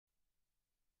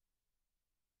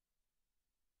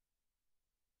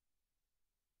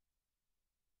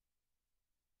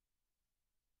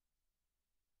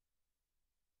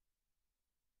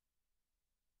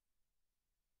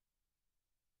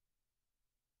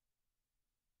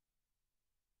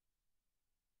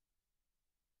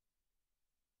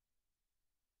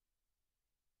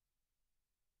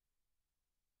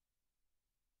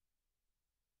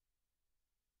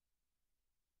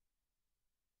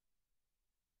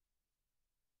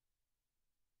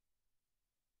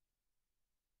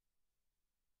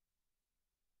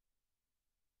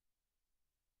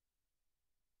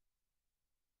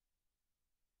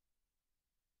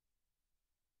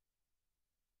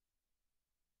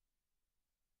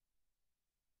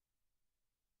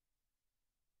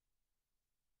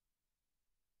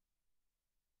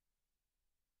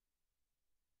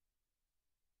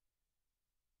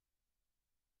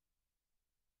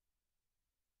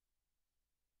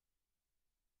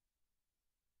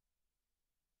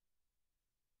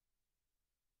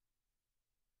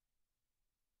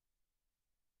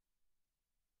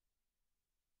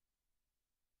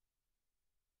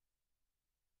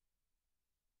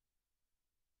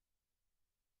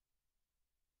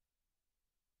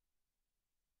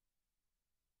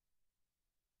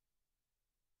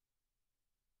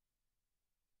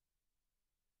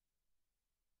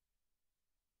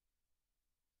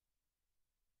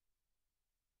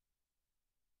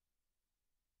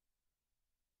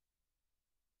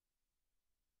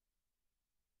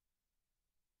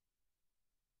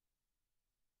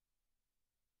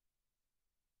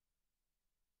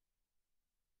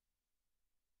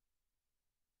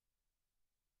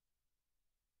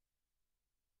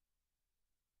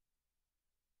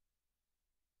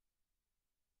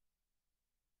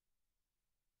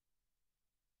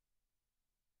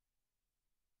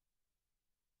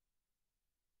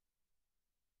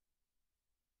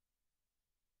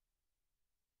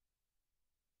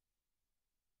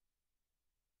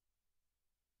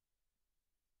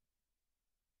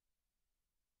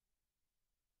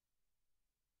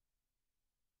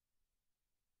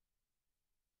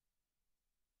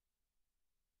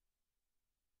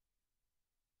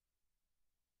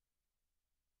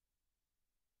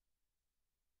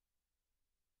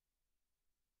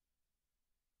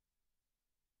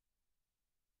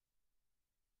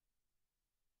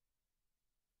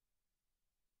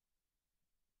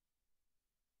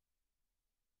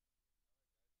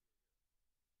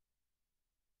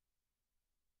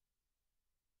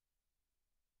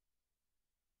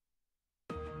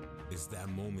is that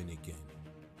moment again,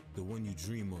 the one you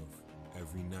dream of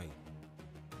every night.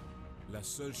 La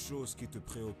seule chose qui te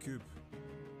préoccupe,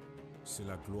 c'est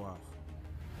la gloire.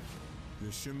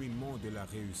 Le cheminement de la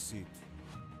réussite,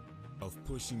 of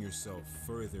pushing yourself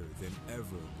further than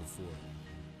ever before.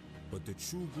 But the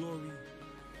true glory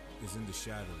is in the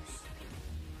shadows.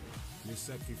 Les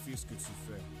sacrifices que tu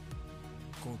fais,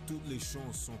 quand toutes les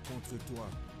chances sont contre toi,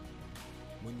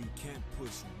 when you can't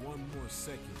push one more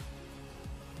second,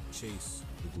 chase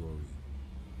the glory.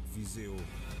 Visez haut.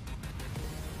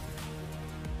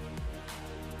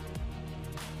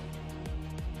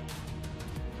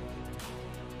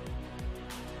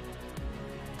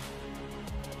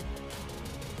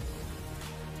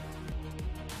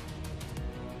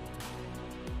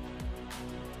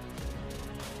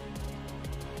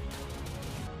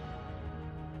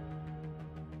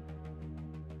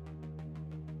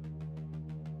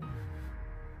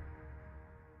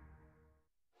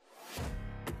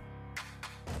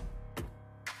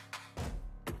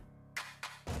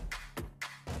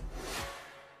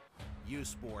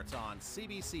 U-Sports on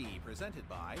CBC, presented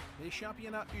by les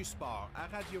championnats U-Sport à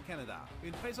Radio-Canada.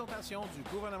 Une présentation du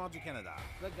gouvernement du Canada,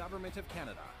 the Government of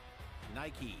Canada.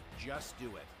 Nike, just do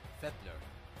it. Faites-le.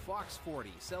 Fox 40,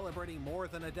 celebrating more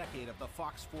than a decade of the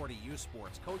Fox 40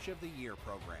 U-Sports Coach of the Year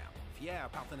program. Fier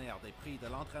partenaire des prix de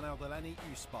l'entraîneur de l'année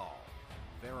U-Sport.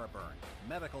 Veraburn,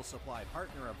 medical supply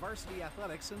partner of varsity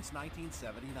athletics since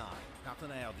 1979.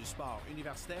 Partenaire du sport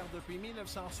universitaire depuis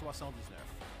 1979.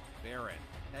 Barron,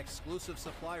 exclusive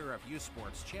supplier of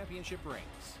U-Sports championship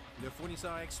rings. Le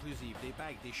fournisseur exclusif des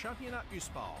bagues des championnats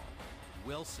U-Sport.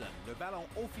 Wilson, le ballon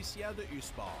officiel de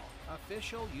U-Sport.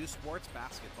 Official U-Sports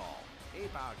basketball. Et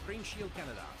par Green Shield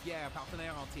Canada, fier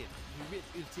partenaire en titre du 8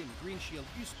 ultime Green Shield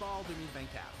U-Sport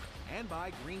 2024. And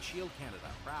by Green Shield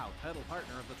Canada, proud title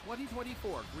partner of the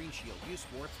 2024 Green Shield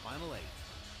U-Sports Final 8.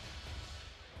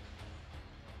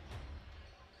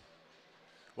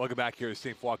 Welcome back here to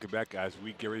St. Foy, Quebec, as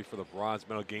we get ready for the bronze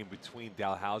medal game between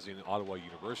Dalhousie and Ottawa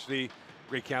University.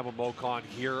 Greg Campbell, Mocon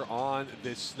here on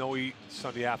this snowy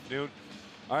Sunday afternoon.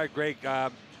 All right, Greg,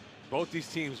 both these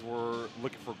teams were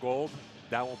looking for gold.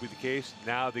 That won't be the case.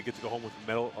 Now they get to go home with a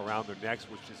medal around their necks,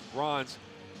 which is bronze.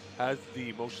 Has the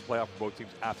emotions play out for both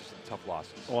teams after some tough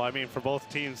losses? Well, I mean, for both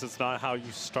teams, it's not how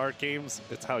you start games,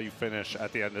 it's how you finish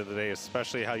at the end of the day,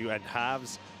 especially how you end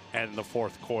halves and the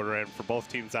fourth quarter. And for both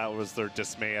teams, that was their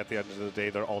dismay at the end of the day,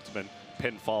 their ultimate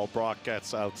pinfall. Brock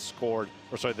gets outscored,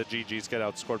 or sorry, the GGs get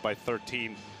outscored by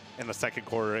 13 in the second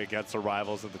quarter against their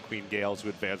rivals of the Queen Gales, who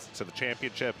advanced to the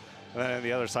championship. And then on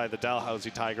the other side, the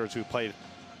Dalhousie Tigers, who played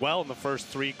well in the first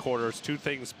three quarters. Two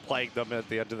things plagued them at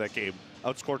the end of that game.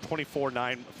 Outscored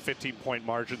 24-9, 15-point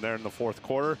margin there in the fourth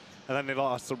quarter. And then they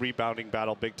lost the rebounding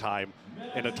battle big time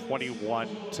in a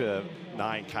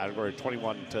 21-9 category,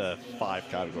 21-5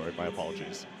 category. My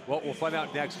apologies. Well, we'll find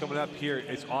out next. Coming up here,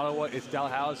 it's Ottawa, it's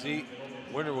Dalhousie.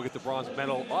 Winner will get the bronze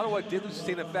medal. Ottawa did lose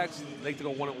sustained effects. They to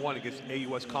go 1-1 against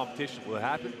AUS competition. Will it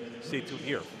happen? Stay tuned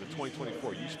here for the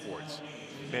 2024 U Sports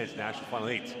Men's National Final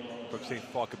 8 from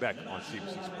St. Paul, Quebec on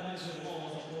CBC Sports.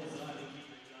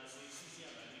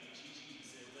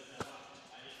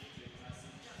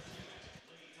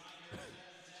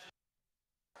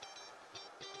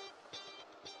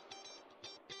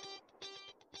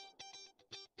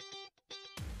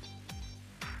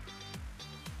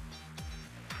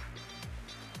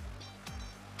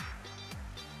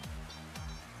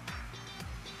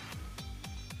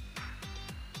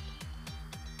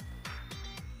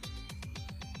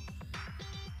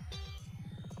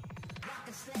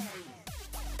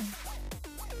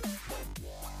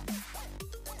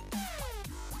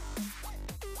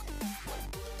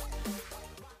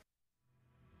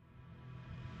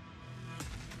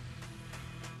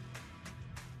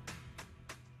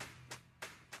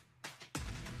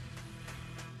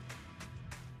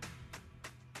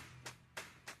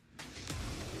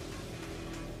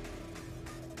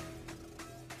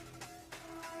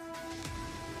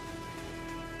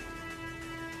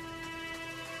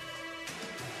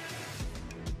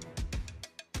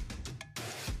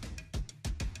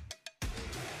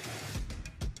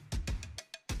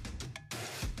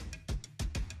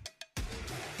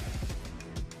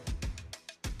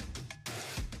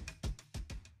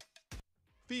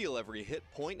 Feel every hit,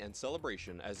 point, and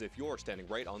celebration as if you're standing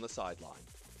right on the sideline.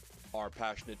 Our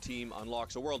passionate team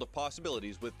unlocks a world of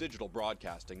possibilities with digital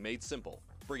broadcasting made simple,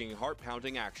 bringing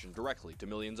heart-pounding action directly to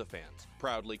millions of fans.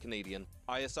 Proudly Canadian,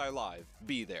 ISI Live,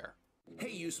 be there.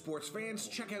 Hey U-Sports fans,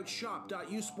 check out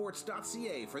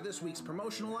shop.usports.ca for this week's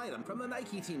promotional item from the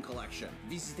Nike Team Collection.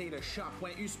 Visitez le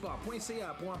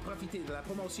shop.usport.ca pour en profiter de la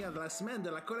promotion de la semaine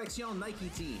de la collection Nike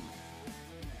Team.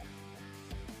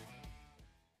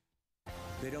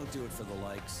 They don't do it for the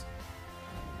likes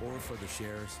or for the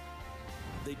shares.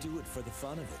 They do it for the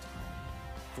fun of it,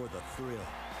 for the thrill,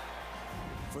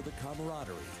 for the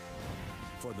camaraderie,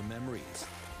 for the memories.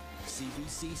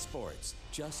 CBC Sports,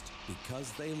 just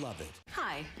because they love it.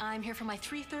 Hi, I'm here for my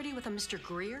 3:30 with a Mr.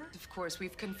 Greer. Of course,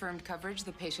 we've confirmed coverage.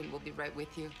 The patient will be right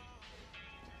with you.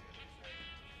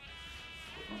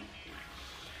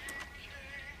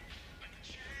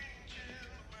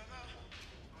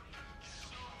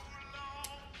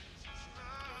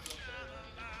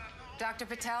 Dr.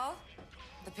 Patel,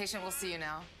 the patient will see you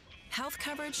now. Health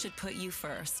coverage should put you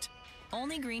first.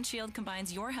 Only Green Shield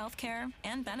combines your health care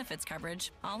and benefits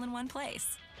coverage all in one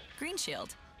place. Green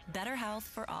Shield, better health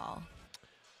for all.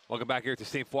 Welcome back here to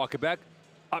St. Foy, Quebec.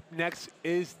 Up next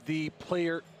is the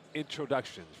player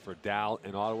introductions for Dal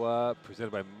and Ottawa,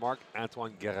 presented by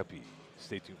Marc-Antoine Garapi.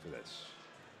 Stay tuned for this.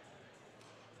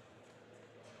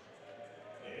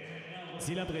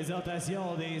 C'est la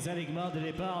présentation des alignements de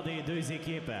départ des deux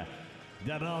équipes.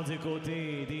 D'abord du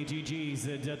côté des GGs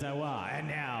d'Ottawa. And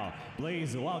now,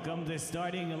 please welcome the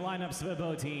starting lineups for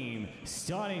both teams.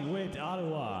 Starting with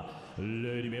Ottawa,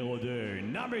 le numéro 2,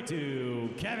 number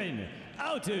 2, Kevin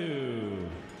Autu.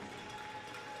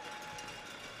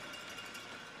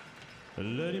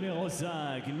 Le numéro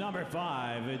 5, number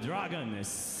 5, Dragon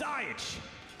Sajic.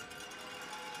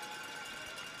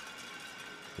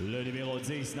 Le numéro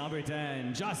 10, number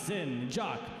 10, Justin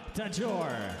Jock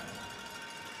Tajor.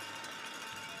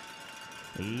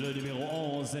 Le numéro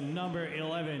 11, number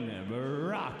 11,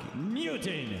 Brock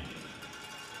Newton.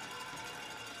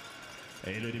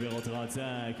 Et le numéro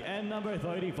 35, and number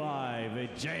 35,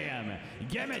 JM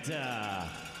Gemeta.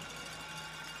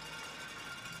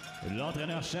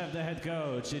 L'entraîneur-chef de head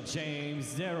coach,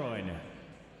 James Deroin.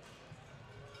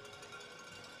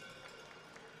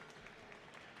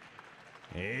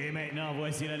 Et maintenant,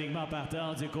 voici l'alignement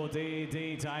partant du côté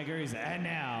des Tigers. And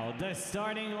now, the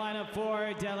starting lineup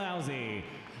for Dalhousie.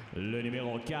 Le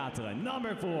numéro 4,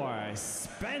 number 4,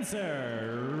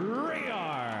 Spencer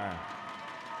Rigar.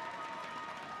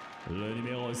 Le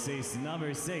numéro 6,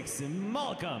 number 6,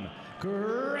 Malcolm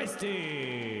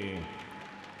Christie.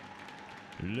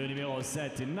 Le numéro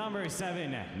 7, number 7,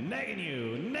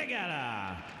 Neganu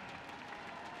Negala.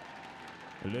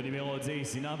 Le numéro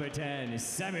 10, number 10,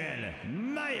 Samuel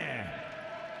Mayer.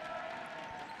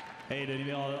 Et le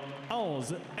numéro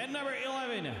 11, and number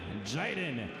 11,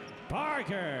 Jaden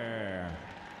Parker.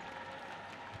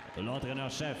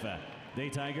 L'entraîneur-chef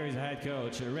des Tigers, head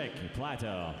coach Rick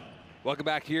Plateau. Welcome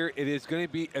back here. It is going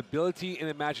to be ability and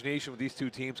imagination with these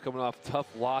two teams coming off tough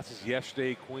losses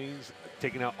yesterday. Queens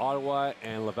taking out Ottawa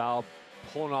and Laval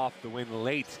pulling off the win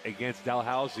late against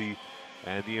Dalhousie.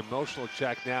 And the emotional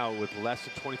check now with less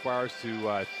than 24 hours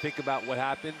to think about what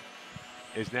happened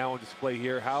is now on display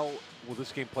here. How will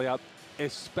this game play out,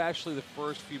 especially the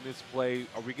first few minutes play?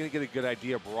 Are we going to get a good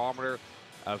idea, barometer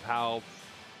of how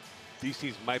these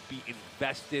teams might be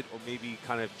invested or maybe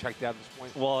kind of checked out at this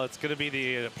point? Well, it's going to be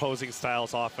the opposing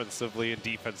styles offensively and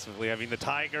defensively. I mean, the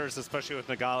Tigers, especially with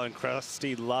Nagala and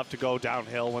Christie, love to go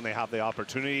downhill when they have the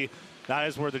opportunity. That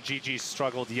is where the GGs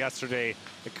struggled yesterday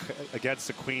against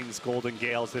the Queens Golden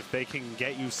Gales. If they can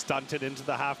get you stunted into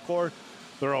the half court,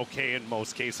 they're okay in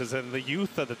most cases. And the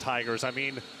youth of the Tigers, I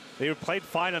mean, they played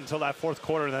fine until that fourth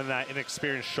quarter, and then that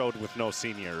inexperience showed with no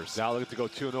seniors. Now looking to go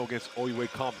 2-0 against OUA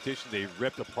competition. They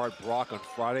ripped apart Brock on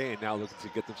Friday, and now looking to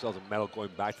get themselves a medal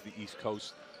going back to the East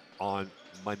Coast on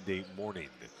Monday morning.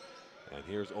 And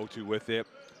here's O2 with it.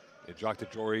 And Jock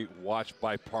Tajori watched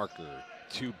by Parker.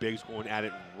 Two bigs going at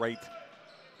it right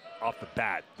off the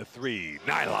bat. The three,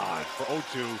 nylon for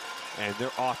O2, and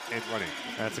they're off and running.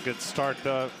 That's a good start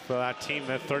for that team.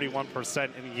 At 31%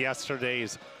 in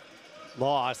yesterday's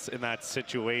loss in that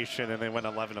situation, and they went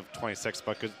 11 of 26,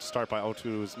 but good start by O2,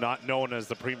 who's not known as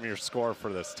the premier scorer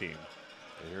for this team.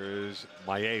 Here's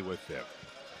Maillet with them.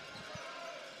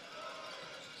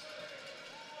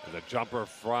 The jumper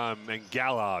from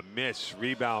Mangala, miss,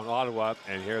 rebound Ottawa,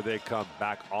 and here they come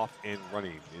back off and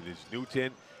running. It is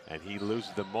Newton, and he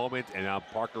loses the moment, and now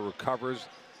Parker recovers.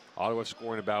 Ottawa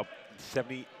scoring about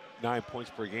 79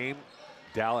 points per game.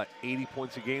 Dal at 80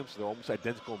 points a game, so they're almost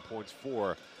identical in points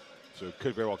for. So it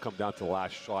could very well come down to the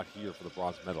last shot here for the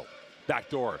bronze medal.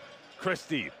 Backdoor,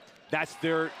 Christie. That's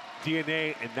their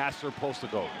DNA, and that's their postal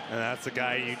go. And that's a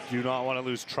guy you do not want to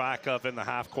lose track of in the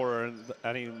half court or in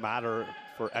any matter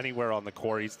for anywhere on the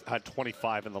court. He's had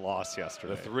 25 in the loss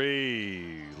yesterday. The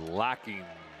three lacking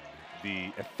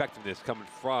the effectiveness coming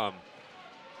from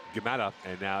Gemeta,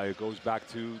 and now it goes back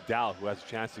to Dal, who has a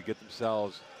chance to get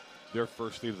themselves their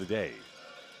first lead of the day.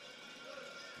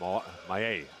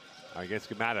 Maillet against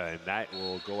Gemeta, and that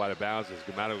will go out of bounds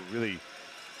as Gemeta really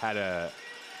had a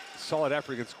solid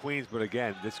effort against Queens, but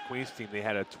again, this Queens team, they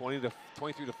had a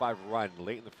 23-5 run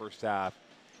late in the first half,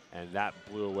 and that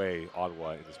blew away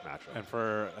Ottawa in this matchup. And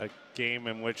for a game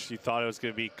in which you thought it was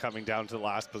going to be coming down to the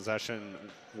last possession,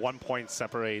 1 point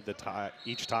separated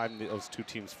each time those two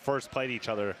teams first played each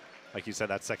other. Like you said,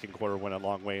 that second quarter went a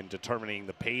long way in determining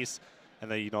the pace. And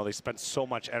they, they spent so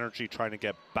much energy trying to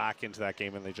get back into that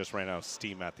game, and they just ran out of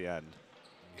steam at the end.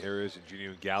 Here is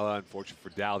Junior Gala. Unfortunate for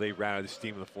Dal, they ran out of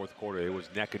steam in the fourth quarter. It was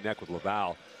neck and neck with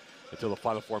Laval until the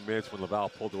final 4 minutes when Laval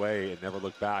pulled away and never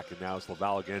looked back. And now it's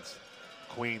Laval against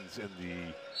Queens in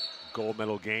the gold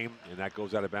medal game, and that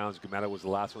goes out of bounds. Gametta was the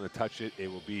last one to touch it.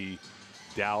 It will be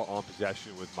Dow on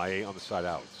possession with Maillet on the side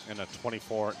outs. And a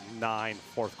 24-9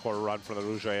 fourth quarter run for the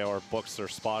Rouge et Or books their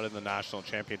spot in the national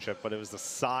championship, but it was the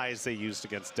size they used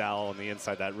against Dow on the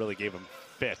inside that really gave them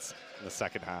fits in the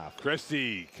second half.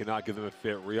 Christie cannot give them a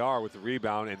fit. Riar with the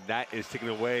rebound, and that is taken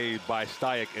away by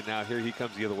Stuyck, and now here he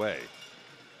comes the other way.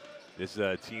 This is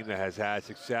a team that has had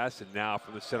success, and now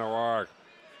from the center arc,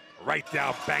 right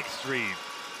down Bank Street.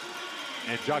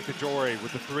 And Jacques Tadjori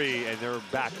with the three, and they're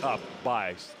back up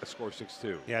by a score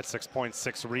 6-2. He had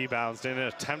 6.6 rebounds. Didn't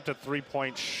attempt a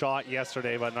three-point shot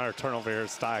yesterday, but another turnover here.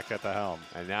 Stuyck at the helm.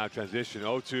 And now transition,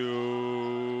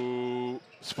 0-2,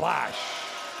 splash.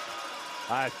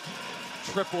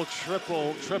 Triple,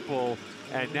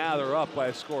 and now they're up by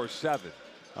a score of 7.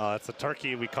 That's a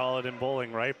turkey, we call it in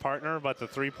bowling, right, partner? But the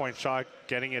three-point shot,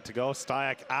 getting it to go.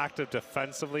 Stuyck active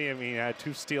defensively. I mean, he had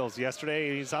 2 steals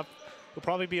yesterday. He's up. He'll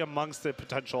probably be amongst the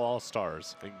potential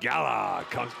all-stars. And Gala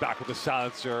comes back with a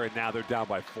silencer, and now they're down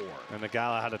by 4. And the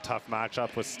Gala had a tough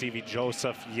matchup with Stevie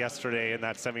Joseph yesterday in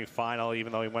that semifinal,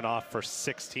 even though he went off for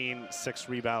 16, 6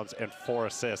 rebounds, and 4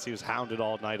 assists. He was hounded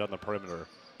all night on the perimeter.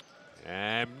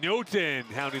 And Newton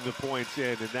hounding the points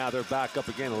in, and now they're back up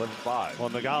again, 11-5. Well,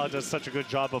 Nagala does such a good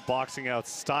job of boxing out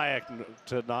Stuyck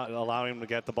to not allow him to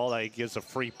get the ball that he gives a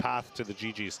free path to the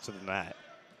GGs to the net.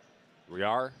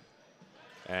 Riar.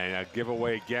 And a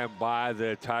giveaway again by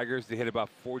the Tigers. They hit about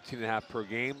 14.5 per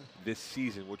game this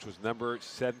season, which was number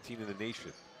 17 in the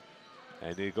nation.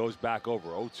 And it goes back over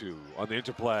 0-2 on the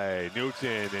interplay.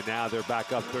 Newton, and now they're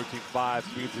back up 13-5.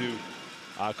 Speaking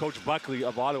to Coach Buckley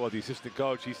of Ottawa, the assistant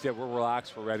coach, he said, we're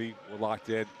relaxed, we're ready, we're locked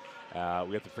in. We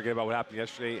have to forget about what happened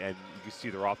yesterday, and you can see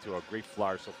they're off to a great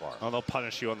flyer so far. Oh, they'll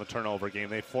punish you on the turnover game.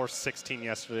 They forced 16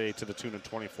 yesterday to the tune of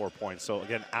 24 points. So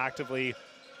again, actively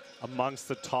amongst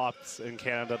the tops in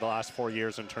Canada the last 4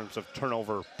 years in terms of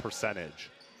turnover percentage.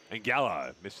 And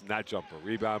Gala missing that jumper.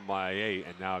 Rebound by 8,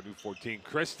 and now new 14.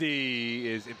 Christie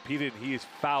is impeded. He is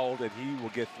fouled, and he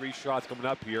will get 3 shots coming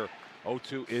up here.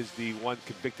 0-2 is the one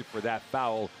convicted for that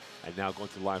foul, and now going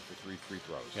to the line for 3 free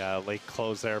throws. Yeah, late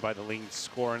close there by the leading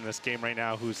scorer in this game right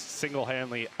now, who's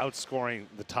single-handedly outscoring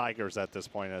the Tigers at this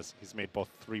point, as he's made both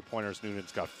three-pointers.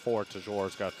 Newton's got 4,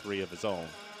 Tadjor's got 3 of his own.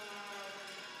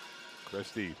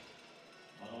 Christie.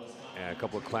 And a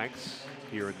couple of clanks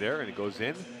here and there, and it goes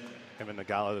in. Him and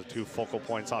Nagala, the 2 focal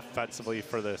points offensively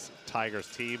for this Tigers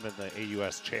team and the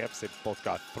AUS champs. They've both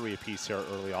got 3 apiece here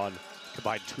early on,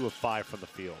 combined 2 of 5 from the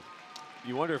field.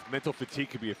 You wonder if mental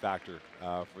fatigue could be a factor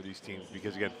for these teams,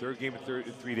 because again, 3rd game in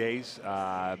 3 days.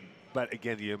 But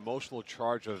again, the emotional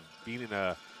charge of being in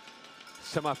a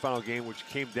semifinal game, which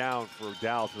came down for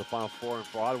Dow to the Final 4, and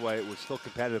for Ottawa, it was still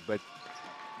competitive, but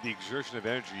the exertion of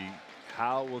energy,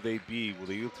 how will they be? Will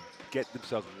they be able to get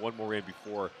themselves one more in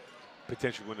before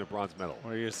potentially winning a bronze medal?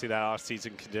 We're going to see that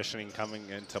off-season conditioning coming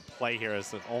into play here as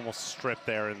the almost stripped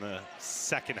there in the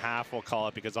second half, we'll call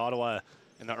it, because Ottawa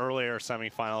in the earlier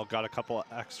semifinal got a couple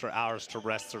extra hours to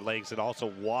rest their legs and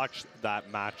also watch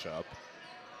that matchup.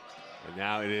 And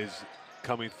now it is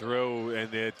coming through,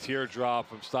 and the teardrop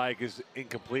from Stuyck is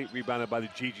incomplete, rebounded by the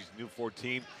GG's new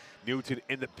 14. Newton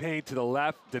in the paint to the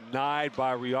left, denied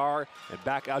by Riar, and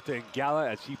back out to Ngala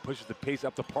as he pushes the pace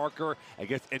up to Parker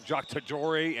against Jacques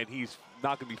Tadjori, and he's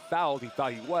not going to be fouled. He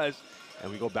thought he was,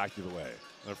 and we go back the other way.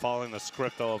 They're following the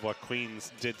script, though, of what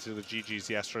Queens did to the GGs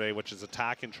yesterday, which is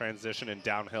attack and transition and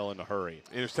downhill in a hurry.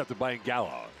 Intercepted by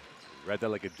Ngala. Read that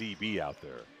like a DB out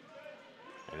there.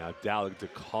 And now Dow to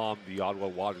calm the Ottawa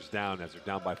Waters down as they're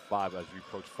down by 5 as we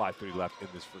approach 5:30 left in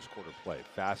this first quarter play.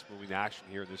 Fast-moving action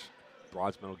here in this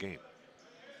bronze medal game.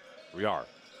 Riar.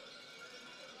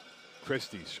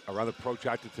 Christie's around the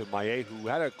protractor to Maillet, who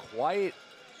had a quiet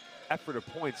effort of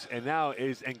points, and now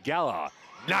is Ngala.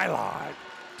 Nylon.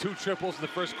 2 triples in the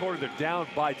first quarter. They're down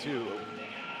by 2.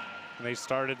 And they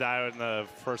started that in the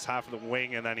first half of the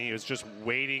wing, and then he was just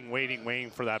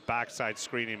waiting for that backside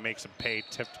screen and makes him pay.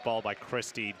 Tipped ball by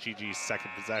Christie, GG's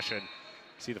second possession.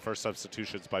 See the first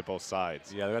substitutions by both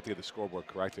sides. Yeah, they have to get the scoreboard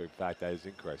correct. In fact, that is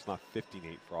incorrect. It's not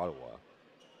 15-8 for Ottawa.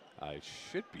 It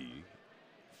should be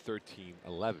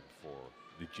 13-11 for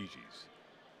the GGs.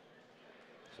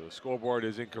 So the scoreboard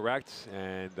is incorrect,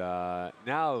 and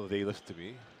now they listen to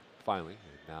me, finally,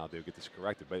 and now they'll get this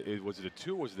corrected. But was it a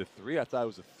 2 or was it a 3? I thought it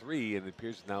was a 3, and it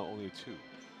appears now only a 2.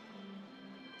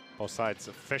 Both sides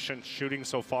efficient shooting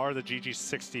so far. The GG's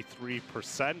 63%,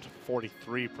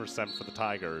 43% for the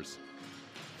Tigers.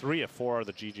 3 of 4 are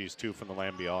the GG's, 2 from the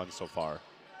Land Beyond so far.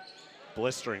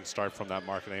 Blistering start from that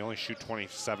mark, and they only shoot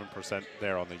 27%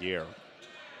 there on the year.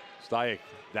 Stuyck,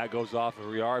 that goes off of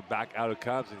Riard, back out it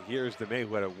comes, and here's DeMay,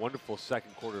 who had a wonderful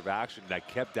second quarter of action that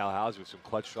kept Dalhousie with some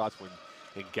clutch shots when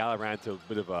Ngala ran into a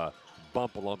bit of a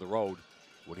bump along the road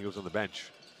when he was on the bench.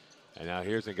 And now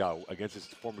here's Ngala against his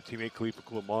former teammate Khalifa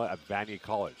Kulumala at Vanier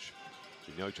College.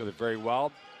 They know each other very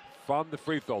well from the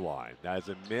free throw line. That is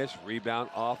a miss, rebound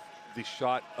off the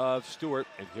shot of Stewart,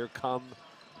 and here come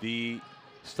the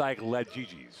Stuyck-led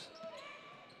GGs.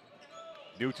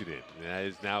 Newton in, and that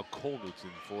is now Cole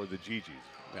Newton for the GGs.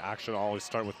 The action always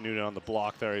start with Newton on the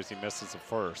block there as he misses the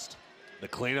first. The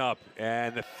cleanup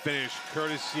and the finish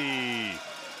courtesy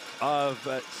of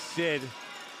Sid.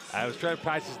 I was trying to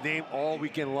practice his name all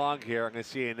weekend long here. I'm going to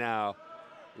see it now.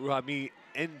 Ruhami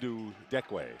Endu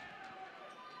Dekwe.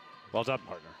 Well done,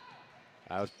 partner.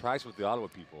 I was practicing with the Ottawa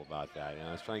people about that, and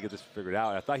I was trying to get this figured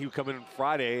out. I thought he would come in on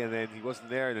Friday, and then he wasn't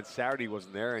there, and then Saturday he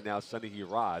wasn't there, and now Sunday he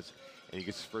arrives, and he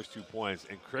gets his first 2 points.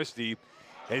 And Christie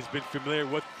has been familiar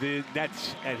with the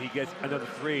Nets, and he gets another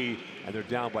 3, and they're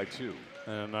down by 2.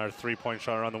 And another 3-point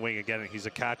shot on the wing again. He's a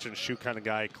catch and shoot kind of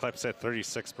guy. Clips at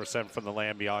 36% from the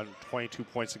Land Beyond, 22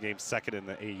 points a game, second in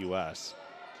the AUS.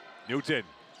 Newton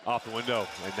off the window,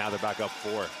 and now they're back up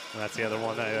 4. And that's the other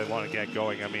one that I want to get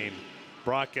going. I mean,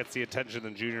 Brock gets the attention of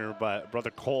the junior, but brother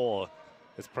Cole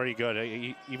is pretty good.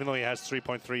 Even though he has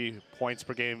 3.3 points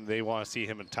per game, they want to see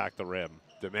him attack the rim.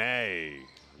 DeMay,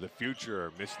 the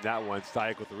future, missing that one.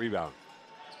 Stuyck with the rebound.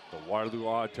 The Waterloo,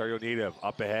 Ontario native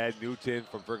up ahead. Newton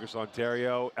from Fergus,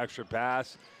 Ontario. Extra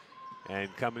pass.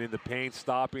 And coming in the paint,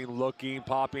 stopping, looking,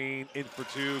 popping, in for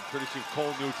 2, courtesy of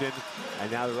Cole Newton.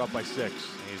 And now they're up by 6.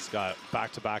 He's got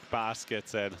back-to-back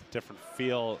baskets and different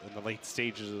feel in the late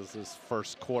stages of this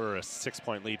first quarter. A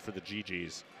 6-point lead for the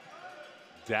GGs.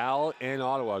 Dal and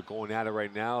Ottawa going at it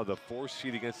right now. The 4th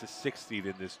seed against the 6th seed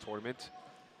in this tournament.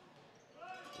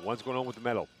 One's going on with the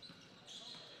medal.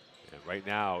 And right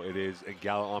now it is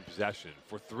Ngala on possession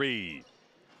for 3.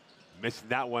 Missing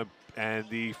that one. And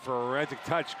the forensic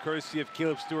touch, courtesy of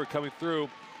Caleb Stewart coming through.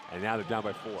 And now they're down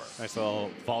by 4. Nice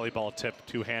little volleyball tip,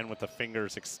 2-hand with the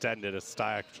fingers extended as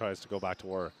Stuyck tries to go back to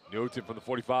work. Newton from the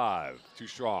 45, too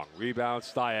strong. Rebound,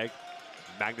 Stuyck.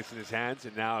 Magnus in his hands,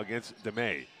 and now against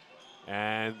DeMay.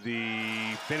 And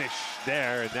the finish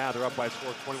there, and now they're up by a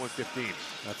score of 21-15.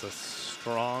 That's a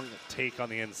strong take on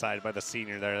the inside by the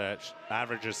senior there. That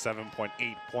averages 7.8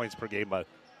 points per game, but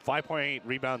 5.8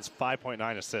 rebounds,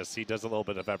 5.9 assists. He does a little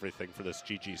bit of everything for this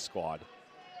GG squad.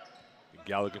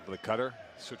 Gallagher for the cutter,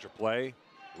 switch of play.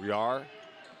 Riard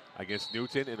against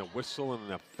Newton, and a whistle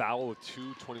and a foul with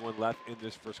 2:21 left in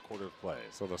this first quarter of play.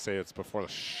 So they'll say it's before the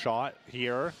shot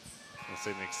here. They'll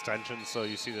say an extension, so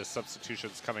you see the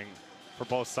substitutions coming for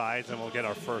both sides, and we'll get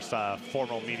our first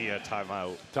formal media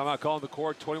timeout. Timeout call on the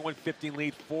court, 21-15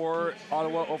 lead for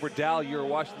Ottawa over Dal. You're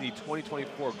watching the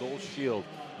 2024 Gold Shield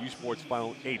U Sports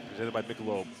Final 8 presented by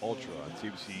Michelob Ultra on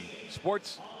CBC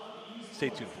Sports. Stay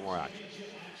tuned for more action.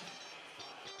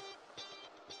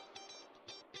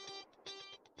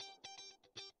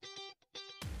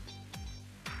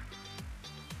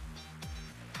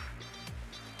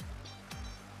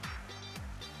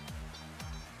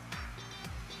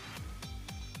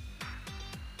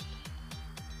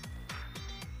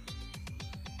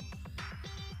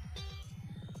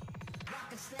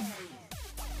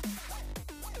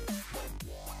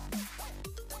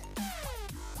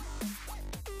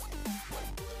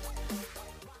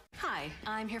 Hi,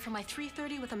 I'm here for my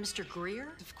 3:30 with a Mr.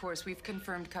 Greer. Of course, we've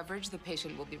confirmed coverage. The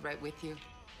patient will be right with you.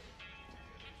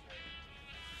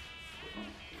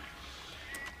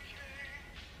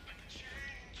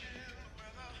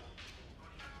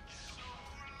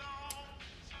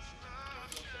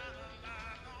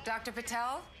 Dr.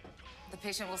 Patel, the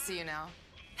patient will see you now.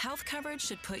 Health coverage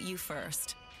should put you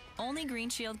first. Only Green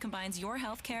Shield combines your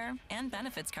health care and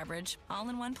benefits coverage all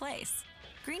in one place.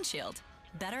 Green Shield,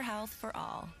 better health for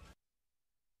all.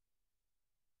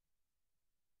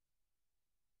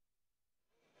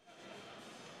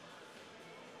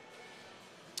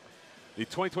 The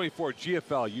 2024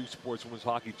 GFL U Sports Women's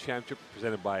Hockey Championship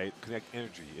presented by Connect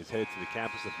Energy is headed to the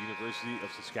campus of University of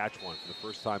Saskatchewan for the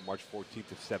first time March 14th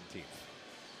to 17th.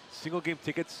 Single game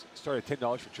tickets start at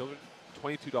 $10 for children,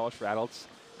 $22 for adults.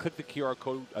 click the QR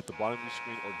code at the bottom of your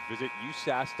screen or visit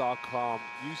usas.com,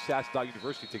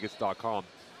 usas.universitytickets.com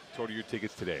to order your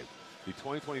tickets today. The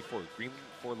 2024 Green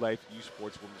for Life U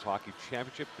Sports Women's Hockey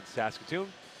Championship in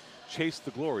Saskatoon. Chase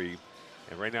the glory.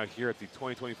 And right now here at the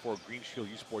 2024 Green Shield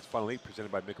U Sports Final 8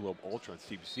 presented by Michelob Ultra on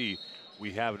CBC,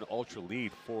 we have an Ultra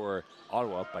lead for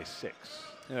Ottawa by 6.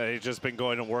 Yeah, he's just been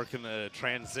going to work in the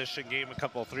transition game, a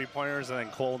couple of three-pointers, and then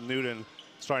Cole Newton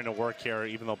starting to work here,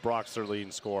 even though Brock's their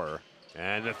leading scorer.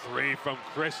 And the 3 from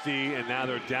Christie, and now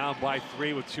they're down by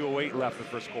 3 with 2:08 left in the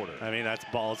first quarter. I mean, that's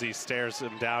ballsy. Stares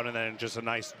him down, and then just a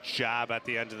nice jab at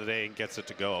the end of the day and gets it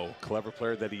to go. Clever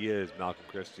player that he is, Malcolm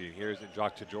Christie. And here's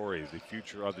Jacques Tajori, the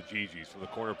future of the GGs, from the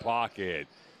corner pocket.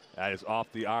 That is off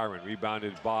the iron,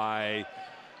 rebounded by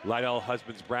Lydell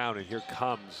Husbands-Brown, and here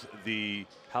comes the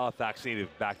Halifax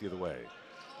native back the other way.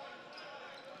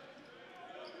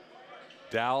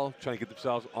 Dow trying to get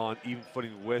themselves on even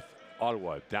footing with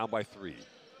Ottawa, down by 3.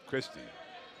 Christie.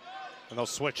 And they'll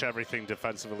switch everything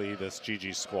defensively, this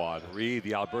GG squad. Reed,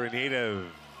 the Alberta native,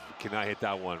 cannot hit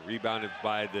that one. Rebounded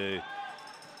by the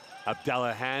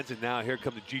Abdallah hands, and now here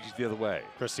come the GGs the other way.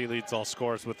 Christie leads all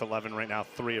scores with 11 right now,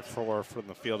 3 of 4 from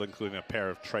the field, including a pair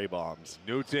of tray bombs.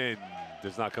 Newton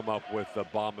does not come up with a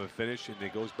bomb and finish, and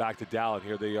it goes back to Dow, and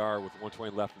here they are with 1:20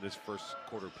 left in this first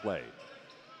quarter play.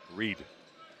 Reed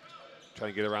trying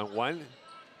to get around 1,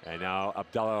 and now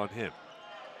Abdallah on him.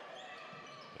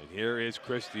 And here is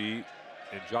Christie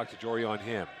and Jacques Tajori on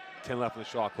him. 10 left on the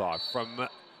shot clock from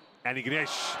Annie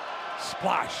Ganesh.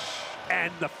 Splash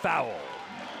and the foul.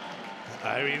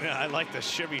 I mean, I like the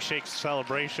shimmy shake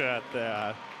celebration at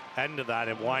the end of that,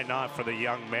 and why not for the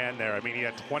young man there? I mean, he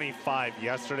had 25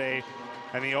 yesterday,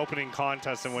 and the opening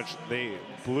contest in which they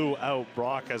blew out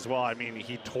Brock as well. I mean,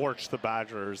 he torched the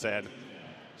Badgers, and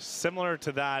similar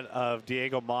to that of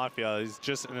Diego Mafia, he's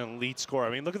just an elite scorer. I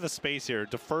mean, look at the space here.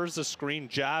 Defers the screen,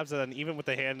 jabs, and then even with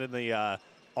the hand in the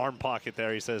arm pocket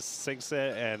there, he says sinks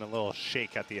it, and a little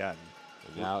shake at the end.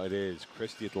 And now it is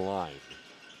Christie at the line.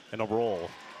 And a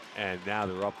roll. And now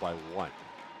they're up by 1.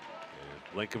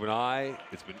 And blink of an eye,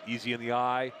 it's been easy in the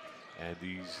eye. And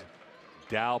these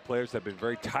Dow players have been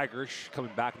very tigerish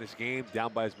coming back in this game,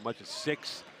 down by as much as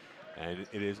 6. And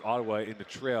it is Ottawa in the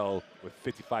trail with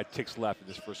 55 ticks left in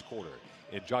this first quarter.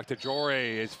 And Jacques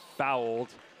Tajori is fouled.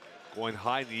 Going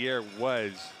high in the air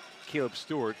was Caleb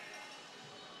Stewart.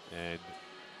 And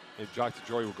Jacques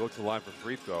Tajori will go to the line for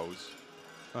free throws.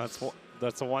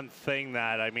 That's the one thing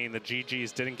that, I mean, the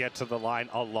GGs didn't get to the line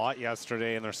a lot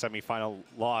yesterday in their semifinal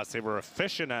loss. They were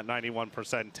efficient at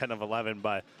 91%, 10 of 11,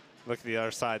 but look at the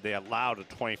other side. They allowed a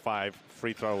 25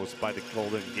 free throws by the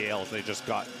Golden Gales. They just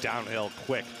got downhill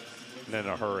quick and in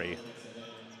a hurry.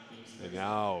 And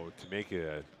now to make it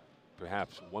a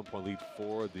perhaps 1-point lead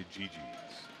for the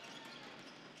GGs.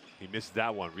 He missed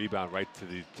that one. Rebound right to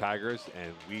the Tigers,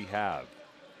 and we have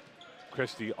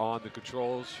Christie on the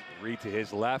controls. Reed to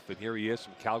his left, and here he is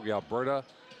from Calgary, Alberta.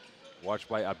 Watched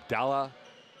by Abdallah.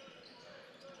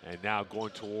 And now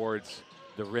going towards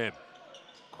the rim.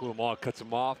 Koulibaly cuts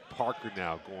him off. Parker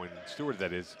now going, Stewart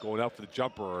that is, going up for the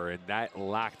jumper, and that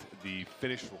lacked the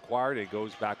finish required. It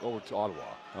goes back over to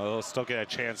Ottawa. They'll still get a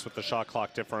chance with the shot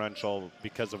clock differential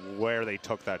because of where they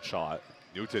took that shot.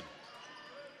 Newton.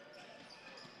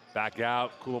 Back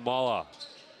out, Koulibaly.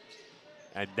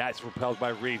 And that's repelled by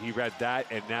Reed. He read that,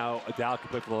 and now Adal can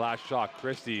play for the last shot.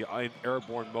 Christie in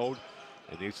airborne mode,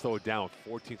 and they slow it down with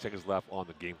 14 seconds left on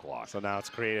the game clock. So now it's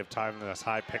creative time in this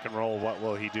high pick and roll. What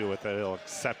will he do with it? He'll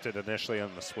accept it initially on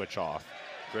the switch off.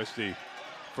 Christie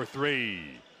for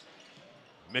 3.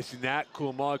 Missing that.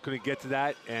 Koulibaly couldn't get to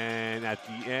that, and at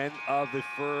the end of the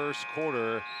first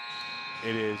quarter,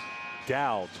 it is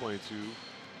Dow 22,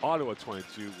 Ottawa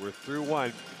 22. We're through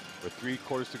 1. With 3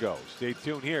 quarters to go. Stay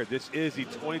tuned here. This is the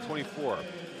 2024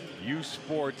 U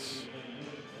Sports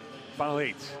Final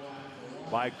 8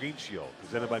 by Green Shield,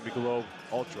 presented by Michelob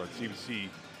Ultra on CBC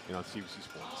and on CBC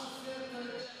Sports.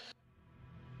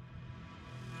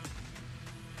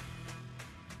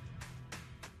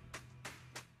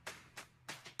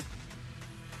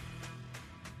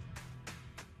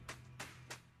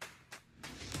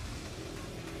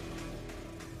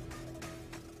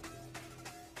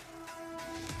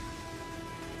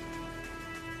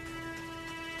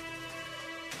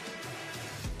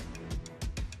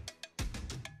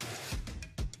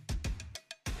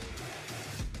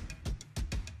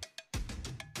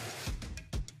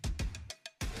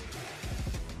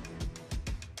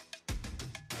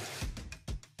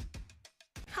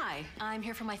 Hi, I'm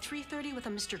here for my 3:30 with a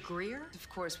Mr. Greer. Of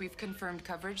course, we've confirmed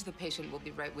coverage. The patient will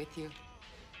be right with you.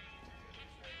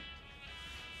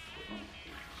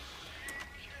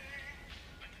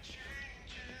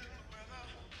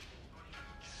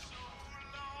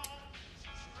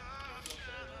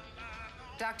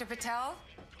 Dr. Patel,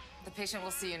 the patient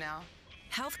will see you now.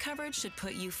 Health coverage should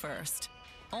put you first.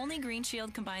 Only Green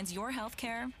Shield combines your health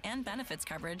care and benefits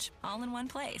coverage all in one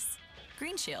place.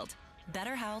 Green Shield,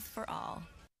 better health for all.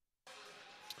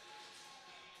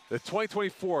 The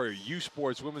 2024 U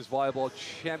Sports Women's Volleyball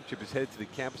Championship is headed to the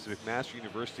campus of McMaster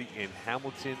University in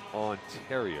Hamilton,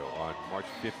 Ontario on March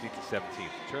 15th to 17th.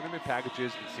 Tournament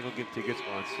packages and single game tickets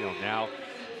are on sale now.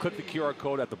 Click the QR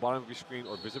code at the bottom of your screen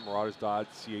or visit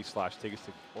marauders.ca/tickets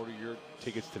to order your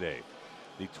tickets today.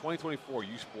 The 2024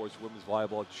 U Sports Women's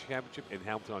Volleyball Championship in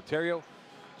Hamilton, Ontario.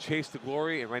 Chase the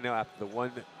glory, and right now after the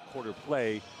one-quarter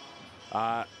play,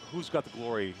 who's got the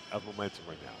glory of momentum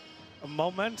right now?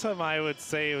 Momentum, I would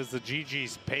say, was the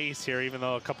GG's pace here, even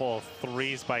though a couple of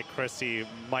threes by Christie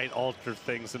might alter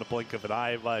things in a blink of an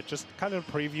eye. But just kind of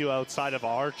preview outside of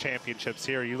our championships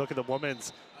here. You look at the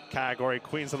women's category.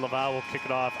 Queens of Laval will kick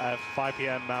it off at 5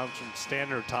 p.m. Mountain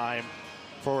Standard Time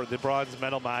for the bronze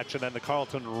medal match. And then the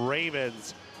Carleton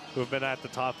Ravens, who have been at the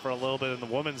top for a little bit in the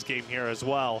women's game here as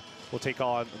well, will take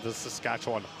on the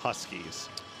Saskatchewan Huskies.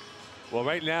 Well,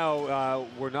 right now,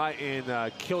 we're not in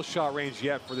kill shot range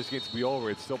yet for this game to be over.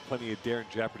 It's still plenty of dare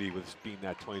and jeopardy with this being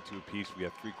that 22 apiece. We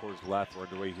have 3 quarters left. We're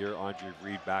underway here. Andre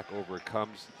Reed back over. It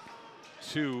comes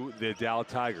to the Dallas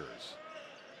Tigers.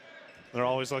 They're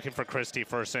always looking for Christie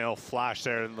first, and he'll flash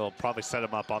there, and they'll probably set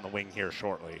him up on the wing here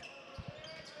shortly.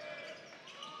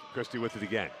 Christie with it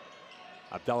again.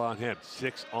 Abdallah on him.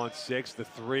 6-on-6. The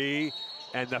 3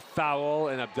 and the foul,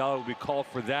 and Abdallah will be called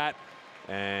for that.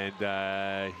 And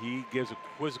he gives a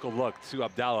quizzical look to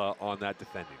Abdallah on that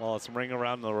defending. Well, it's ring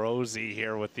around the rosy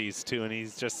here with these two, and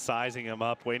he's just sizing him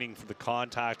up, waiting for the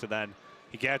contact, and then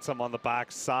he gets him on the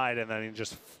back side, and then he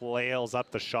just flails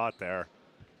up the shot there.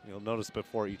 You'll notice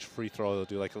before each free throw, they'll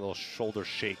do like a little shoulder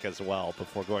shake as well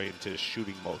before going into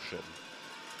shooting motion.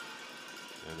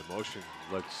 And the motion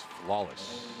looks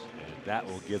flawless, and that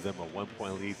will give them a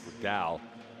 1-point lead for Dow.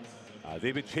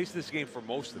 They've been chasing this game for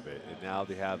most of it, and now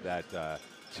they have that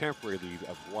temporary lead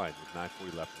of 1 with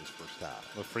 9:40 left in this first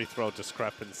half. The free throw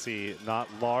discrepancy, not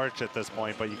large at this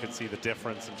point, but you can see the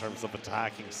difference in terms of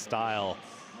attacking style.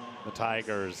 The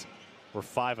Tigers were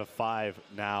 5 of 5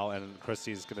 now, and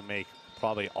Christie's going to make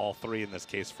probably all 3 in this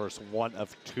case. First 1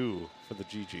 of 2 for the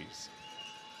GGs.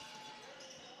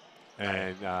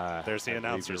 And there's the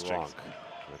announcer's wrong.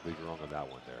 I believe you're wrong on that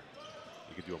one there.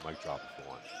 You can do a mic drop if you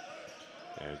want.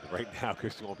 And right now,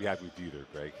 Christie won't be happy with either,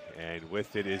 Greg. And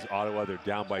with it is Ottawa. They're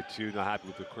down by 2. Not happy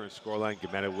with the current scoreline.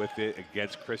 Gametta with it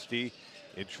against Christie.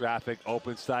 In traffic,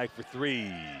 open side for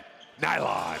 3.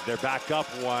 Nylon. They're back up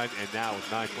 1, and now with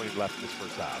 9:20 left in this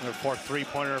first half. Their fourth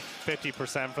three-pointer,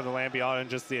 50% for the Lambiot, and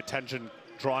just the attention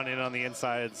drawn in on the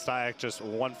inside. Styak just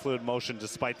one fluid motion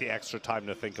despite the extra time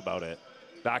to think about it.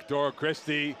 Backdoor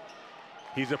Christie.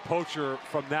 He's a poacher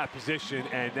from that position,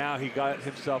 and now he got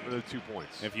himself another 2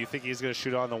 points. If you think he's going to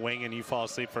shoot on the wing and you fall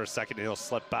asleep for a second, he'll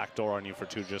slip backdoor on you for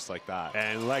 2 just like that.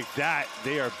 And like that,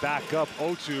 they are back up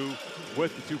 0-2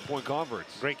 with the 2-point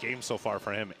converts. Great game so far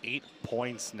for him. 8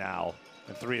 points now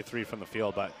and 3 of 3 from the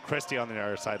field, but Christie on the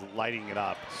other side lighting it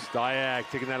up. Styak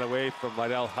taking that away from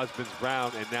Liddell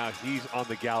Husbands-Brown, and now he's on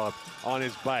the gallop on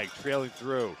his bike, trailing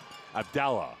through.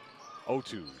 Abdallah.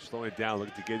 0-2, slowing it down,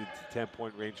 looking to get into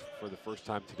 10-point range for the first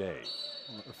time today.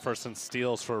 First in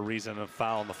steals for a reason, a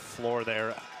foul on the floor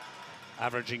there,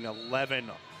 averaging 11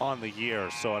 on the year.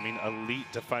 So, I mean, elite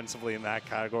defensively in that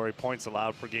category. Points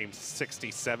allowed per game,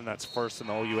 67. That's first in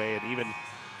the OUA, and even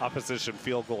opposition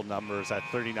field goal numbers at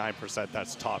 39%.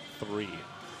 That's top 3.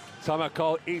 Timeout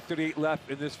call, 8:38 left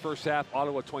in this first half.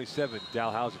 Ottawa 27,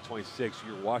 Dalhousie 26.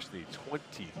 You're watching the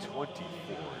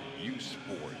 2024 U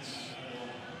Sports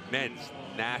Men's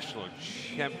National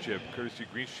Championship, courtesy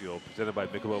Green Shield, presented by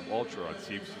Michelob Ultra on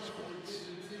CBC Sports.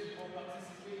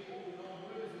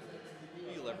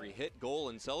 Feel every hit, goal,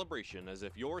 and celebration as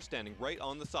if you're standing right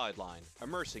on the sideline,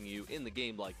 immersing you in the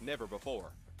game like never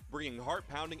before, bringing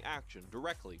heart-pounding action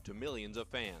directly to millions of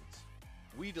fans.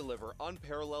 We deliver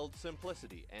unparalleled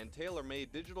simplicity and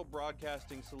tailor-made digital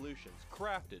broadcasting solutions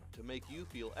crafted to make you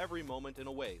feel every moment in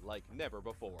a way like never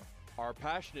before. Our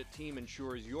passionate team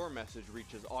ensures your message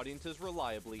reaches audiences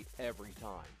reliably every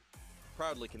time.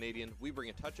 Proudly Canadian, we bring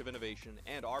a touch of innovation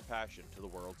and our passion to the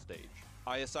world stage.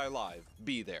 ISI Live,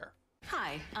 be there.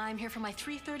 Hi, I'm here for my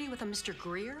 3:30 with a Mr.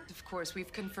 Greer. Of course,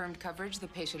 we've confirmed coverage. The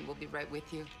patient will be right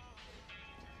with you.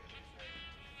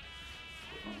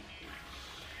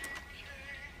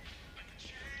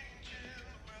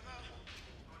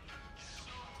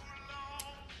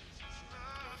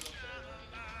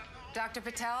 Dr.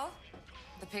 Patel,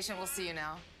 the patient will see you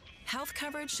now. Health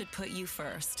coverage should put you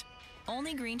first.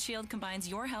 Only Green Shield combines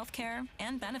your health care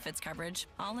and benefits coverage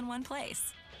all in one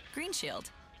place. Green Shield,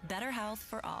 better health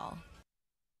for all.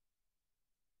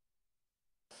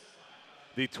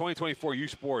 The 2024 U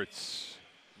Sports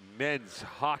Men's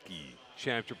Hockey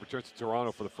Championship returns to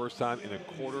Toronto for the first time in a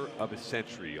quarter of a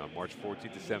century on March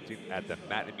 14th to 17th at the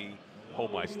Mattamy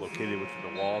Home Ice, located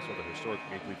within the walls of the historic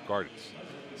Maple Leaf Gardens.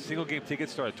 Single game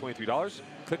tickets start at $23.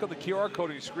 Click on the QR code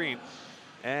on your screen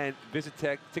and visit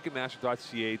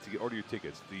Ticketmaster.ca to order your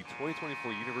tickets. The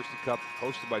 2024 University Cup,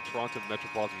 hosted by Toronto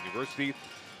Metropolitan University,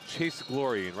 chase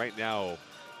glory. And right now,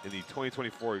 in the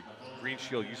 2024 Green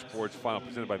Shield U Sports Final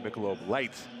presented by Michelob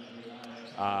Light,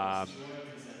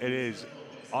 it is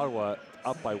Ottawa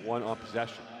up by 1 on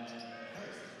possession.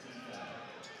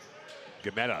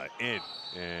 Gametta in,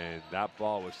 and that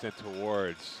ball was sent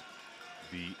towards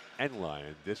the end line,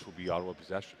 and this will be Ottawa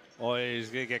possession. Well, he's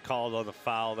going to get called on the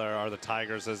foul. There are the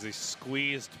Tigers as he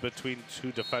squeezed between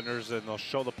 2 defenders, and they'll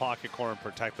show the pocket corner and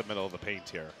protect the middle of the paint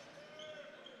here.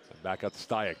 And back out to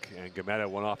Steyek, and Gametta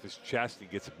went off his chest. He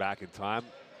gets it back in time.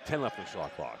 10 left in the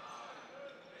shot clock.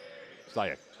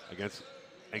 Steyek against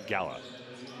Ngala.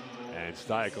 And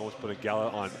Steyek almost put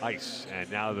Ngala on ice. And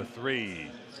now the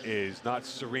 3 is not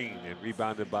serene and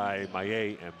rebounded by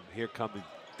Maillet. And here come the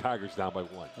Tigers down by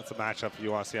 1. That's a matchup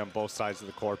you want to see on both sides of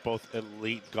the court. Both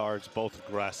elite guards, both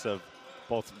aggressive,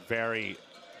 both very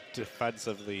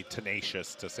defensively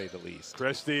tenacious, to say the least.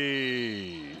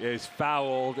 Christie is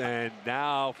fouled, and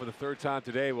now for the 3rd time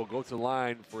today, we'll go to the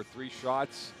line for 3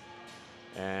 shots.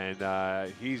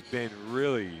 And he's been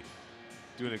really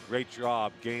doing a great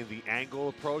job getting the angle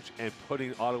approach and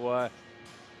putting Ottawa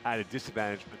at a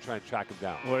disadvantage and trying to track him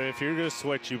down. Well, if you're going to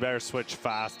switch, you better switch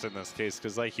fast in this case,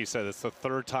 because like you said, it's the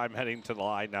 3rd time heading to the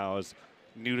line now as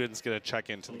Newton's going to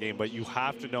check into the game. But you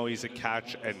have to know he's a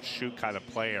catch and shoot kind of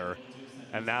player.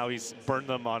 And now he's burned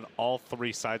them on all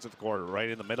 3 sides of the court, right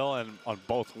in the middle and on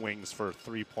both wings for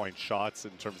 3-point shots,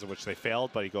 in terms of which they failed,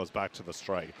 but he goes back to the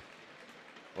strike.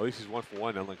 Well, at least he's 1 for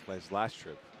 1, unlike his last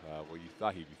trip, where you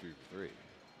thought he'd be 3 for 3.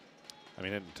 I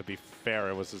mean, and to be fair,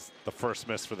 it was the first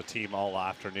miss for the team all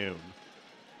afternoon.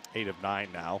 8 of 9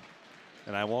 now.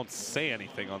 And I won't say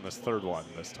anything on this 3rd one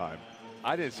this time.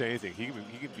 I didn't say anything. He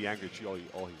can be angry at you all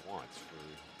he wants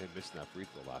for him missing that free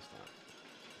throw last time.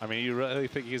 I mean, you really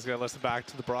think he's going to listen back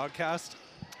to the broadcast?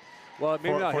 Well,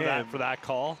 maybe not him. For that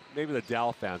call? Maybe the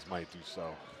Dal fans might do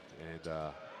so. And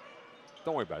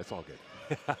don't worry about it. It's all good.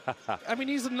 I mean,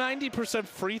 he's a 90%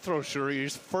 free throw shooter.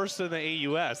 He's 1st in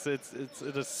the AUS. It's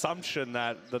an assumption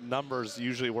that the numbers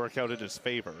usually work out in his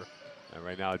favor. And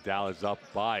right now, Dal is up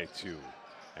by 2.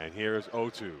 And here is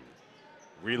 0-2.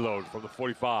 Reload from the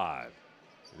 45.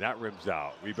 And that rims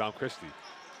out. Rebound Christie.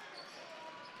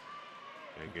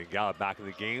 And Ngala back in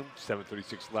the game.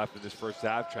 7:36 left in this first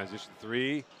half. Transition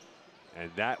 3.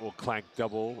 And that will clank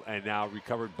double. And now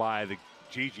recovered by the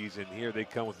GGs, and here they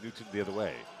come with Newton the other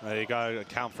way. You got to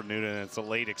account for Newton. It's a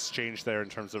late exchange there in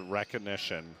terms of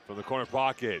recognition. From the corner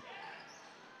pocket.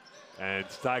 And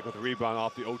Steyek with the rebound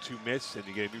off the 0-2 miss, and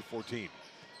you get a new 14.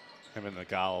 Him and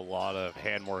Ngala, a lot of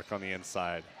handwork on the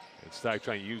inside. And Steyek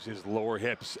trying to use his lower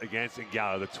hips against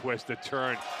Ngala. The twist, the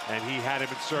turn, and he had him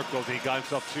encircled, and he got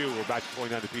himself 2. We're back to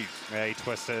 29 apiece. Yeah, he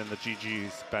twisted, and the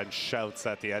GG's bench shouts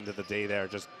at the end of the day there.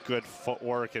 Just good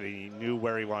footwork, and he knew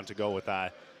where he wanted to go with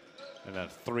that. And then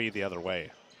 3 the other way.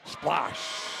 Splash!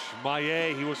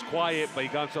 Maillet, he was quiet, but he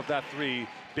got himself that 3.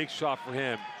 Big shot for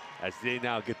him as they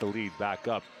now get the lead back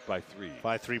up by 3.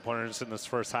 5 3-pointers in this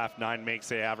first half. 9 makes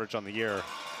the average on the year.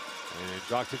 And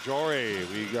Dr. Jory,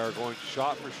 we are going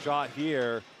shot for shot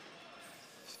here.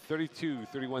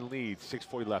 32-31 lead,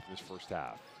 6:40 left in this first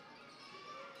half.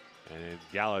 And then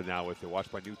Ngala now with it,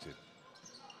 watched by Newton.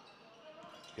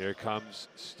 Here comes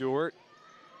Stewart.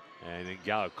 And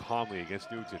Ngala calmly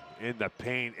against Newton in the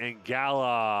paint.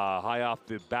 Ngala high off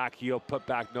the back heel, put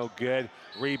back no good.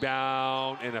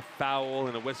 Rebound and a foul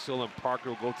and a whistle, and Parker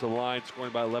will go to the line,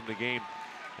 scoring by 11 a game.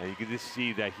 And you can just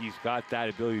see that he's got that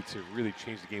ability to really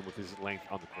change the game with his length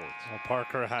on the court. Well,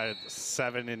 Parker had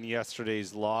 7 in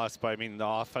yesterday's loss, but I mean, the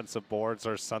offensive boards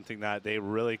are something that they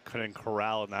really couldn't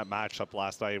corral in that matchup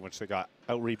last night, in which they got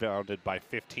out-rebounded by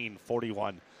 15,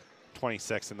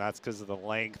 41-26, and that's because of the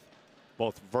length,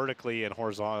 both vertically and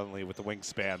horizontally with the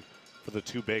wingspan for the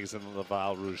 2 bigs in the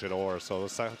Laval Rouge et Or. So the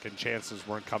second chances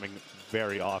weren't coming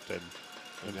very often.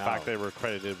 In fact, they were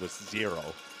credited with 0.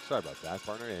 Sorry about that,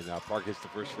 partner. And Park hits the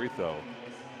first free throw.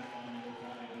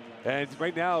 And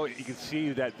right now, you can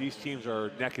see that these teams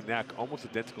are neck and neck, almost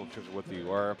identical in terms of what they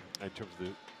are, in terms of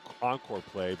the encore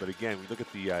play. But again, we look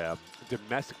at the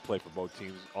domestic play for both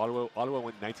teams. Ottawa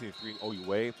went 19-3 in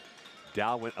OUA.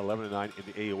 Dal went 11-9 in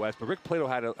the AUS. But Rick Plato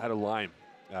had a line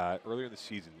earlier in the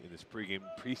season in his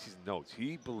preseason notes.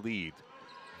 He believed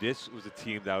this was a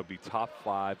team that would be top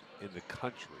 5 in the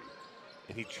country.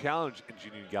 And he challenged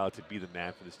Engineering Gala to be the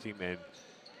man for this team. And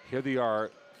here they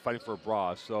are fighting for a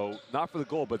bronze. So not for the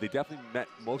goal, but they definitely met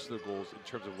most of their goals in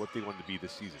terms of what they wanted to be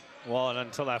this season. Well, and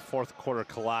until that fourth quarter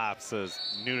collapses,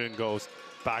 Newton goes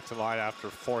back to the line after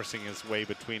forcing his way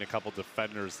between a couple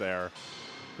defenders there.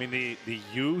 I mean, the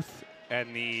youth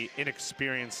and the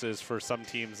inexperiences for some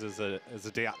teams is a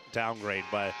downgrade,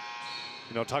 but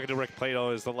you know, talking to Rick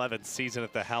Plato, his 11th season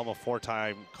at the helm, a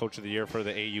 4-time Coach of the Year for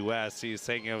the AUS, he's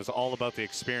saying it was all about the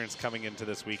experience coming into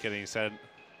this weekend. And he said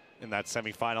in that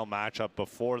semifinal matchup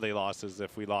before they lost, is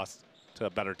if we lost to a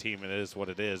better team, it is what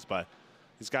it is. But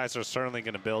these guys are certainly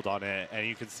going to build on it, and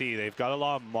you can see they've got a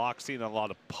lot of moxie and a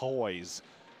lot of poise.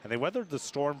 And they weathered the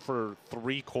storm for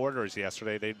 3 quarters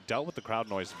yesterday. They dealt with the crowd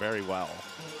noise very well.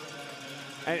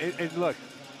 And look,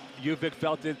 UVic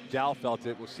felt it, Dal felt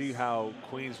it. We'll see how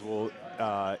Queens will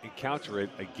encounter it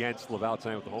against Laval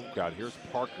tonight with the home crowd. Here's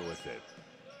Parker with it.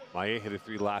 Maillet hit a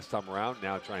 3 last time around.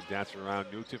 Now trying to dance around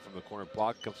Newton from the corner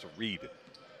block. Comes to Reed.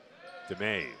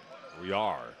 DeMay.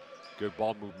 Riar. Good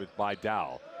ball movement by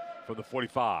Dal from the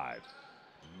 45.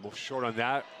 Short on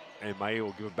that, and Maillet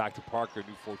will give it back to Parker,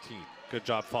 new 14. Good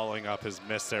job following up his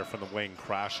miss there from the wing,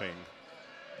 crashing.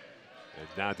 And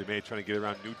now DeMay trying to get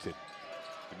around Newton.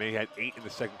 DeMay had 8 in the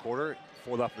second quarter,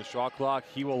 4 left in the shot clock.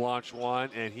 He will launch one,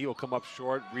 and he will come up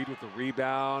short. Reed with the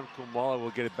rebound. Kumala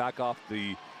will get it back off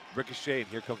the ricochet, and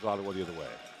here comes Ottawa the other way.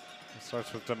 It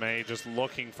starts with DeMay just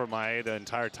looking for Maillet the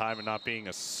entire time and not being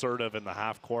assertive in the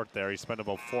half court there. He spent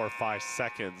about 4 or 5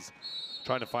 seconds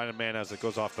trying to find a man as it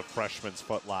goes off the freshman's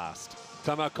foot last.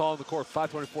 Timeout call on the court,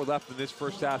 5:24 left in this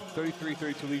first half.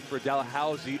 33-32 lead for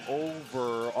Dalhousie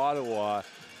over Ottawa.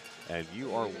 And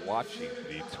you are watching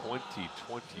the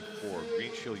 2024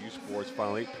 Green Shield U Sports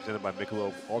Final 8 presented by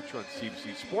Michelob Ultra on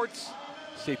CBC Sports.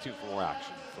 Stay tuned for more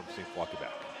action from St. Foy,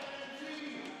 Quebec.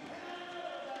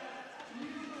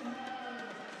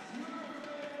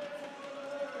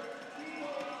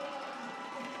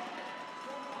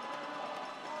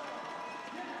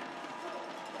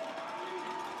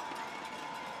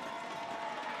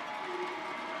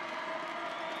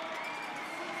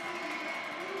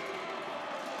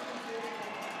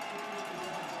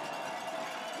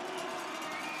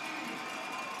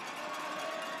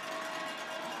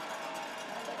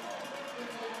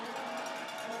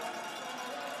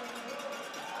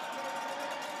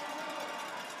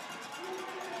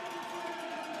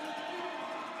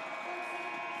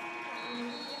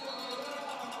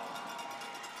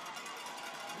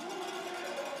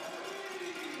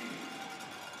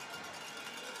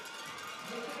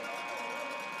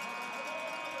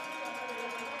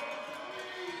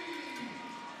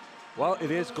 Well,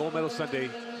 it is Gold Medal Sunday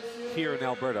here in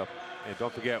Alberta. And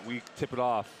don't forget, we tip it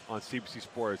off on CBC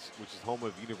Sports, which is home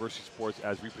of University Sports,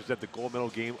 as we present the gold medal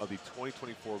game of the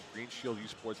 2024 Green Shield U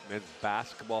Sports Men's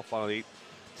Basketball Final 8.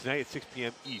 Tonight at 6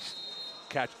 p.m. East.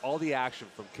 Catch all the action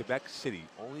from Quebec City,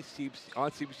 only CBC, on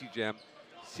CBC Gem,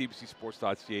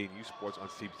 CBCSPORTS.CA, and U Sports on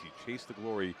CBC. Chase the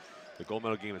glory. The gold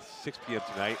medal game at 6 p.m.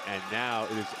 tonight. And now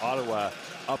it is Ottawa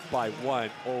up by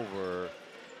 1 over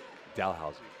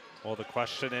Dalhousie. Well, the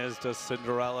question is, does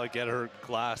Cinderella get her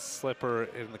glass slipper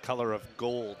in the color of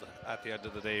gold at the end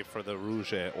of the day for the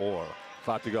Rouge et Or?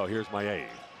 5 to go. Here's Maillet.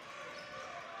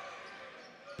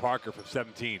 Parker from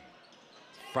 17.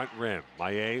 Front rim.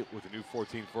 Maillet with a new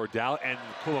 14 for Dal, and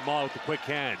Kulamala with the quick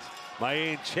hands. Maillet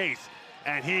and chase,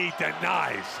 and he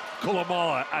denies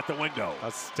Kulamala at the window.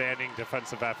 A standing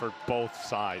defensive effort, both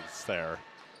sides there.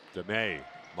 DeMay,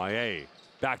 Maillet.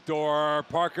 Backdoor,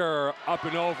 Parker up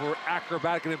and over,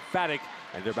 acrobatic and emphatic,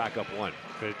 and they're back up 1.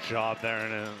 Good job there,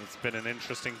 and it's been an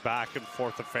interesting back and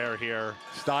forth affair here.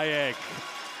 Stayek,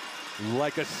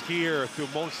 like a skier through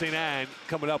Mont Saint Anne,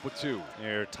 coming up with 2.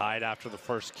 They're tied after the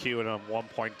first cue, and a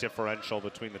 1-point differential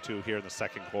between the two here in the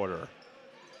second quarter.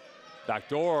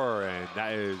 Backdoor, and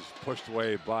that is pushed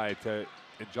away by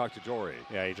Jacques Tajori.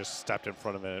 Yeah, he just stepped in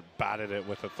front of it, batted it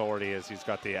with authority as he's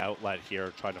got the outlet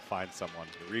here, trying to find someone.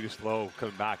 Reed is slow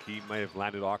coming back. He might have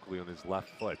landed awkwardly on his left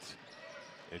foot.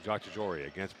 And Jacques Tajori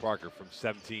against Parker from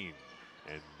 17.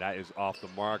 And that is off the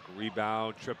mark.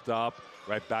 Rebound, tripped up.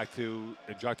 Right back to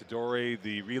Jacques Tajori.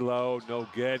 The reload, no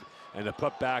good. And the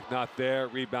putback not there.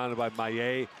 Rebounded by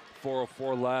Maillet.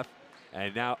 4:04 left.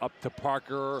 And now up to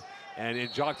Parker. And in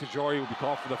Jacques Tajori will be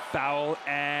called for the foul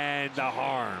and the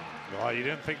harm. Well, you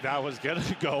didn't think that was going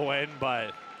to go in, but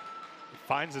it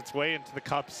finds its way into the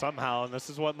cup somehow. And this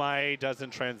is what Maillet does in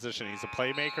transition. He's a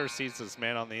playmaker, sees this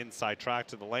man on the inside track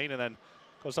to the lane, and then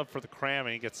goes up for the cram,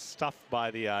 and he gets stuffed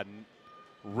by the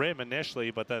rim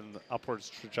initially, but then upwards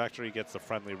trajectory, gets the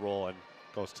friendly roll and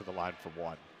goes to the line for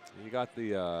one. He got the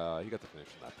finish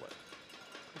in that play.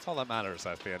 That's all that matters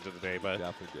at the end of the day. But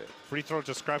Definitely did. Free throw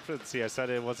discrepancy, I said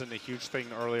it wasn't a huge thing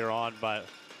earlier on, but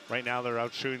right now they're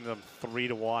out shooting them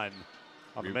 3-1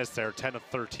 on the miss there, 10 of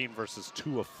 13 versus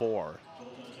 2 of 4.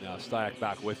 Now Styak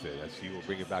back with it as he will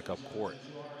bring it back up court.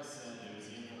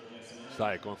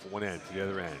 Styak going from one end to the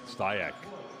other end. Styak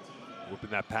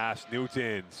whipping that pass.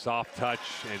 Newton, soft touch,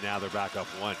 and now they're back up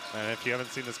one. And if you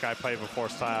haven't seen this guy play before,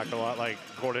 Styak, a lot like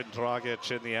Gordon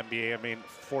Dragic in the NBA. I mean,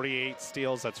 48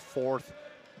 steals, that's 4th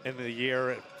in the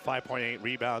year, 5.8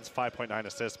 rebounds, 5.9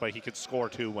 assists, but he could score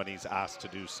too when he's asked to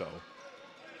do so.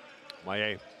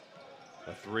 Maillet,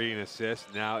 a 3 and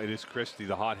assist. Now it is Christie,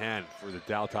 the hot hand for the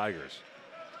Dow Tigers.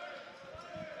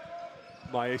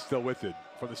 Maillet still with it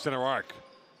from the center arc.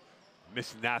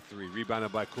 Missing that 3,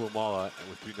 rebounded by Kulumala, and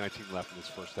with 3:19 left in this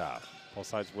first half. Both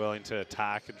sides willing to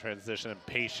attack and transition and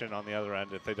patient on the other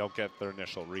end if they don't get their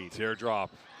initial read. Teardrop,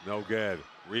 no good.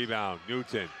 Rebound,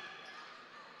 Newton.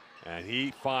 And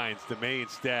he finds DeMay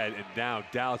instead, and now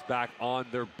Dallas back on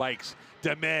their bikes.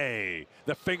 DeMay,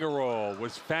 the finger roll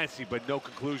was fancy, but no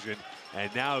conclusion.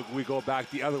 And now we go back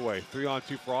the other way.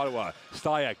 3-on-2 for Ottawa.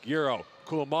 Styak, Euro,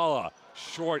 Kulumala,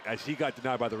 short as he got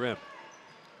denied by the rim.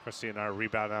 Christie and our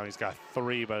rebound now, he's got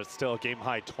 3, but it's still a game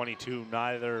high 22.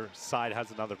 Neither side has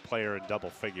another player in double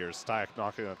figures. Styak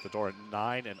knocking at the door at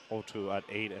 9, and Otu at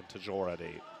 8, and Tajor at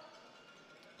 8.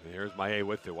 And here's Maillet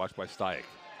with it, watched by Styak.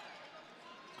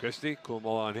 Christie,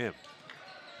 Kulumala on him.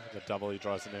 The double he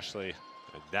draws initially.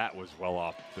 And that was well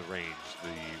off the range.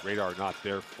 The radar not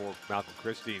there for Malcolm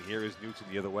Christie, and here is Newton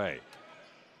the other way.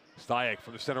 Styak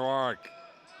from the center arc.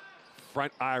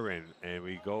 Front iron, and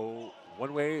we go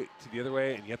one way to the other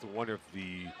way, and you have to wonder if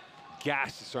the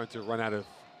gas is starting to run out of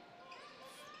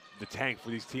the tank for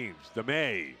these teams.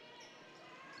 DeMay,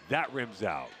 that rims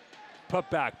out. Put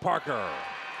back, Parker.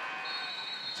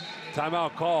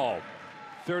 Timeout call.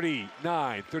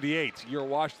 39-38, Euro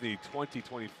Washington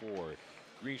 2024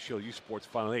 Green Shield U Sports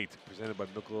Final 8, presented by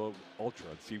Michelob Ultra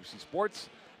on CBC Sports.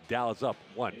 Dallas up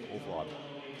 1 over Ottawa.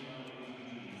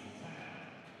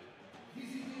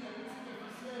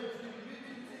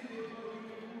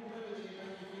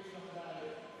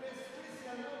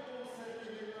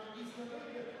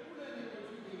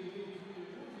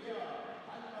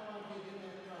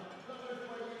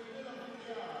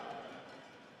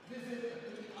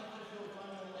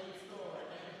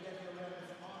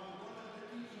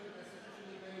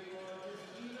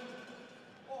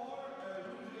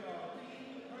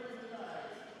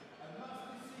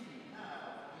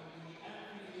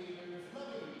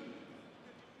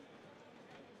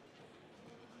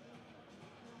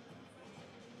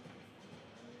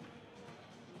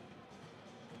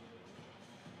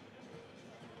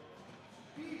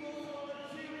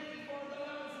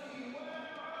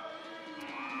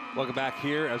 Welcome back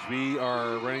here as we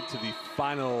are running to the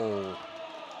final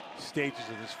stages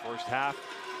of this first half.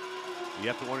 You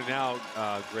have to wonder now,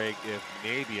 Greg, if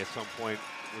maybe at some point,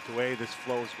 with the way this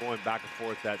flow is going back and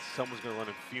forth, that someone's going to run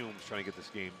in fumes trying to get this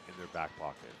game in their back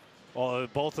pocket. Well,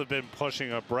 both have been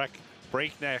pushing a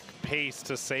breakneck pace,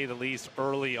 to say the least,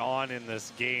 early on in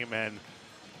this game, and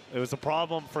it was a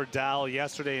problem for Dal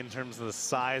yesterday in terms of the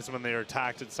size when they were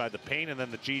attacked inside the paint, and then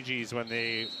the GGs when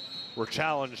they were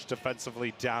challenged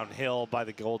defensively downhill by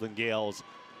the Golden Gales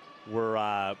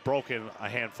were broken a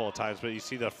handful of times. But you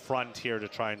see the front here to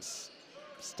try and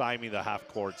stymie the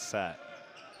half-court set.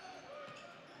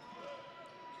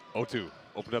 Otu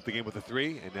opened up the game with a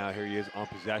 3, and now here he is on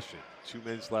possession. 2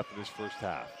 minutes left in this first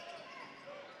half.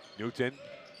 Newton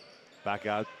back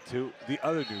out to the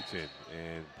other Newton,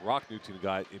 and Brock Newton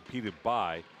got impeded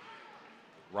by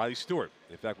Riley Stewart.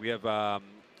 In fact, we have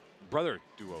brother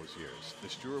duos here, the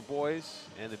Stewart boys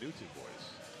and the Newton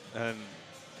boys. And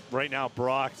right now,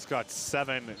 Brock's got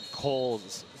 7,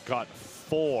 Cole's got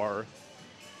 4.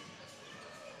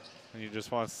 And you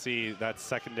just want to see that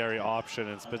secondary option.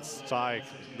 It's been Styak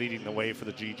leading the way for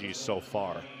the GGs so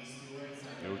far.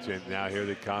 Newton, now here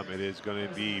they come. It is going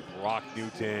to be Brock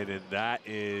Newton, and that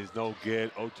is no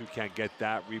good. Otu can't get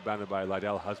that. Rebounded by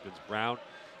Lydell Husbands-Brown.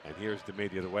 And here's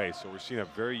DeMay the other way. So we're seeing a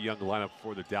very young lineup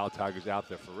for the Dow Tigers out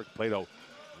there. For Rick Plato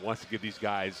wants to give these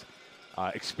guys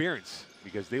experience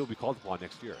because they will be called upon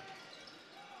next year.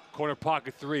 Corner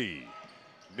pocket 3.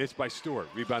 Missed by Stewart.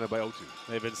 Rebounded by Otu.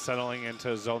 They've been settling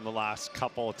into zone the last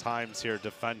couple of times here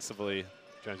defensively.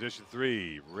 Transition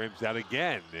 3. Rims out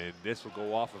again. And this will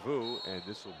go off of who? And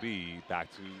this will be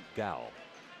back to Dow.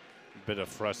 A bit of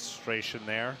frustration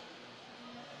there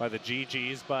by the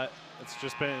GGs, but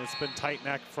it's been tight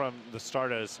neck from the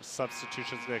start as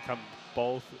substitutions going to come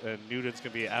both, and Newton's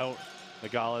going to be out.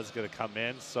 Nagala's going to come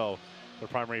in, so the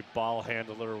primary ball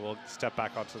handler will step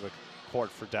back onto the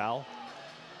court for Dal.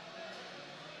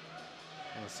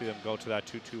 We'll see them go to that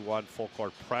 2-2-1 full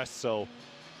court press. So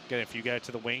again, if you get it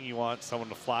to the wing, you want someone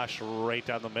to flash right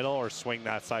down the middle or swing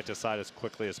that side to side as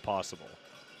quickly as possible.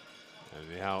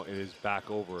 And now it is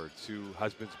back over to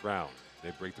Husbands-Brown.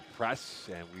 They break the press,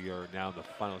 and we are now in the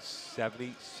final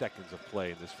 70 seconds of play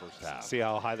in this first half. See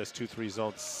how high this 2-3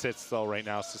 zone sits, though, right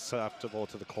now, susceptible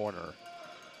to the corner.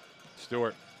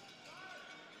 Stewart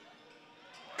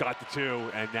got the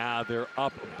 2, and now they're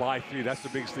up by 3. That's the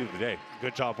biggest lead of the day.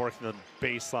 Good job working the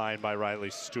baseline by Riley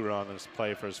Stewart on this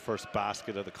play for his first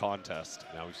basket of the contest.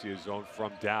 Now we see a zone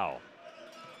from Dow.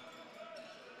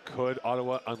 Could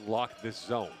Ottawa unlock this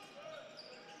zone?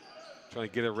 Trying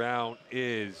to get around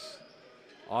is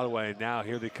Ottawa, and now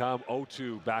here they come.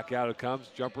 0-2, back out it comes.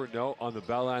 Jumper, no, on the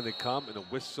bell line they come, and a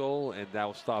whistle, and that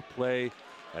will stop play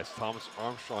as Thomas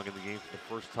Armstrong in the game for the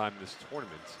first time in this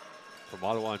tournament from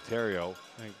Ottawa, Ontario.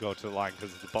 And go to the line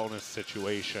because it's a bonus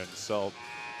situation. So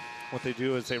what they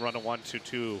do is they run a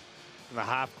 1-2-2 in the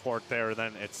half court there,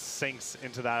 then it sinks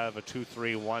into that of a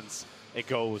 2-3 once it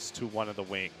goes to one of the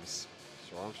wings.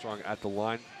 So Armstrong at the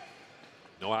line.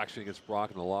 No action against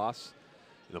Brock in the loss.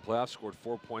 In the playoffs, scored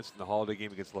 4 points in the holiday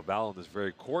game against Laval in this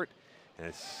very court,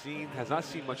 and has not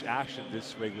seen much action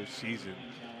this regular season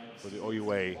for the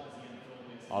OUA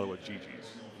Ottawa GGs.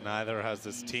 Neither has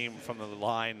this team from the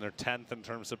line. They're 10th in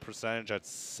terms of percentage at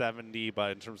 70,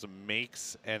 but in terms of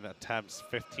makes and attempts,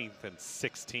 15th and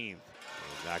 16th. And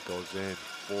that goes in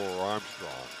for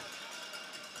Armstrong.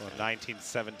 So a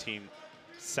 19-17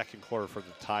 second quarter for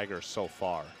the Tigers so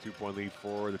far. 2-point lead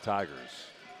for the Tigers.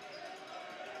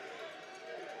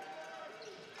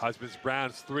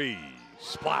 Husbands-Brown's 3,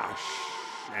 splash,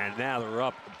 and now they're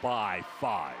up by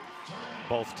 5.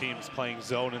 Both teams playing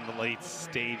zone in the late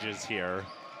stages here.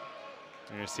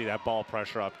 You're going to see that ball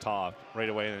pressure up top right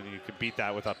away, and you can beat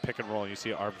that with a pick and roll, and you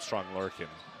see Armstrong lurking.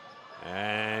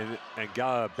 And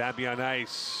Gala, Bambi on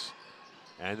ice.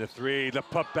 And the 3, the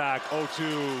putback,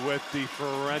 0-2 with the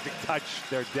forensic touch.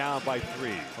 They're down by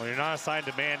 3. Well, you're not assigned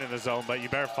to man in the zone, but you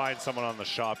better find someone on the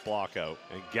shot block out.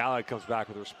 And Gala comes back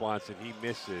with a response, and he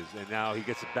misses. And now he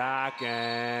gets it back,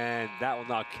 and that will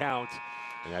not count.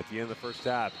 And at the end of the first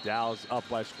half, Dallas up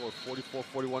by a score of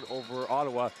 44-41 over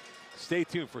Ottawa. Stay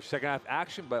tuned for second half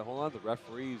action, but hold on, the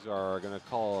referees are going to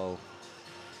call.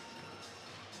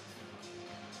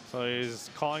 So he's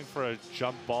calling for a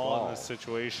jump ball in this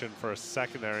situation for a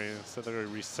secondary. Instead they're going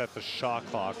to reset the shot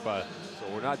clock, but. So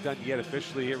we're not done yet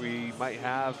officially here. We might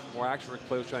have more action. Rick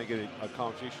Play was trying to get a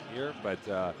conversation here, but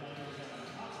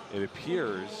it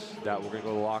appears that we're going to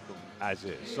go to the locker room as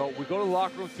is. So we go to the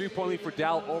locker room, 3-point lead for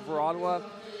Dal over Ottawa.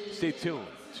 Stay tuned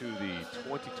to the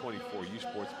 2024 U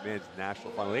Sports Men's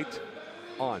National Final 8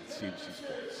 on CBC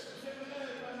Sports.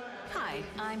 Hi,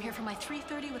 I'm here for my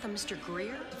 3:30 with a Mr.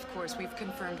 Greer. Of course, we've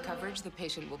confirmed coverage. The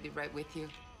patient will be right with you.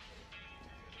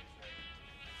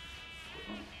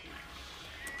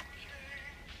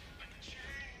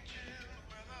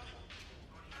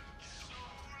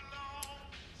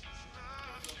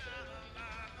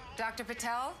 Dr.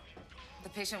 Patel, the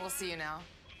patient will see you now.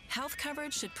 Health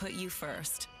coverage should put you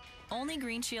first. Only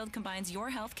Green Shield combines your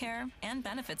health care and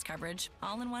benefits coverage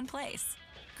all in one place.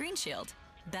 Green Shield,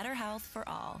 better health for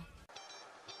all.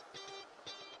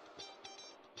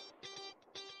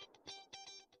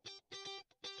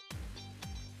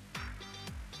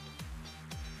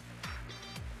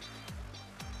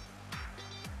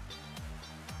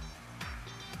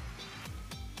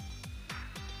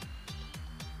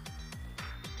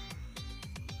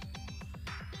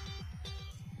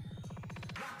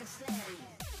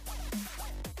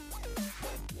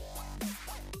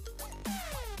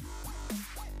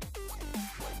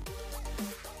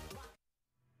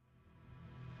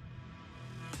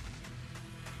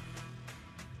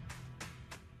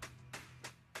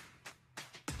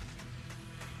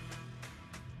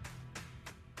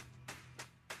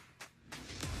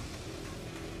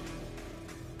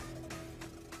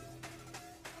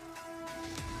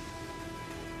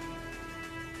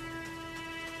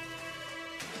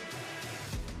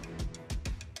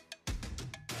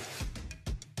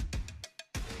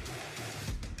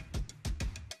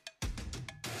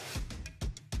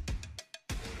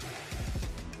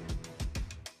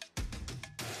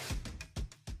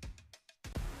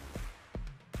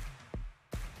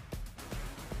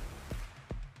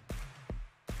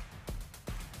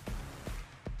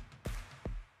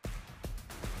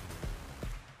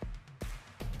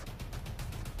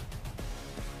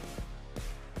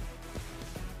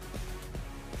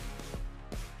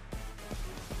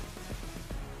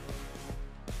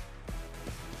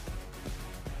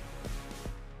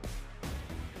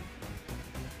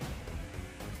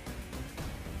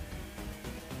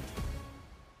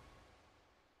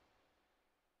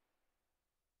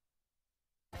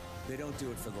 They don't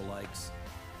do it for the likes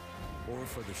or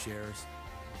for the shares.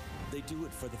 They do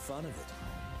it for the fun of it,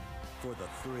 for the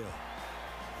thrill,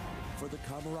 for the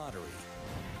camaraderie,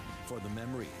 for the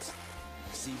memories.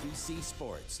 CBC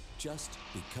Sports, just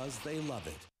because they love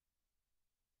it.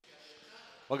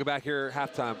 Welcome back here,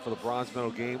 halftime for the bronze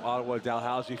medal game. Ottawa,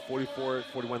 Dalhousie,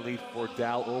 44-41 lead for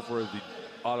Dal over the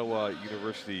Ottawa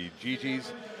University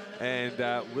GGs. And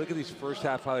look at these first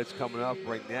half highlights coming up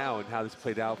right now and how this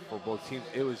played out for both teams.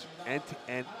 It was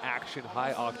end-to-end action,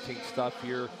 high-octane stuff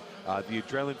here. The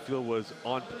adrenaline field was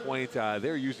on point. They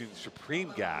were using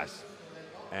supreme gas.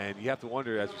 And you have to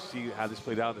wonder, as you see how this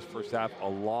played out in this first half, a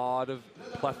lot of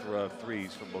plethora of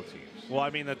threes from both teams. Well, I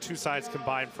mean, the two sides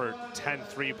combined for 10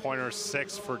 three-pointers,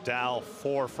 6 for Dal,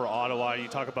 4 for Ottawa. You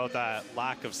talk about that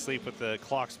lack of sleep with the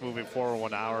clocks moving forward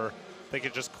 1 hour. They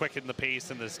could just quicken the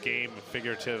pace in this game,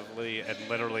 figuratively and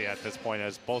literally at this point,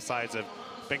 as both sides have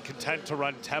been content to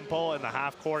run tempo in the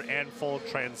half court and full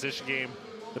transition game.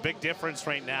 The big difference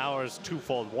right now is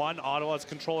twofold. One, Ottawa's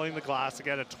controlling the glass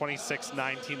again, a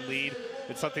 26-19 lead.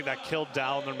 It's something that killed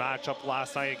Dal in their matchup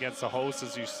last night against the hosts,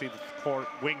 as you see the court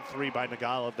wing three by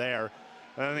Nagala there.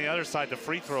 And on the other side, the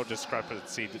free throw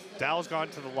discrepancy. Dal's gone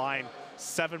to the line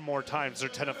 7 more times. They're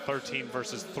 10 of 13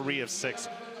 versus 3 of 6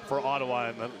 for Ottawa.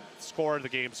 And the score of the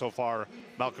game so far,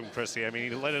 Malcolm Christie. I mean,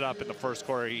 he lit it up in the first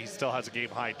quarter. He still has a game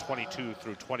high 22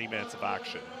 through 20 minutes of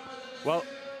action. Well,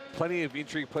 plenty of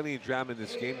intrigue, plenty of drama in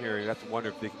this game here. You have to wonder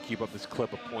if they can keep up this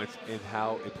clip of points in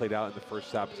how it played out in the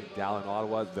first half between Dal and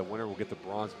Ottawa. The winner will get the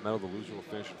bronze medal. The loser will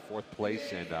finish in 4th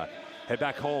place and head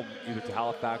back home either to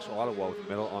Halifax or Ottawa with the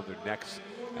medal on their necks,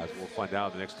 as we'll find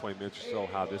out in the next 20 minutes or so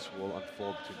how this will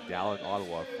unfold between Dal and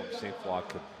Ottawa from St. Foy,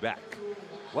 Quebec.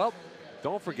 Well,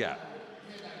 don't forget,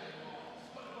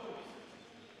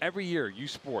 every year U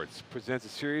Sports presents a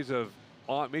series of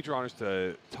major honors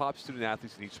to top student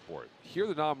athletes in each sport. Here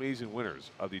are the nominees and winners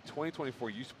of the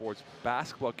 2024 U Sports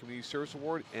Basketball Community Service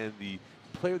Award and the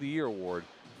Player of the Year Award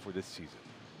for this season.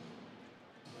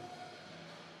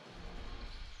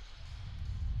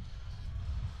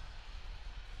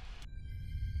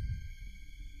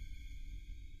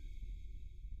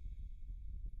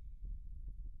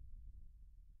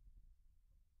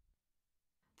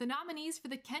 The nominees for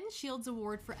the Ken Shields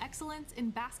Award for Excellence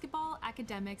in Basketball,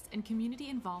 Academics and Community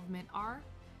Involvement are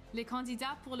les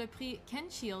candidats pour le prix Ken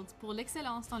Shields pour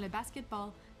l'excellence dans le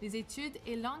basketball, les études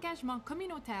et l'engagement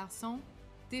communautaire sont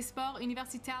des sports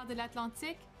universitaires de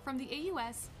l'Atlantique from the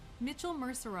AUS, Mitchell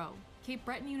Mercereau, Cape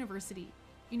Breton University,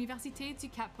 Université du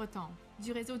Cap-Breton,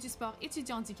 du Réseau du sport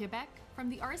étudiant du Québec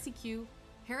from the RCQ,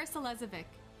 Harris Elezovic,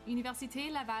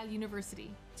 Université Laval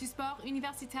University, du sport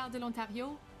universitaire de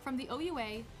l'Ontario from the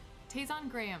OUA, Tayson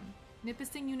Graham,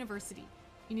 Nipissing University,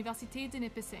 Université de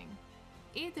Nipissing,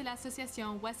 et de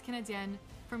l'Association Ouest Canadienne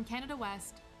from Canada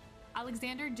West,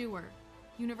 Alexander Dewar,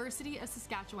 University of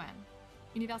Saskatchewan,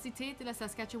 Université de la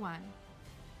Saskatchewan.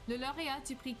 Le lauréat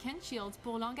du prix Ken Shields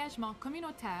pour l'engagement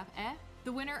communautaire est,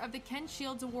 the winner of the Ken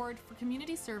Shields Award for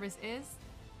Community Service is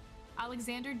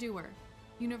Alexander Dewar,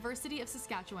 University of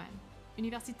Saskatchewan,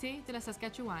 Université de la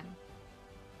Saskatchewan.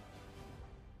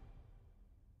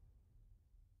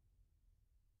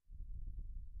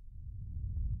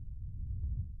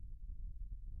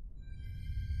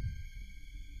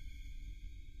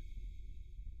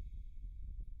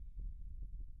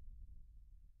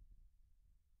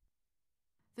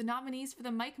 The nominees for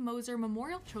the Mike Moser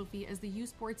Memorial Trophy as the U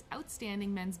Sports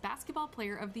Outstanding Men's Basketball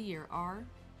Player of the Year are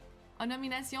en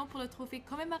nomination pour le trophée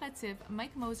commémoratif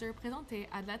Mike Moser présenté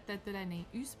à l'athlète de l'année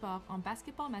U Sport en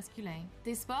basketball masculin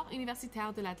des sports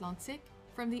universitaires de l'Atlantique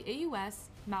from the AUS,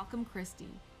 Malcolm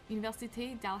Christie,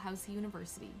 Université Dalhousie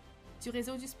University, du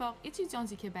Réseau du sport étudiant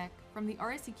du Québec from the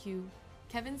RSEQ,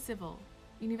 Kevin Civil,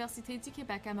 Université du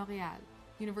Québec à Montréal,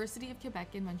 University of Quebec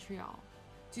in Montreal,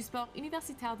 du sport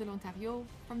universitaire de l'Ontario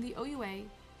from the OUA,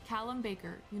 Callum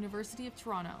Baker, University of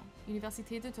Toronto,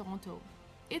 Université de Toronto,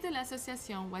 et de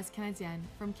l'Association Ouest Canadienne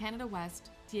from Canada West,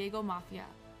 Diego Mafia,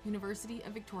 University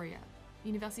of Victoria,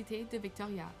 Université de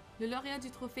Victoria. Le lauréat du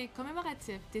trophée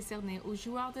commémoratif décerné aux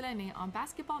joueurs de l'année en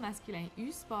basketball masculin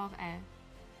U Sport est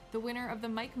the winner of the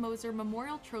Mike Moser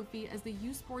Memorial Trophy as the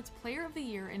U Sports Player of the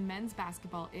Year in men's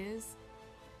basketball is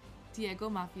Diego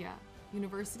Mafia,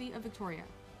 University of Victoria,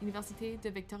 Université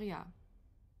de Victoria.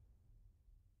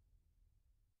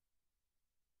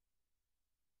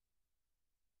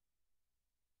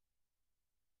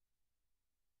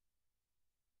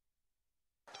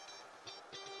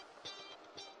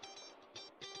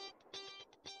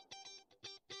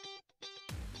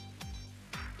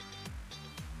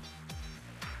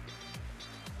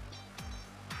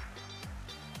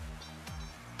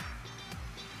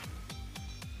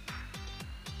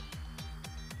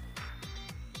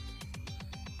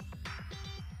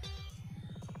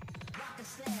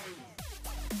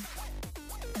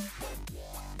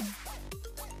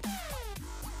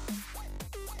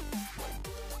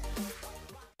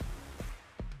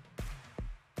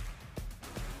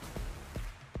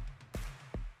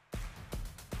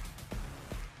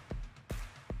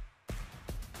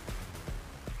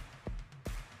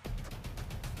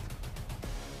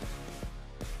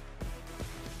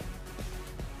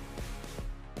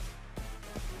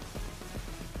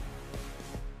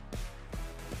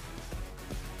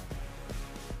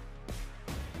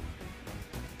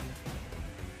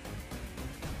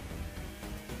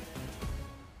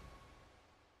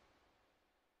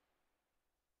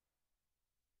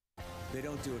 They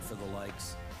don't do it for the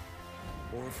likes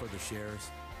or for the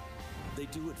shares. They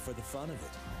do it for the fun of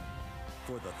it,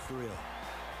 for the thrill,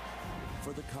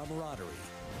 for the camaraderie,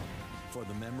 for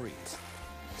the memories.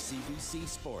 CBC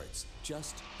Sports,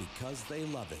 just because they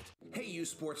love it. Hey, U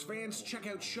Sports fans, check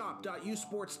out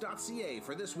shop.usports.ca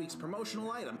for this week's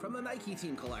promotional item from the Nike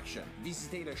Team Collection.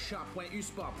 Visitez le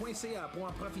shop.usport.ca pour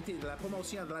en profiter de la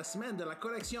promotion de la semaine de la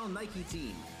collection Nike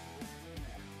Team.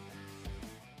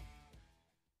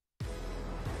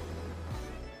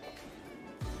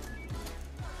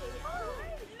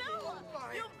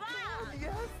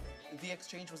 The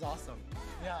exchange was awesome.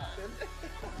 Yeah.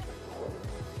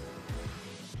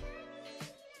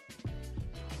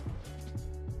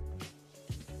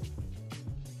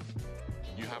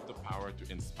 You have the power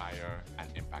to inspire and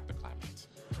impact the climate.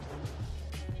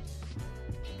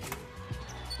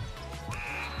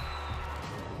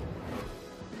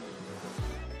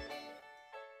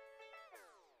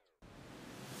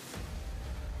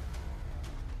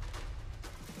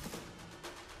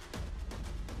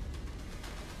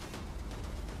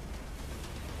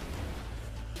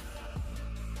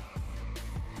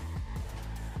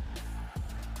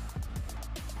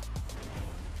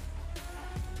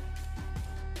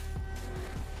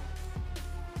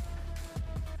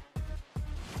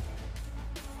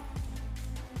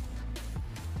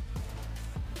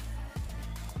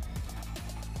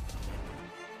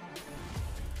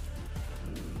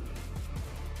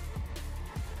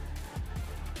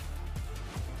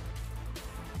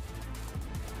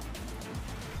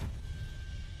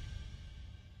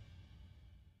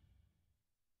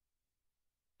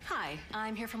 Hi,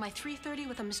 I'm here for my 3:30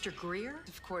 with a Mr. Greer.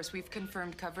 Of course, we've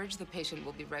confirmed coverage. The patient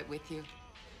will be right with you.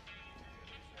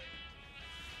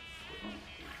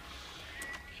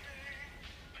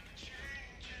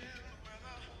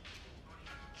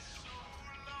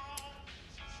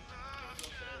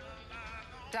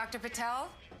 Dr. Patel,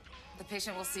 the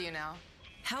patient will see you now.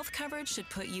 Health coverage should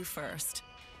put you first.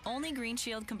 Only Green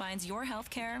Shield combines your health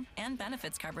care and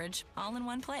benefits coverage all in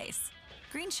one place.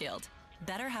 Green Shield,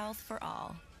 better health for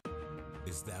all.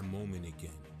 It's that moment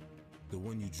again, the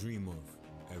one you dream of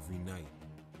every night.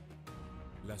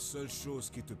 La seule chose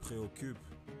qui te préoccupe,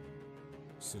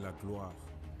 c'est la gloire.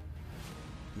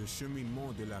 Le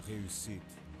cheminement de la réussite,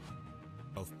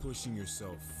 of pushing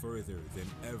yourself further than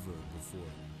ever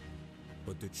before.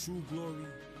 But the true glory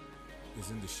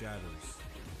is in the shadows.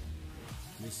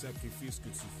 Les sacrifices que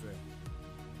tu fais,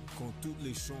 quand toutes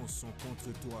les chances sont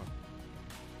contre toi.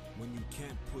 When you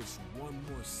can't push one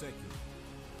more second,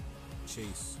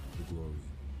 chase the glory.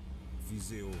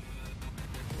 Visez haut.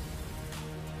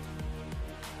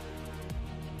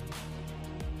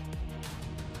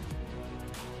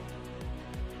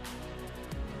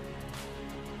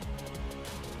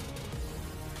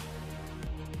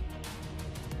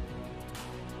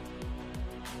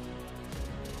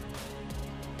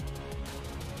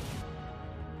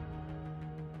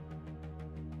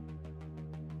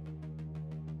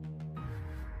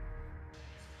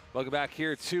 Welcome back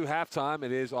here to halftime.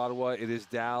 It is Ottawa, it is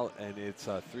Dal, and it's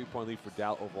a 3-point lead for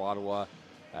Dal over Ottawa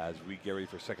as we get ready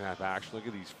for second half action. Look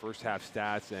at these first half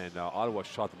stats, and Ottawa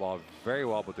shot the ball very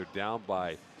well, but they're down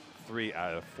by 3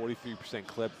 at a 43%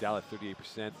 clip. Dal at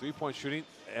 38%. 3-point shooting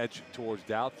edge towards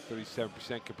Dal,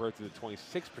 37% compared to the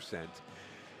 26%.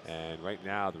 And right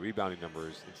now, the rebounding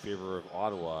numbers in favor of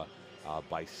Ottawa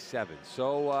by 7.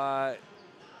 So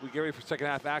we get ready for second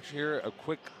half action here. A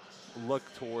quick look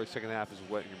towards second half is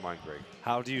what in your mind, Greg?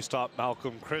 How do you stop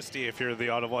Malcolm Christie if you're the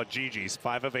Ottawa GGs?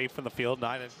 5 of 8 from the field,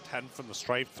 9 of 10 from the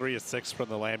stripe, 3 of 6 from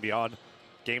the land beyond.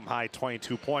 Game high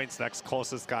 22 points. Next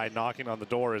closest guy knocking on the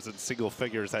door is in single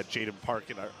figures at Jaden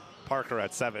Parker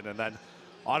at 7. And then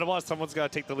Ottawa, someone's got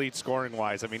to take the lead scoring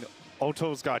wise. I mean,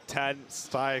 Oto's got 10,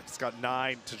 Stuyck's got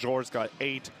 9, Tajor's got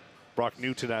 8, Brock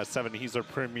Newton has 7. He's their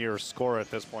premier scorer at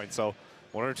this point. So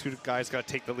one or two guys got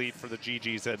to take the lead for the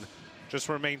GGs and just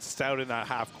remain stout in that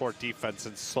half-court defense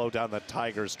and slow down the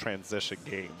Tigers' transition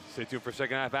game. Stay tuned for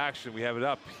second half action. We have it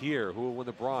up here. Who will win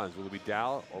the bronze? Will it be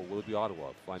Dal or will it be Ottawa?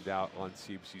 Find out on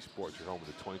CBC Sports, your home of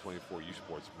the 2024 U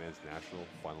Sports Men's National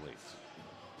Final Eights.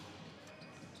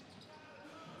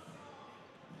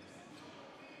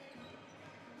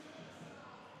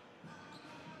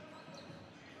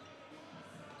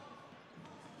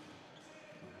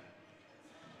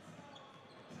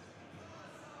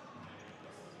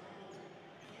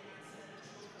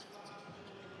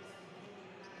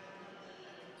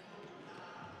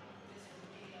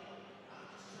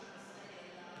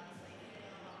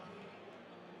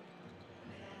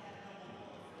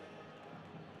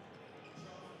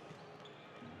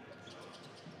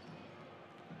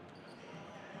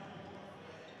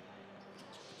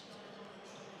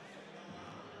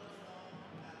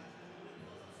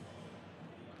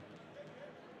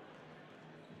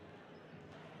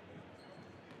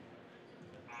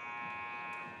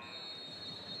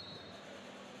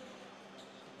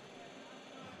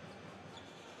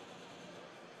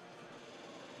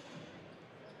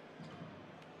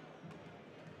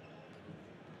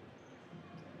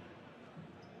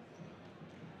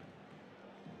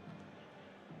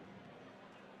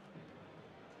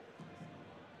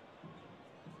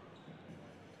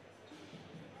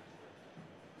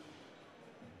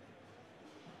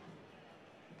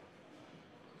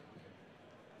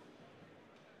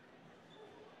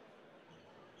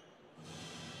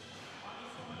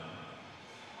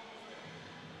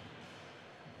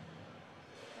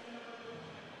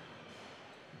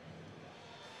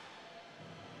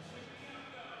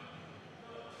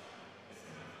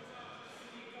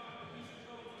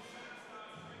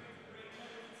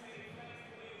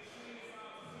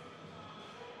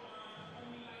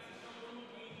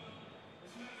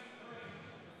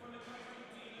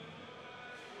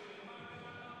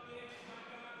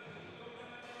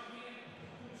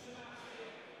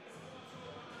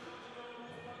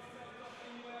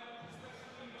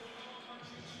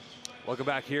 Welcome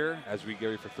back here as we get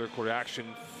ready for third quarter action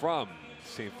from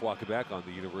St. Foy, Quebec on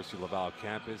the University of Laval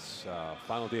campus.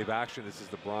 Final day of action. This is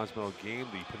the bronze medal game,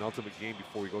 the penultimate game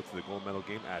before we go to the gold medal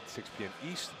game at 6 p.m.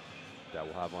 East. That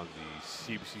we'll have on the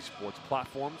CBC Sports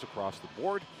platforms across the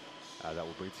board. That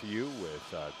will bring to you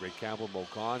with Greg Campbell, Mo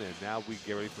Khan, and now we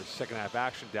get ready for second half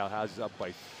action. Dalhousie is up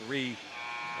by 3.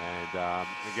 And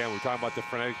again, we're talking about the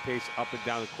frenetic pace up and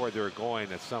down the court they were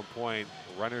going. At some point,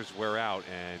 runners wear out,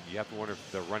 and you have to wonder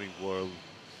if the running will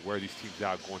wear these teams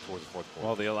out going towards the fourth quarter.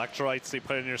 Well, the electrolytes they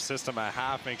put in your system at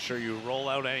half, make sure you roll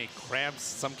out any cramps.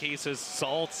 Some cases,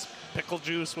 salts, pickle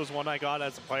juice was one I got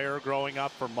as a player growing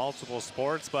up for multiple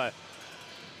sports. But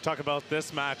talk about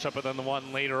this matchup and then the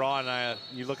one later on.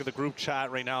 You look at the group chat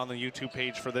right now on the YouTube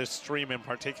page for this stream in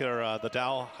particular, the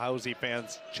Dalhousie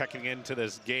fans checking into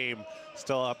this game,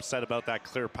 still upset about that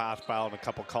clear path foul and a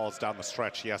couple calls down the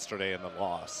stretch yesterday in the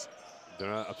loss. They're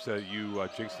not upset at you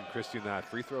jinxing Christie in that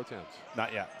free throw attempt?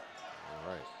 Not yet.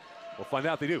 All right. We'll find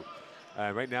out if they do.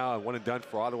 Right now, one and done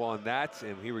for Ottawa on that.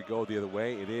 And here we go the other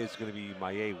way. It is going to be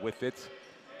Maillet with it.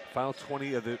 Final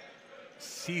 20 of the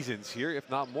seasons here, if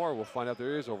not more. We'll find out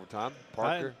there is overtime.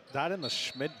 Parker. That and the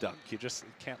Schmid dunk. You just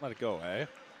can't let it go, eh?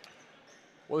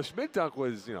 Well, the Schmid dunk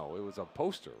was, you know, it was a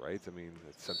poster, right? I mean,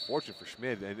 it's unfortunate for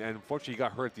Schmid. And unfortunately, he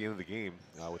got hurt at the end of the game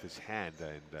with his hand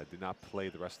and did not play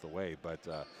the rest of the way. But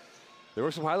there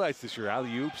were some highlights this year.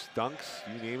 Alley-oops, dunks,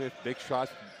 you name it. Big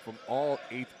shots from all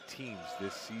 8 teams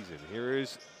this season. Here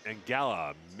is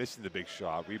Ngala missing the big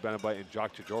shot. Rebounded by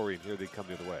Njok Chijori, and here they come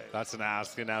the other way. That's an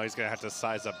ask, and now he's going to have to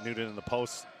size up Newton in the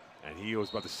post. And he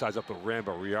was about to size up the rim,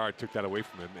 but Riard took that away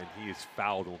from him, and he is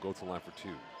fouled and will go to the line for 2.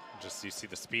 Just you see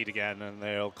the speed again, and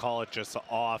they'll call it just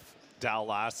off Dal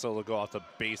last, so they'll go off the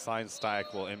baseline.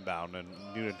 Stack will inbound, and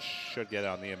Newton should get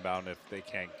on the inbound if they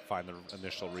can't find the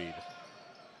initial read.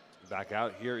 Back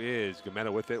out, here is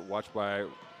Gametta with it, watched by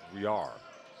Riard.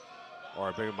 Or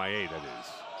I beg Maillet, that is.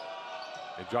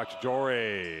 And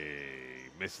Jachijore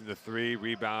missing the 3,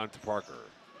 rebound to Parker.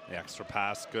 The extra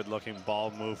pass, good looking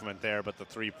ball movement there, but the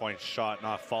 3-point shot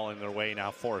not falling their way. Now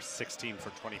 4-16 for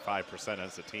 25%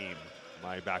 as a team.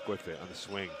 Maillet back with it on the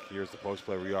swing. Here's the post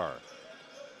play, Riard.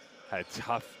 Had a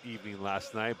tough evening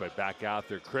last night, but back out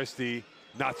there. Christie,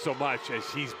 not so much as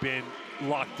he's been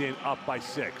locked in up by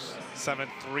 6. 7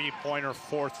 3-pointer,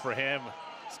 4th for him.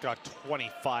 He's got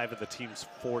 25 of the team's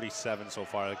 47 so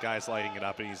far. The guy's lighting it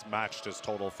up, and he's matched his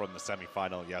total from the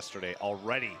semifinal yesterday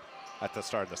already at the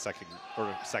start of the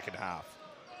second half.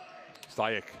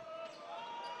 Stajek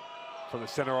from the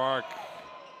center arc.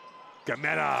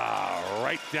 Gametta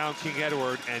right down King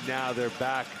Edward, and now they're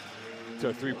back to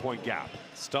a 3-point gap.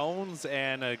 stones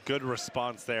and a good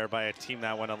response there by a team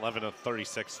that went 11 of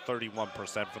 36,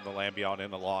 31% from the land beyond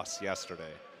in the loss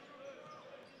yesterday.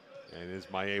 And is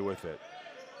Maillet with it.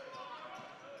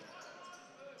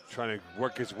 Trying to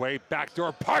work his way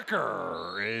backdoor.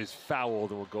 Parker is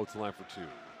fouled and will go to the line for 2.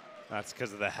 That's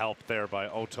because of the help there by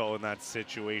Otto in that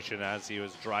situation as he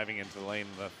was driving into the lane.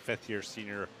 The fifth-year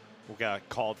senior who got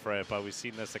called for it, but we've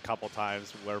seen this a couple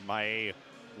times where Maillet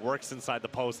works inside the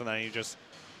post and then he just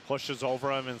pushes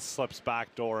over him and slips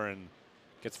backdoor and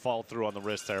gets followed through on the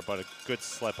wrist there, but a good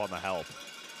slip on the help.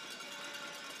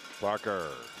 Parker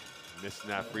missing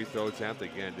that free throw attempt.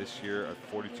 Again, this year,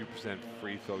 a 42%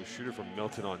 free throw shooter from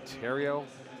Milton, Ontario.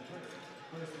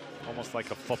 Almost like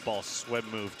a football swim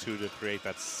move, too, to create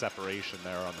that separation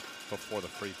there on before the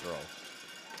free throw.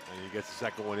 And he gets the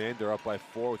second one in. They're up by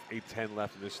 4 with 8:10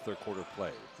 left in this third quarter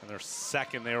play. And they're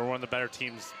second. They were one of the better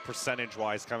teams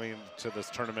percentage-wise coming to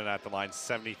this tournament at the line.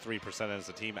 73% as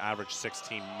a team. Average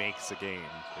 16 makes a game.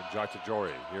 And Jacques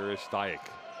Tajori. Here is Stayek.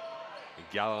 And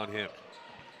Gala on him.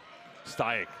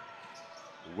 Stayek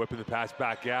whipping the pass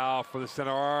back out from the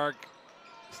center arc.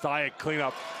 Stayek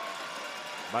cleanup.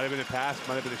 Might have been a pass,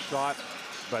 might have been a shot,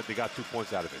 but they got 2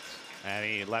 points out of it. And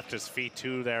he left his feet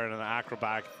too there in an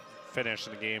acrobatic finish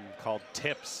in the game called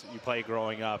tips you play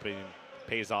growing up, and it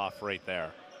pays off right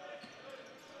there.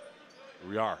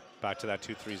 We are back to that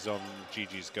 2-3 zone.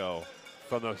 GG's go.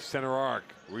 From the center arc,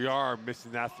 we are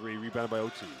missing that 3, rebounded by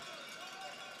Otu.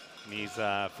 Needs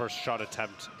first shot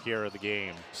attempt here of the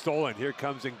game. Stolen, here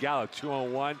comes Ngala,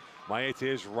 2-on-1. Maillet to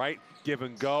his right, give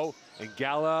and go.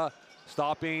 Ngala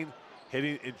stopping,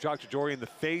 hitting Jacques Tajori in the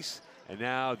face. And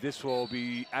now this will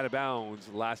be out of bounds.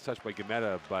 Last touch by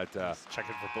Gametta, but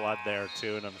checking for blood there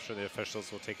too, and I'm sure the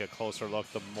officials will take a closer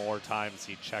look the more times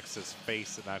he checks his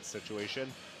face in that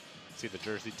situation. See the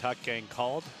jersey tuck getting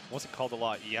called. Wasn't called a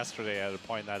lot yesterday. I had to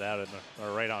point that out, and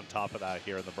they're right on top of that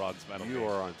here in the bronze medal. You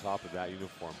are on top of that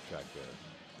uniform check there.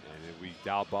 And we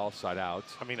dial ball side out.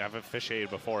 I mean, I've officiated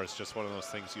before. It's just one of those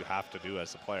things you have to do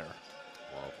as a player.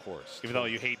 Well, of course. Even though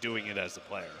you hate doing it as a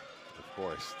player. Of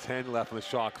course. 10 left on the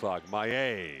shot clock.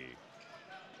 Maillet.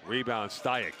 Rebound,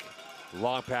 Stayek.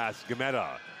 Long pass, Gametta.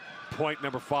 Point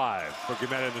number 5 for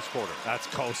Gametta in this quarter. That's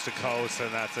coast to coast,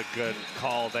 and that's a good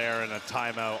call there, and a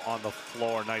timeout on the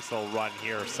floor. Nice little run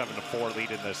here. 7-4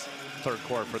 lead in this third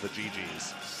quarter for the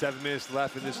GGs. 7 minutes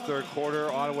left in this third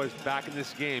quarter. Ottawa's back in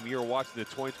this game. You're watching the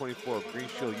 2024 Green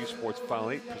Shield U Sports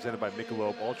Final 8 presented by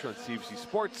Michelob Ultra on CBC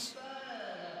Sports.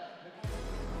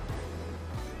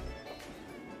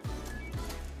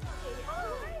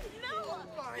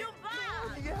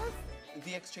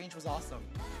 The exchange was awesome.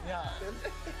 Yeah.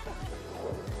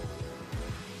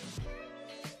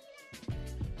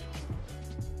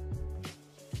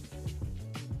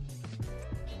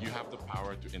 You have the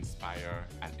power to inspire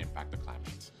and impact the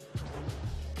climate.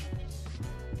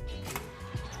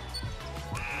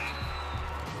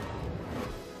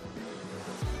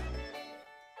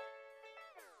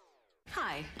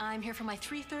 Hi, I'm here for my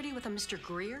 3:30 with a Mr.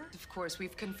 Greer. Of course,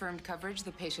 we've confirmed coverage.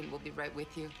 The patient will be right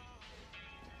with you.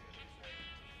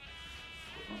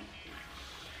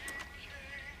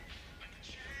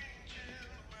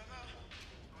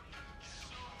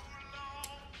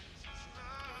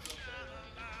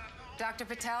 Dr.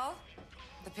 Patel,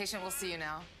 the patient will see you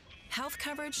now. Health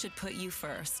coverage should put you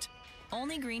first.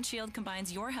 Only Green Shield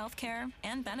combines your health care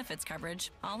and benefits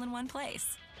coverage all in one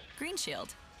place. Green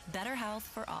Shield, better health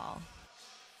for all.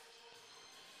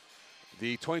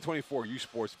 The 2024 U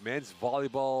Sports Men's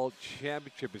Volleyball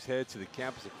Championship is headed to the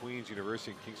campus of Queen's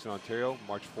University in Kingston, Ontario,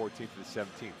 March 14th to the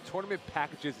 17th. Tournament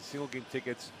packages and single game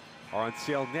tickets are on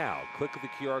sale now. Click the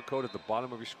QR code at the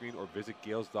bottom of your screen or visit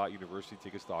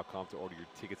gales.universitytickets.com to order your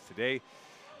tickets today.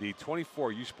 The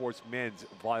 24 U Sports Men's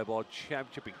Volleyball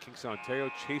Championship in Kingston,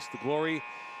 Ontario. Chase the glory.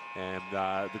 And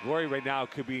the glory right now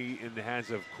could be in the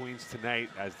hands of Queens tonight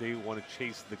as they want to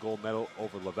chase the gold medal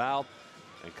over Laval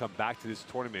and come back to this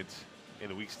tournament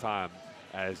in a week's time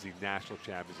as the national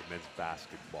champions of men's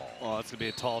basketball. Well, it's going to be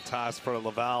a tall task for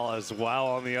Laval as well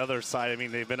on the other side. I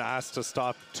mean, they've been asked to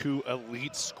stop 2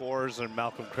 elite scorers in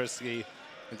Malcolm Christie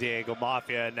and Diego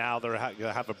Mafia, and now they're going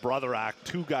to have a brother act.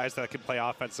 2 guys that can play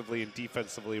offensively and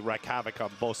defensively, wreak havoc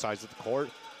on both sides of the court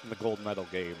in the gold medal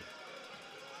game.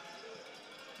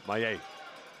 Maillet.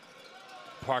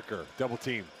 Parker, double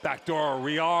team. Backdoor,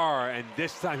 Riar, and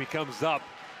this time he comes up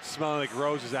smelling like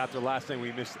roses after last time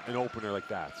we missed an opener like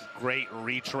that. Great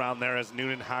reach around there as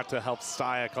Noonan had to help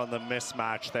Stayek on the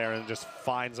mismatch there and just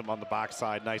finds him on the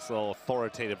backside. Nice little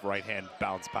authoritative right-hand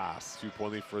bounce pass.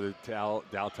 2-point lead for the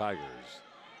Dow Tigers.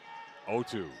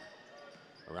 0-2.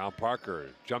 Around Parker,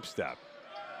 jump step.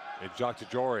 And Jacques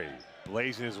Tajori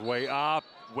blazing his way up.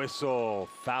 Whistle,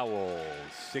 foul,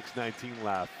 6:19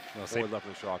 left. Left in the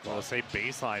shot clock. I'll say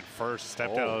baseline first,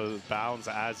 stepped out of bounds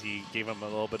as he gave him a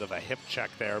little bit of a hip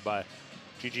check there, but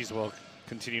GG's will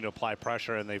continue to apply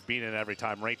pressure, and they've beaten it every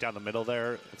time. Right down the middle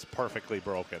there, it's perfectly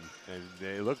broken. And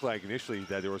it looked like initially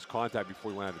that there was contact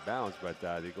before he went out of bounds, but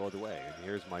they go the way. And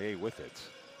here's Maillet with it.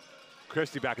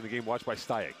 Christie back in the game, watched by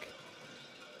Stuyck.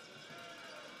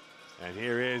 And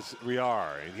here is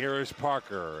Riard, and here is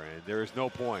Parker, and there is no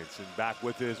points. And back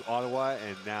with it is Ottawa,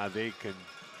 and now they can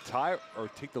tie or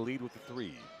take the lead with the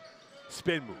 3.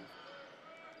 Spin move.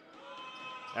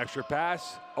 Extra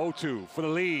pass, 0-2 for the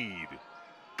lead.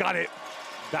 Got it.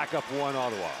 Back up 1,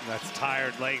 Ottawa. That's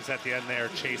tired legs at the end there,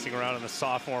 chasing around in the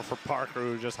sophomore for Parker,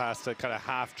 who just has to kind of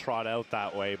half trot out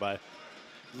that way. But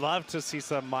love to see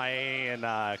some Maillet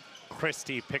and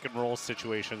Christie pick and roll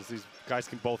situations. These guys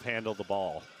can both handle the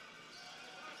ball.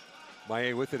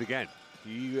 Maillet with it again.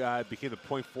 He became the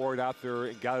point forward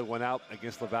after Galley went out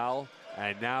against Laval.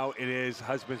 And now it is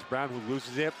Husbands-Brown who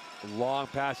loses it. Long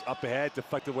pass up ahead,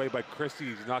 deflected away by Christie.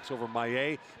 He knocks over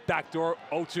Maillet. Backdoor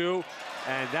 0-2.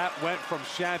 And that went from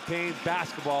Champagne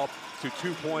basketball to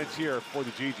 2 points here for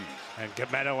the GGs. And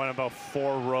Gametta went about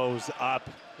 4 rows up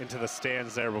into the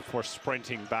stands there before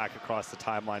sprinting back across the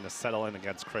timeline to settle in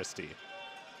against Christie.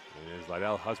 It is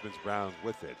Lydell Husbands-Brown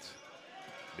with it.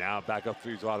 Now back up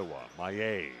 3's Ottawa.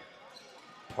 Maillet.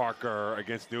 Parker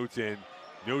against Newton.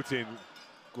 Newton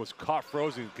was caught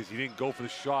frozen because he didn't go for the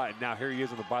shot, and now here he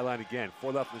is on the byline again.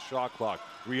 4 left in the shot clock.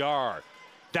 Riard.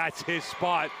 That's his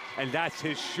spot, and that's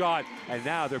his shot. And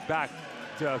now they're back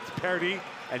to parity,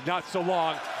 and not so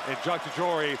long. And Jacques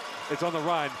Tajori is on the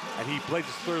run, and he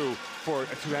blazes through for a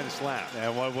 2-handed slam.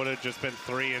 And what would have just been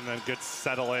 3 and then good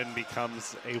settle in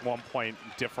becomes a 1-point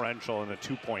differential in a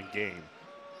 2-point game.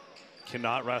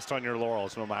 Cannot rest on your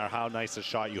laurels no matter how nice a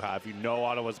shot you have. You know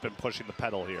Ottawa's been pushing the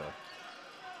pedal here.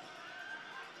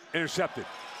 Intercepted.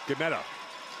 Gametta.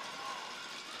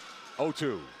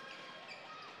 0-2.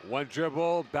 1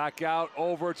 dribble, back out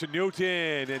over to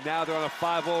Newton, and now they're on a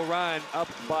 5-0 run, up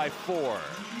by 4.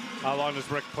 How long does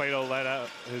Rick Plato let out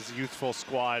his youthful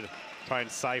squad try and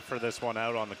cipher this one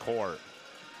out on the court?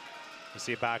 You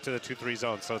see it back to the 2-3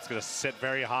 zone, so it's going to sit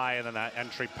very high, and then that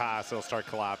entry pass, it'll start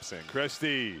collapsing.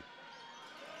 Christie.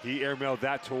 He airmailed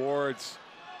that towards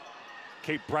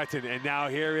Cape Breton, and now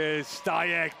here is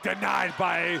Stuyck, denied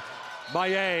by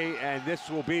Maillet, and this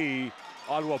will be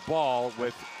Ottawa ball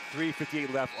with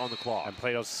 3:58 left on the clock. And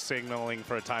Plato's signaling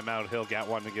for a timeout. He'll get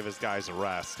one to give his guys a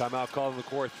rest. Timeout called on the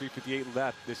court, 3:58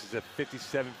 left. This is a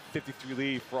 57-53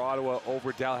 lead for Ottawa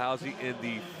over Dalhousie in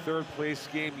the 3rd place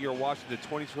game. You're watching the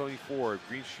 2024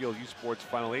 Green Shield U Sports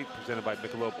Final 8 presented by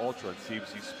Michelob Ultra on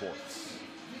CBC Sports.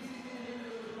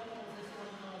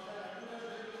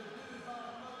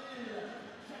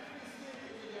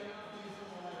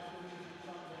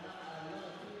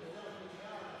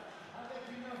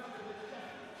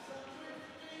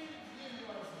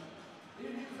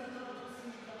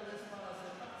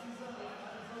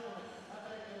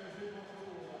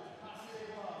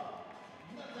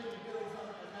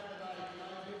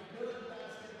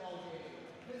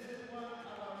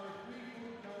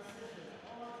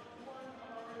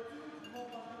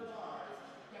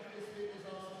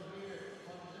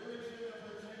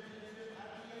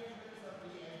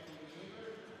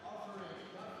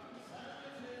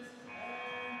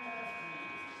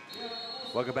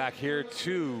 Welcome back here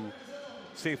to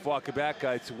St. Foy, Quebec.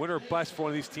 It's winner or bust for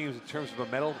one of these teams in terms of a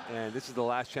medal, and this is the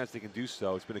last chance they can do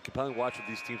so. It's been a compelling watch of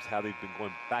these teams, how they've been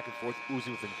going back and forth,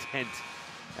 oozing with intent,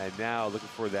 and now looking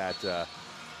for that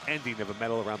ending of a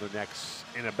medal around their necks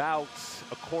in about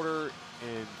a quarter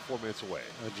and 4 minutes away.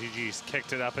 GG's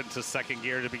kicked it up into second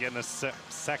gear to begin the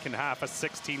second half, a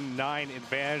 16-9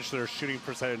 advantage. Their shooting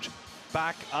percentage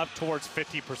back up towards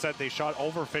 50%. They shot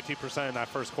over 50% in that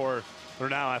first quarter. They're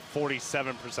now at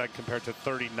 47% compared to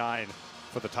 39%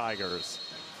 for the Tigers.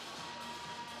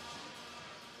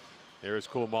 Here's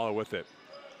Kulumala with it.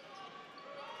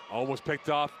 Almost picked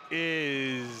off,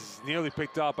 is nearly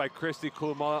picked off by Christie.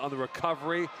 Kulumala on the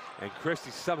recovery, and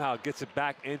Christie somehow gets it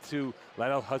back into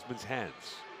Lydell Husband's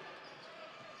hands.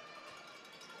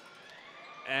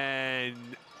 And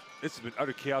this has been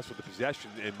utter chaos with the possession,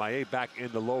 and Maillet back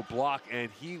in the low block, and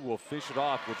he will finish it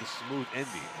off with a smooth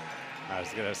ending. I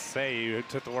was going to say, you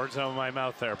took the words out of my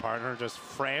mouth there, partner. Just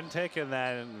frantic and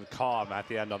then calm at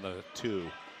the end on the 2.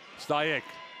 Stuyck,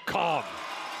 calm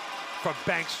from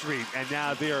Bank Street, and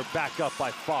now they are back up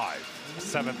by 5.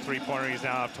 7 3-pointer, he's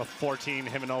now up to 14.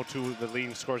 Him and O2, the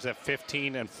leading scores at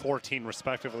 15 and 14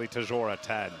 respectively. Tajor at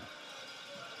 10.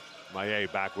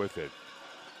 Maillet back with it.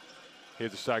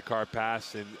 Here's the sidecar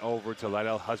pass and over to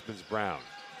Lydell Husbands-Brown.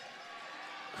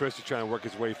 Christie trying to work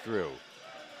his way through.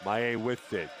 Maé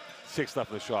with it. 6 left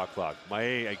on the shot clock.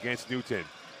 Maé against Newton.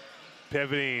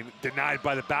 Pivoting, denied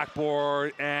by the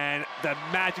backboard, and the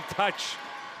magic touch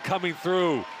coming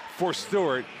through for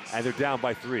Stewart, and they're down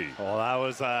by 3. Well, that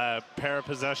was a pair of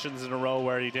possessions in a row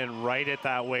where he didn't write it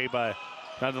that way, but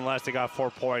nonetheless, they got 4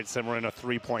 points, and we're in a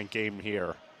 3-point game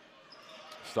here.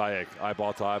 Stuyck,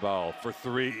 eyeball to eyeball for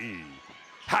 3.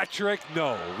 Hat trick,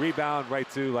 no. Rebound right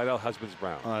to Lydell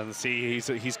Husbands-Brown. And see,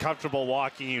 he's comfortable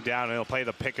walking you down, and he'll play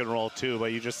the pick and roll too,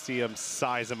 but you just see him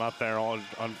size him up there on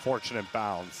unfortunate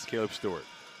bounds. Caleb Stewart.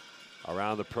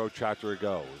 Around the protractor it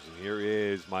goes. And here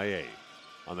is Maé.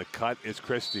 On the cut is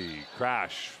Christie.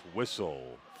 Crash,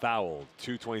 whistle, fouled.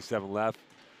 2:27 left.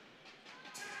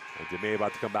 And DeMay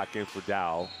about to come back in for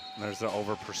Dow. There's the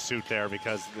over pursuit there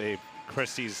because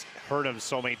Christie's hurt him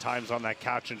so many times on that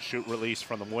catch and shoot release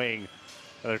from the wing.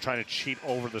 They're trying to cheat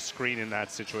over the screen in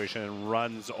that situation and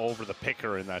runs over the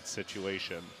picker in that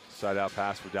situation. Side out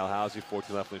pass for Dalhousie.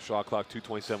 14 left on the shot clock.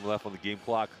 2:27 left on the game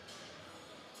clock.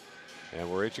 And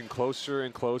we're inching closer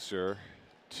and closer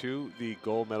to the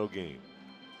gold medal game.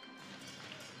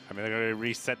 I mean, they're going to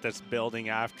reset this building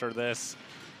after this,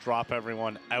 drop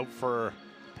everyone out for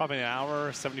probably an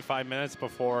hour, 75 minutes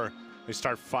before they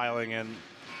start filing in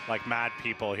like mad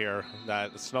people here.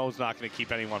 That the snow's not going to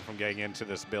keep anyone from getting into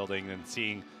this building and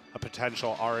seeing a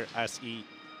potential RSEQ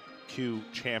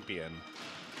champion.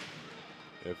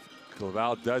 If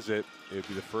Laval does it, it would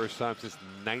be the first time since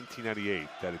 1998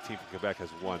 that a team from Quebec has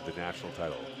won the national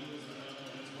title.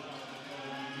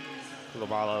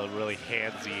 Laval really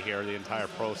handsy here the entire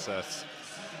process.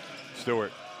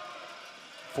 Stewart,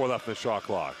 4 left in the shot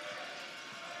clock.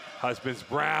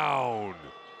 Husbands-Brown.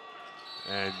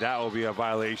 And that will be a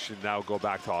violation. That will go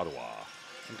back to Ottawa.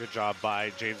 Good job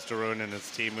by James Deroon and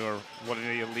his team, who are one of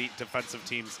the elite defensive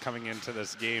teams coming into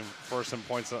this game. First in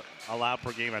points allowed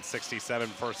per game at 67,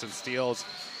 first in steals,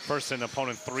 first in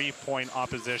opponent 3-point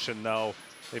opposition, though.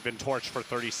 They've been torched for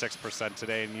 36%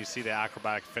 today, and you see the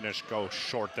acrobatic finish go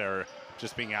short there,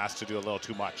 just being asked to do a little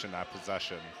too much in that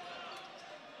possession.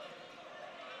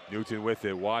 Newton with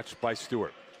it, watched by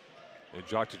Stewart. And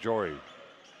Jacques Tajori,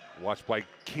 watched by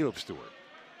Caleb Stewart.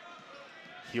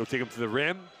 He'll take him to the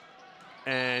rim,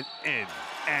 and in,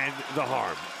 and the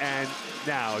harm. And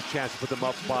now a chance to put them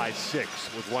up by 6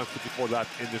 with 1:54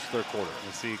 left in this third quarter.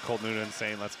 You see Cole Noonan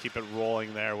saying, let's keep it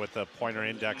rolling there with the pointer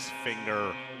index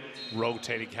finger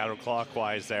rotating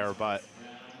counterclockwise there, but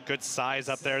good size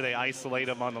up there. They isolate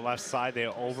him on the left side. They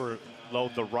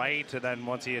overload the right, and then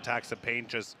once he attacks the paint,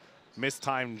 just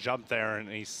mistimed jump there, and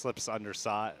he slips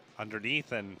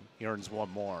underneath, and he earns one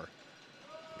more.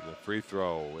 The free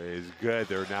throw is good.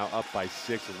 They're now up by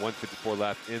 6 with 1:54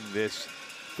 left in this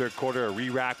third quarter. A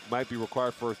re-rack might be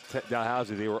required for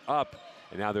Dalhousie. They were up,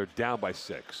 and now they're down by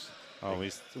 6. Oh,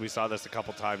 we saw this a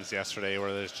couple times yesterday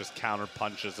where there's just counter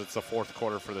punches. It's the fourth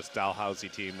quarter for this Dalhousie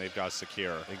team. They've got to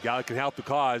secure. And Gallic can help the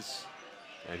cause,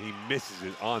 and he misses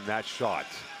it on that shot.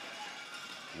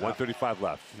 1:35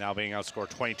 left. Now being outscored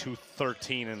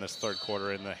 22-13 in this third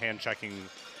quarter, and the hand checking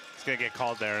is going to get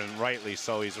called there, and rightly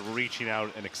so. He's reaching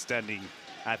out and extending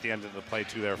at the end of the play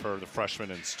too there for the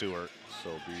freshman and Stewart. So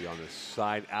be on the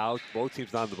side out. Both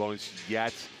teams not in the bonus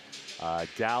yet.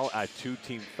 Dal at 2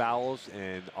 team fouls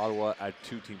and Ottawa at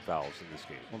 2 team fouls in this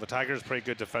game. Well, the Tigers pretty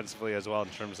good defensively as well in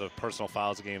terms of personal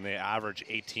fouls a game. They average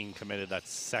 18 committed.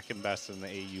 That's second best in the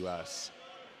AUS.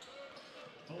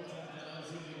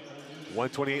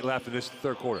 1:28 left in this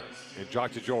third quarter. And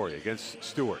Jacques Tajori against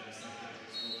Stewart.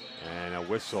 And a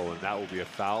whistle, and that will be a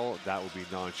foul. That will be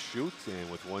non-shoot.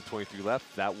 And with 1:23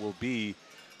 left, that will be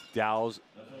Dal's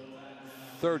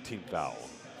third team foul.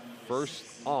 First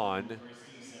on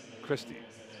Christie.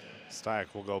 Stuyck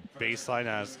will go baseline,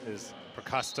 as is per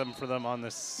custom for them on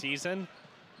this season.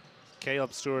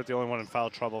 Caleb Stewart, the only one in foul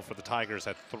trouble for the Tigers,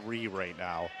 at 3 right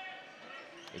now.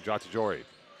 And Jacques Tajori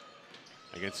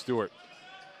against Stewart.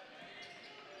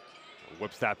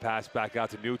 Whips that pass back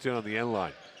out to Newton on the end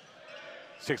line.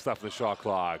 6 left in the shot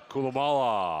clock.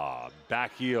 Kulamala,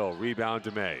 back heel, rebound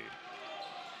to May.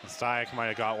 Stuyck might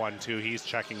have got one too. He's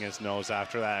checking his nose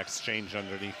after that exchange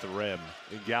underneath the rim.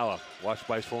 And Gallup, watched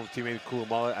by his former teammate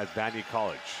Kulamala at Vanier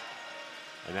College.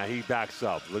 And now he backs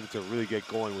up, looking to really get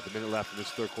going with a minute left in this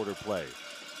third quarter play.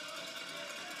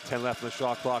 10 left in the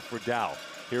shot clock for Dow.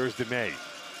 Here is DeMay.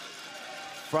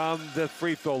 from the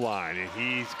free throw line, and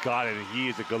he's got it. And he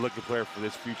is a good-looking player for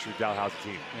this future Dalhousie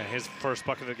team. Yeah, his first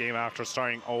bucket of the game after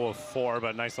starting 0 of 4,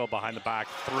 but nice little behind the back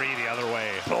 3 the other way.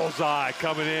 Bullseye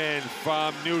coming in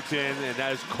from Newton, and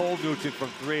that is Cole Newton from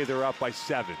 3. They're up by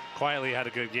 7. Quietly had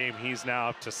a good game. He's now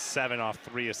up to 7 off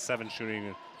 3 of 7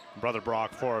 shooting. Brother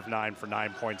Brock 4 of 9 for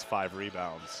 9 points, 5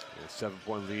 rebounds. A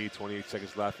 7-point lead, 28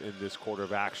 seconds left in this quarter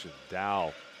of action.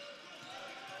 Dow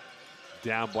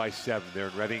down by 7. They're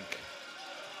in red ink.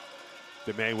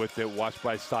 The man with it, watched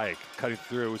by Syek. Cutting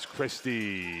through is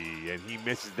Christie, and he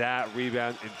misses that.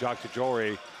 Rebound in Jock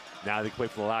Tajori. Now they play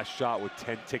for the last shot with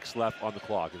 10 ticks left on the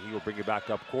clock, and he will bring it back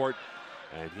up court,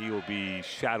 and he will be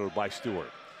shadowed by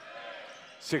Stewart.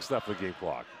 6 left of the game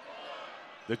clock.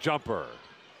 The jumper.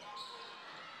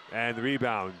 And the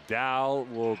rebound. Dow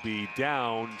will be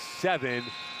down 7.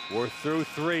 We're through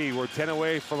 3. We're 10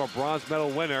 away from a bronze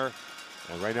medal winner.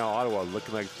 And right now, Ottawa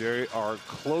looking like they are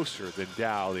closer than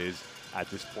Dow is at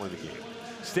this point in the game.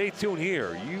 Stay tuned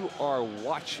here. You are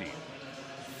watching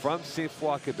from St.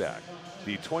 Foy, Quebec,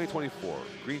 the 2024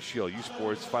 Green Shield U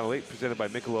Sports Final 8 presented by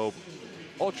Michelob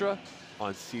Ultra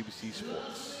on CBC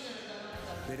Sports.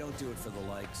 They don't do it for the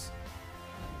likes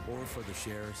or for the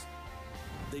shares.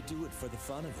 They do it for the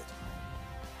fun of it,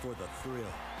 for the thrill,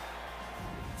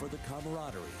 for the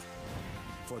camaraderie,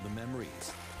 for the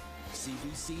memories.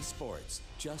 CBC Sports,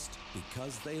 just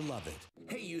because they love it.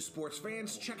 Hey, U Sports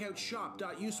fans, check out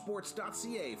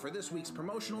shop.usports.ca for this week's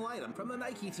promotional item from the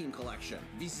Nike Team collection.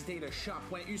 Visitez le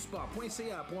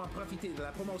shop.usport.ca pour en profiter de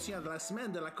la promotion de la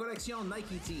semaine de la collection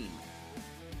Nike Team.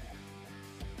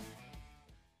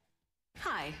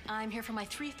 Hi, I'm here for my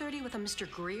 3:30 with a Mr.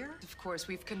 Greer. Of course,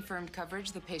 we've confirmed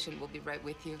coverage. The patient will be right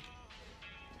with you.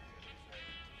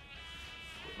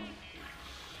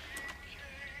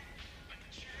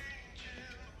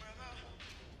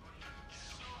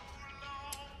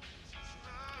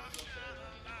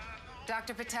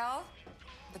 Dr. Patel,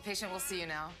 the patient will see you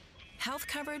now. Health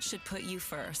coverage should put you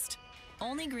first.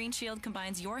 Only Green Shield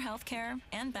combines your health care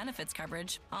and benefits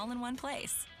coverage all in one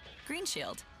place. Green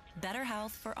Shield, better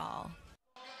health for all.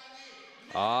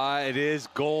 It is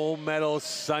Gold Medal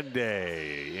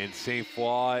Sunday in St.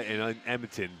 Foy and in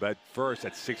Edmonton. But first,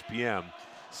 at 6 p.m.,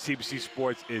 CBC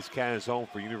Sports is Canada's home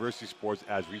for university sports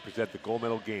as we present the gold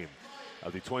medal game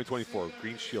of the 2024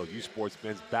 Green Shield U Sports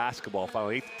Men's Basketball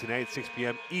Final 8 tonight at 6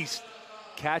 p.m. East.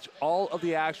 Catch all of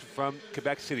the action from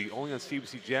Quebec City only on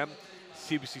CBC Gem,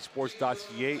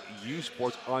 CBCSPORTS.CA, U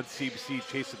Sports on CBC.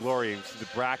 Chase the glory and see the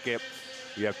bracket.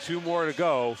 We have 2 more to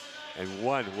go, and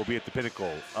 1 will be at the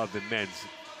pinnacle of the men's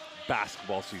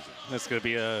basketball season. That's going to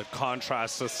be a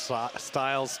contrast of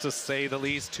styles, to say the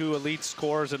least. 2 elite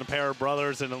scorers and a pair of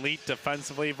brothers, and elite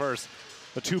defensively versus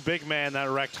the 2 big men that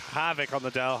wreaked havoc on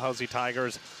the Dalhousie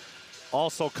Tigers.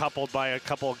 Also coupled by a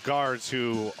couple of guards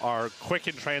who are quick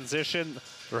in transition.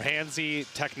 They're handsy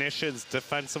technicians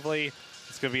defensively.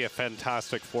 It's going to be a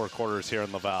fantastic 4 quarters here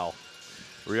in Laval.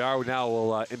 Riar now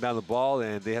will inbound the ball,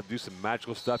 and they have to do some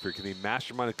magical stuff here. Can they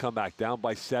mastermind a comeback down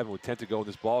by 7 with 10 to go in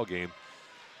this ball game?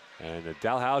 And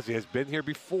Dalhousie has been here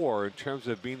before in terms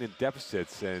of being in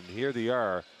deficits, and here they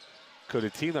are. Could a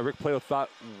team that Rick Plato thought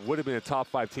would have been a top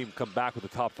 5 team come back with a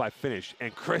top 5 finish?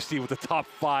 And Christie with the top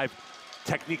 5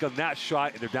 technique on that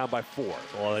shot, and they're down by 4.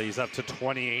 Well, he's up to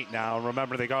 28 now. And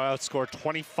remember, they got outscored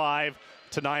 25-9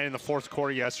 in the 4th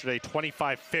quarter yesterday,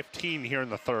 25-15 here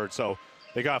in the 3rd. So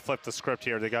they got to flip the script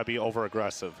here. They got to be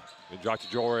over-aggressive. And Jock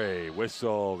Jore,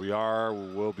 whistle. Riar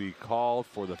will be called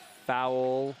for the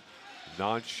foul.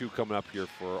 Non-shoot coming up here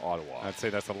for Ottawa. I'd say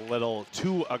that's a little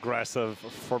too aggressive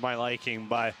for my liking,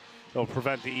 but it'll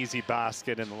prevent the easy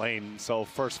basket in the lane. So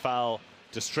first foul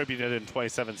distributed in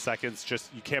 27 seconds.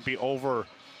 Just, you can't be over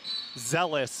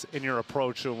zealous in your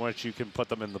approach in which you can put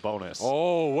them in the bonus.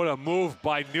 Oh, what a move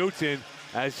by Newton,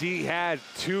 as he had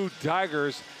 2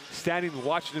 Tigers standing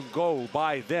watching him go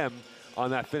by them on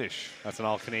that finish. That's an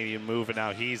all-Canadian move, and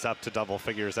now he's up to double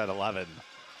figures at 11.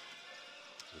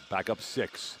 Back up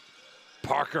 6.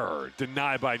 Parker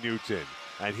denied by Newton.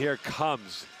 And here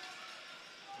comes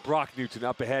Brock Newton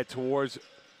up ahead towards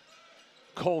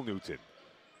Cole Newton.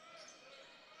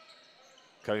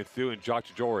 Cutting through, and Jock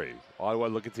Jore. Ottawa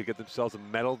looking to get themselves a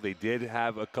medal. They did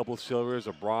have a couple of silvers,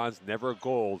 a bronze, never a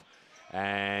gold.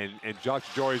 And Jock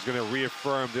Jore is going to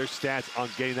reaffirm their stance on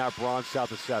getting that bronze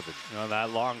south of 7. You know,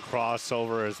 that long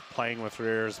crossover is playing with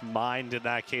Rear's mind in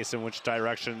that case, in which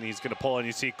direction he's going to pull. And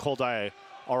you see Koldai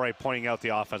already pointing out the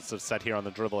offensive set here on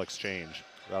the dribble exchange.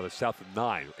 Rather south of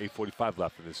 9, 8:45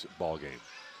 left in this ball game.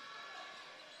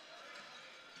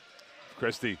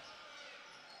 Christie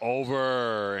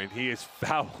over, and he is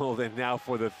fouled, and now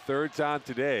for the 3rd time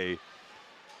today,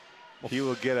 he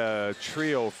will get a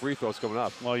trio of free throws coming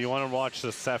up. Well, you want to watch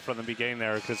the set from the beginning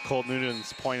there because Cole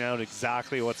Newton's pointing out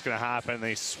exactly what's going to happen.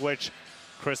 They switch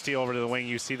Christie over to the wing.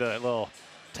 You see the little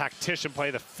tactician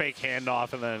play the fake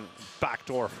handoff and then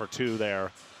backdoor for two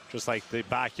there. Just like the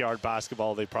backyard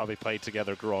basketball they probably played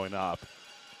together growing up.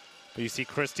 But you see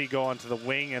Christie go onto the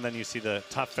wing, and then you see the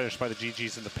tough finish by the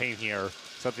GGs in the paint here,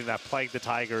 something that plagued the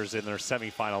Tigers in their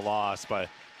semifinal loss. But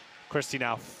Christie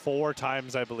now 4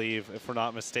 times, I believe, if we're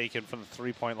not mistaken, from the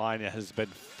three-point line, it has been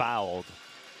fouled.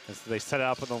 And so they set it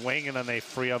up in the wing, and then they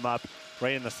free him up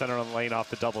right in the center of the lane off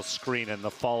the double screen, and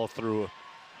the follow-through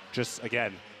just,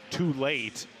 again, too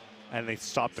late, and they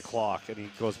stop the clock, and he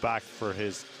goes back for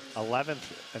his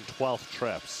 11th and 12th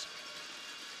trips.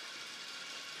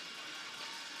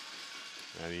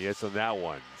 And he hits on that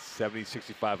one.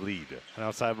 70-65 lead. And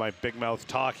outside of my big mouth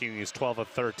talking, he's 12 of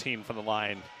 13 from the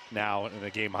line now in a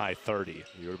game high 30.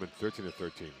 He would have been 13 of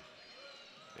 13.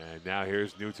 And now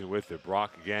here's Newton with it.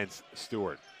 Brock against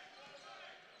Stewart.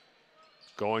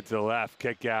 Going to the left,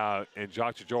 kick out, and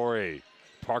Jock Chajori.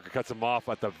 Parker cuts him off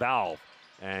at the valve.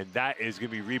 And that is going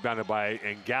to be rebounded by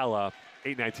Ngala.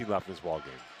 8:19 left in this ball game.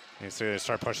 And so they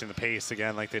start pushing the pace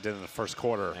again like they did in the first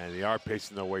quarter. And they are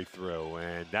pacing their way through,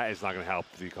 and that is not going to help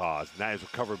the cause. And that is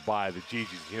recovered by the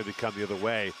GGs. Here they come the other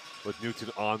way with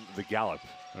Newton on the gallop.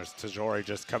 There's Tajori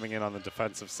just coming in on the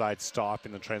defensive side,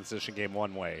 stopping the transition game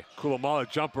one way. Kulamala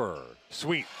jumper,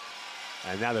 sweet.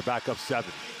 And now they're back up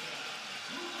 7.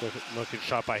 Good looking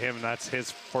shot by him, and that's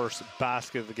his first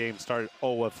basket of the game. Started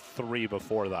 0 of 3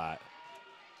 before that.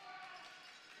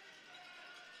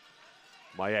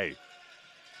 Maillet.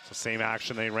 So same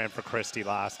action they ran for Christie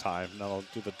last time. Now they'll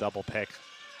do the double pick.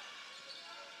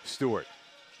 Stewart.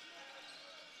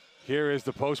 Here is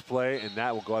the post play, and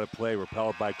that will go out of play,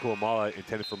 repelled by Kulamala,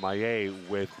 intended for Maillet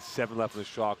with 7 left on the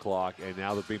shot clock, and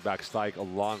now they'll bring back Stike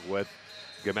along with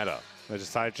Gametta. They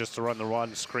decided just to run the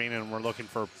run screen, and we're looking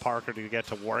for Parker to get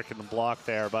to work in the block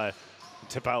there, but the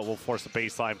tip out will force a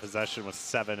baseline possession with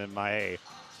 7 and Maillet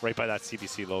right by that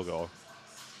CBC logo.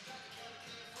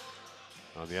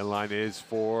 On the end line is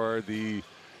for the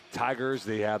Tigers.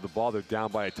 They have the ball. They're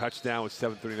down by a touchdown with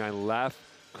 7:39 left.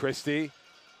 Christie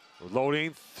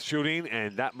loading, shooting,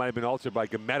 and that might have been altered by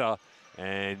Gametta.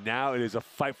 And now it is a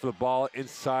fight for the ball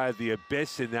inside the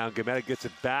abyss. And now Gametta gets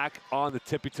it back on the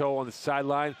tippy toe on the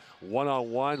sideline.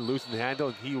 One-on-one, losing the handle,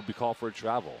 and he will be called for a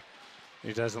travel.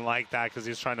 He doesn't like that because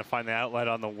he's trying to find the outlet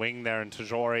on the wing there in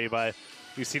Tajori, but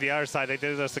you see the other side. They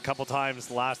did this a couple times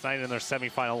last night in their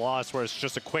semifinal loss where it's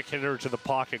just a quick hitter to the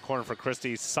pocket corner for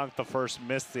Christie. Sunk the first,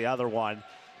 missed the other one.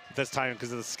 This time,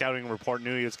 because of the scouting report,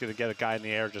 knew he was going to get a guy in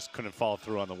the air, just couldn't follow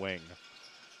through on the wing.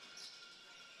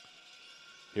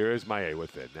 Here is Maillet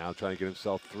with it. Now trying to get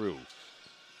himself through.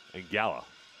 And Gala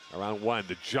around 1.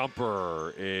 The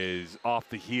jumper is off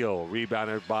the heel,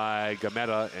 rebounded by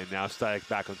Gametta, and now Stuyck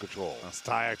back on control.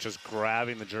 Stuyck just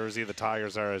grabbing the jersey of the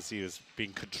Tigers there as he is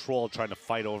being controlled, trying to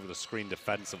fight over the screen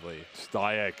defensively.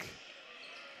 Stuyck,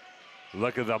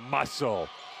 look at the muscle.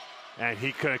 And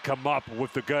he couldn't come up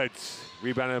with the goods.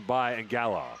 Rebounded by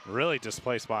Ngala. Really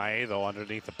displaced by A, though,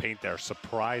 underneath the paint there,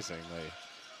 surprisingly.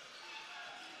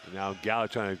 And now Ngala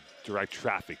trying to direct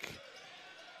traffic.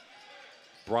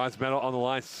 Bronze medal on the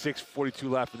line, 6:42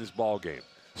 left in this ball game.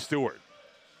 Stewart.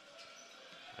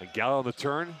 And Ngala on the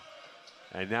turn.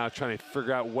 And now trying to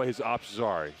figure out what his options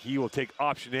are. He will take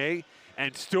option A,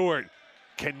 and Stewart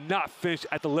cannot finish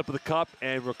at the lip of the cup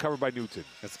and recovered by Newton.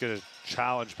 It's going to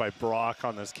challenge by Brock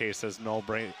on this case as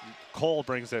Cole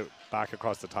brings it back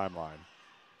across the timeline.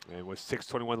 And with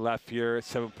 6:21 left here,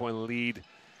 7-point lead.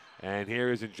 And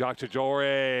here is Jock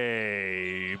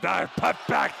Chajori. The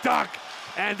putback dunk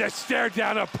and the stare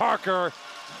down of Parker.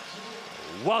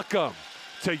 Welcome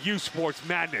to U Sports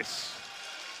Madness.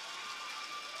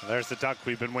 And there's the dunk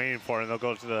we've been waiting for, and they'll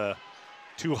go to the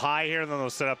too high here, and then they'll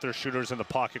set up their shooters in the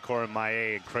pocket corner,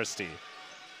 Maillet and Christie.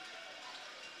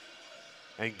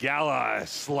 And Gala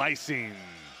slicing.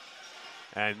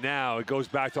 And now it goes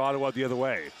back to Ottawa the other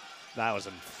way. That was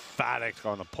emphatic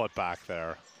on the putback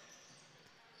there.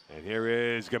 And here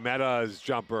is Gametta's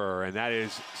jumper, and that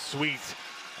is sweet.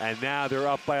 And now they're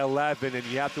up by 11, and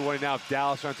you have to wonder now if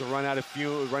Dallas trying to run out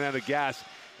of gas,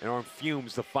 and on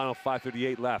fumes, the final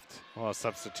 5:38 left. Well, a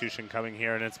substitution coming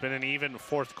here, and it's been an even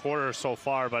fourth quarter so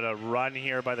far, but a run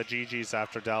here by the GGs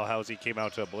after Dalhousie came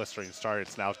out to a blistering start.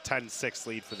 It's now 10-6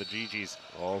 lead for the GGs.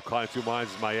 Oh, caught in 2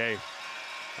 minds is Maillet.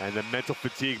 And the mental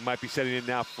fatigue might be setting in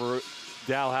now for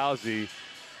Dalhousie.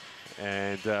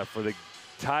 And for the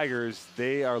Tigers,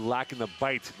 they are lacking the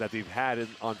bite that they've had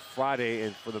on Friday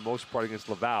and for the most part against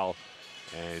Laval.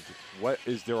 And what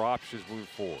is their options moving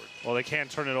forward? Well, they can't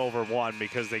turn it over one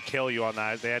because they kill you on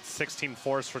that. They had 16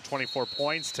 forced for 24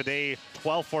 points. Today,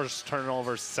 12 forced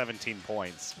turnovers, 17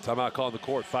 points. Timeout call on the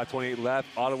court, 5:28 left.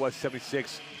 Ottawa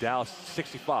 76, Dallas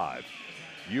 65.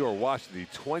 You are watching the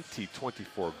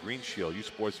 2024 Green Shield U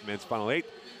Sports Men's Final 8,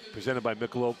 presented by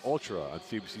Michelob Ultra on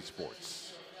CBC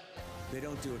Sports. They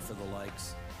don't do it for the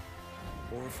likes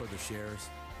or for the shares.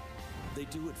 They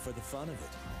do it for the fun of it,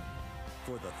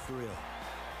 for the thrill,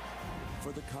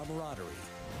 for the camaraderie,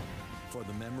 for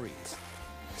the memories.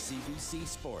 CBC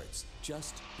Sports,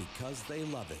 just because they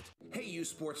love it. Hey, U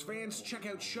Sports fans, check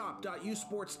out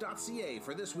shop.usports.ca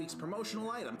for this week's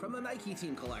promotional item from the Nike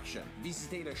Team collection.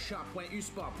 Visitez le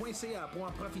shop.usport.ca pour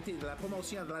en profiter de la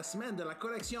promotion de la semaine de la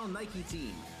collection Nike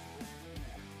Team.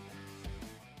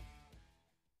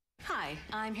 Hi,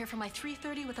 I'm here for my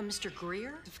 3:30 with a Mr.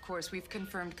 Greer. Of course, we've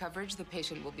confirmed coverage. The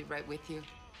patient will be right with you.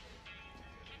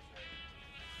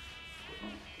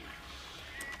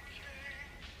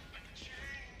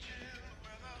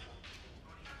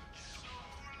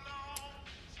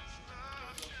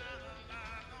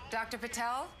 Dr.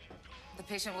 Patel, the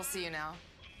patient will see you now.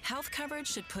 Health coverage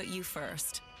should put you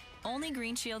first. Only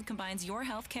Green Shield combines your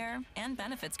health care and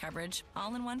benefits coverage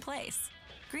all in one place.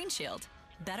 Green Shield,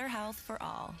 better health for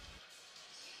all.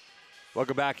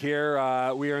 Welcome back here.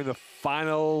 We are in the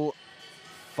final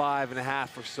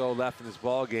 5.5 or so left in this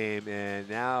ball game, and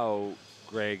now,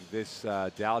 Greg, this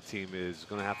Dow team is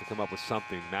going to have to come up with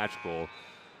something magical,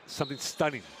 something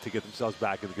stunning to get themselves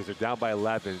back in, because they're down by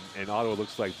 11, and Ottawa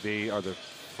looks like they are the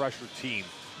fresher team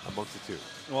amongst the two.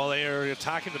 Well, they are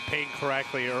attacking the paint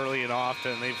correctly early and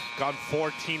often. They've gone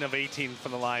 14 of 18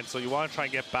 from the line, so you want to try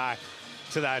and get back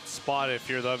to that spot if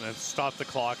you're them and stop the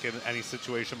clock in any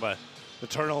situation. But the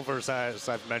turnovers, as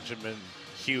I've mentioned, been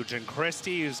huge. And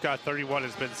Christie, who's got 31,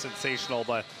 has been sensational,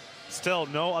 but still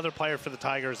no other player for the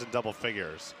Tigers in double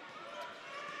figures.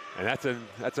 And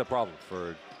that's a problem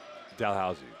for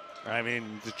Dalhousie. I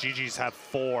mean, the GGs have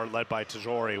 4, led by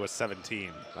Tajori with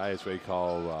 17. That is what you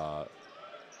call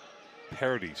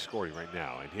parity scoring right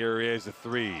now. And here is the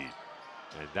 3.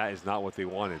 And that is not what they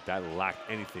wanted. That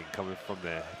lacked anything coming from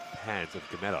the hands of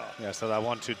Gametta. Yeah, so that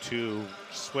 1-2-2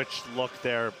 switch look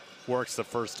there works the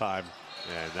first time.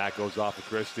 And that goes off of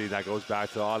Christie. That goes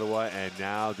back to Ottawa. And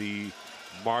now the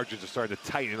margins are starting to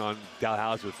tighten on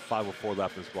Dalhousie with 5:04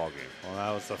 left in this ball game. Well,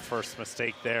 that was the first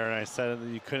mistake there, and I said that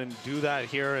you couldn't do that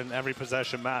here, and every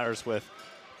possession matters with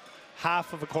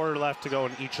half of a quarter left to go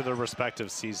in each of their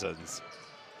respective seasons.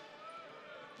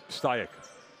 Stajek.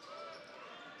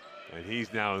 And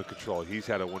he's now in control. He's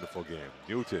had a wonderful game.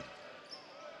 Newton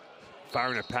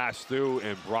firing a pass through,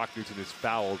 and Brock Newton is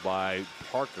fouled by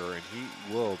Parker, and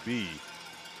he will be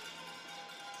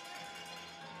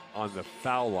on the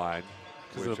foul line.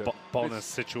 This is a bonus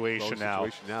situation now.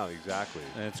 Exactly.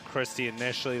 And it's Christie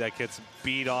initially that gets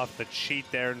beat off the cheat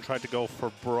there and tried to go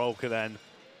for broke, and then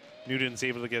Newton's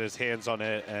able to get his hands on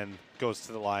it and goes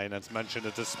to the line. As mentioned,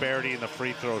 a disparity in the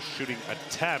free throw shooting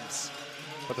attempts,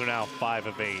 but they're now 5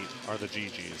 of 8 are the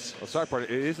GGs. Well, sorry, part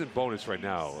it isn't bonus right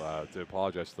now. To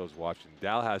apologize to those watching.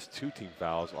 Dal has 2 team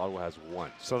fouls. Ottawa has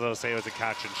 1. So they'll say it was a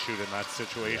catch and shoot in that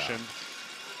situation. Yeah.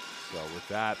 So with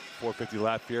that, 4:50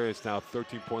 left here, it's now a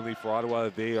 13-point lead for Ottawa.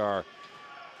 They are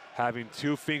having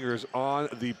 2 fingers on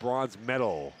the bronze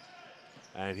medal.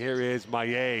 And here is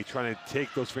Maillet trying to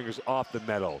take those fingers off the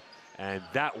medal. And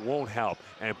that won't help.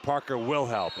 And Parker will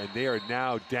help. And they are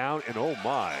now down, and oh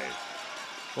my.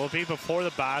 Will it be before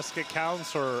the basket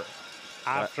counts or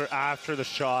after the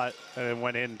shot and it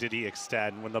went in, did he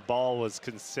extend? When the ball was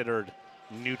considered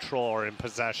neutral or in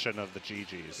possession of the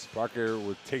GGs. Parker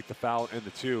would take the foul and the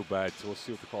 2, but we'll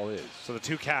see what the call is. So the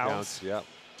 2 counts. Yep.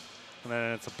 And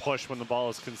then it's a push when the ball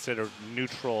is considered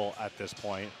neutral at this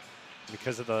point.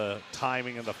 Because of the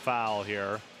timing of the foul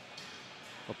here,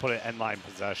 we'll put it end line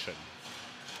possession.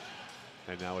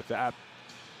 And now with that,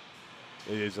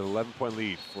 it is an 11-point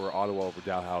lead for Ottawa over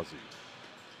Dalhousie.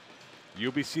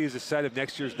 UBC is the site of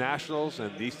next year's Nationals,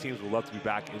 and these teams will love to be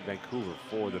back in Vancouver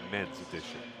for the men's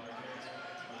edition.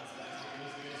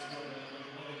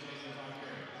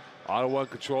 Ottawa in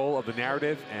control of the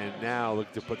narrative, and now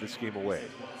looking to put this game away.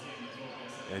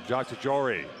 And John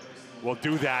Tajori will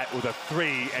do that with a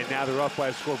 3, and now they're up by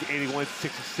a score of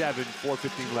 81-67,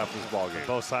 4:15 left in this ballgame.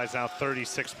 Both sides now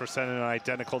 36% and an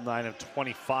identical 9 of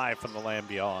 25 from the land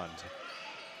beyond.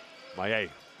 Maillet.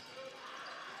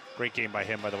 Great game by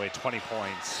him, by the way, 20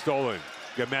 points. Stolen.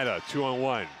 Gametta,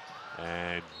 2-on-1.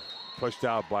 And pushed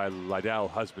out by Lydell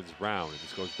Husbands-Brown. And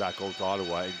this goes back over to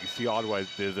Ottawa. And you can see Ottawa,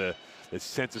 the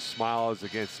sense of smiles.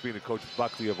 Again, speaking to Coach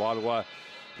Buckley of Ottawa,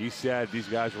 he said these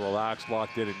guys were relaxed,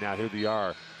 locked in, and now here they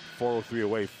are. 403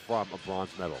 away from a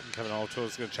bronze medal. Kevin Oto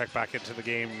is going to check back into the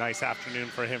game. Nice afternoon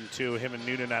for him, too. Him and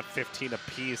Newton at 15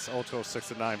 apiece. Oto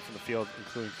 6 and 9 from the field,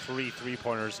 including 3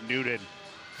 3-pointers. Newton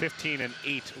 15 and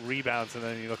 8 rebounds. And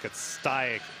then you look at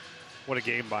Stuyck. What a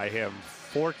game by him.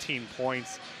 14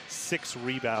 points, 6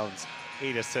 rebounds,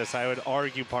 8 assists. I would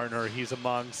argue, partner, he's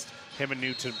amongst him and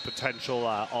Newton potential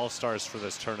all-stars for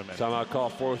this tournament. Timeout call,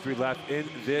 4:03 left in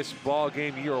this ball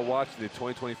game. You are watching the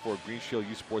 2024 Green Shield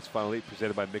U Sports Final 8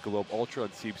 presented by Michelob Ultra on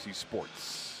CBC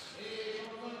Sports.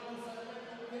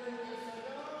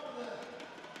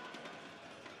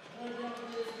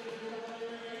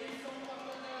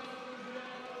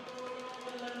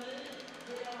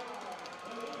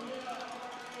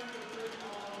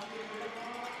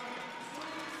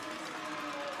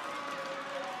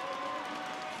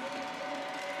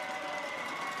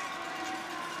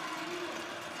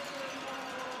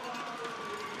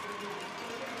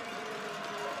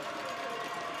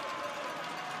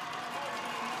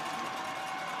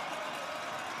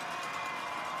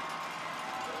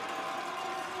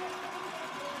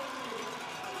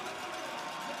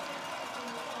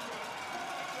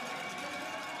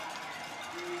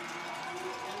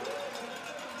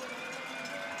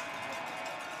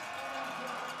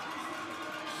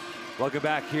 Welcome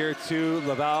back here to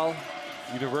Laval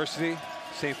University,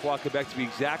 St. Foy, Quebec to be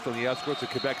exact, on the outskirts of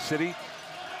Quebec City.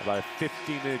 About a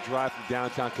 15-minute drive from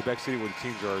downtown Quebec City where the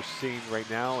teams are seeing right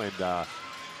now, and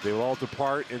they will all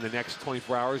depart in the next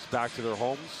 24 hours back to their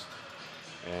homes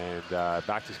and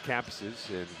back to campuses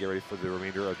and get ready for the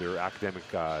remainder of their academic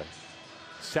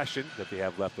session that they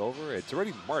have left over. It's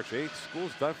already March 8th.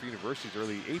 School's done for universities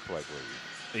early April, I believe.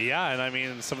 Yeah, and I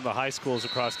mean, some of the high schools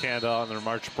across Canada on their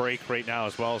March break right now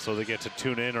as well, so they get to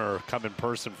tune in or come in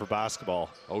person for basketball.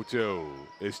 Oto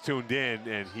is tuned in,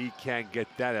 and he can't get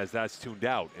that as that's tuned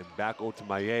out. And back Oto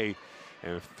Maillet,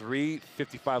 and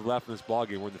 3:55 left in this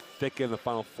ballgame. We're in the thick end of the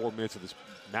final 4 minutes of this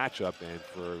matchup, and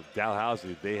for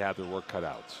Dalhousie, they have their work cut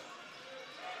out.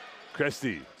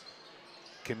 Christie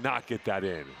cannot get that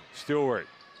in. Stewart,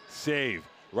 save,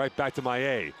 right back to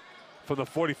Maillet from the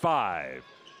 45.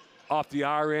 Off the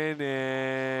RN,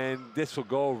 and this will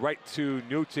go right to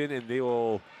Newton, and they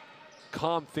will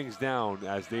calm things down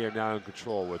as they are now in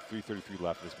control with 3:33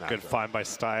 left in this match. Good find by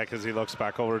Stuyck as he looks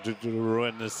back over to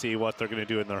Drouin to see what they're going to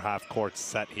do in their half-court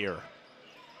set here.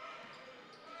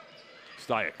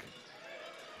 Stuyck,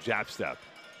 jab step,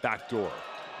 back door,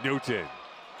 Newton,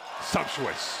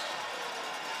 sumptuous.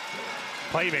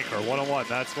 Playmaker, one-on-one,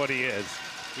 that's what he is.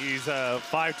 He's a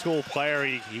five-tool player.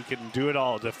 He can do it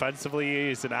all. Defensively,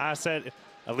 he's an asset,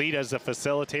 elite as a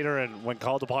facilitator, and when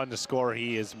called upon to score,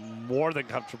 he is more than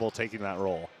comfortable taking that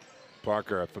role.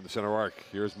 Parker from the center arc.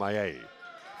 Here's Maillet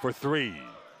for 3.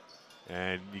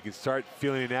 And you can start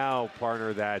feeling now,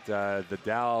 partner, that the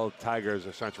Dal Tigers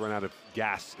are starting to run out of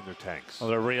gas in their tanks. Well,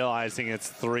 they're realizing it's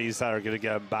threes that are going to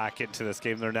get them back into this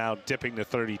game. They're now dipping to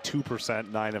 32%,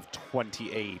 9 of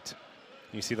 28.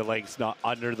 You see the legs not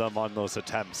under them on those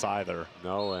attempts either.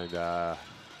 No, and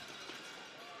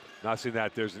not seeing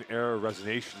that there's an error of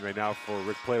resignation right now for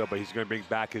Rick Plato, but he's going to bring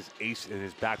back his ace in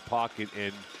his back pocket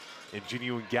in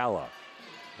Ginu Ngala.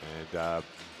 And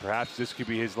perhaps this could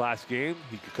be his last game.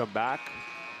 He could come back,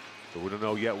 but we don't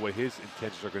know yet what his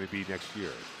intentions are going to be next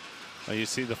year. Well, you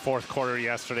see the fourth quarter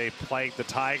yesterday plagued the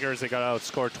Tigers. They got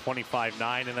outscored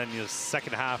 25-9, and then the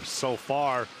second half so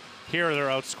far, here they're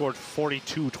outscored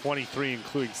 42-23,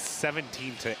 including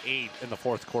 17-8 in the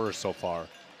fourth quarter so far.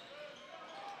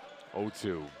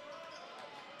 0-2.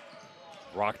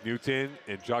 Brock Newton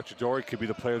and Jock Chidori could be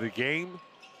the player of the game.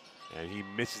 And he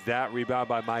misses that. Rebound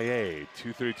by Maillet.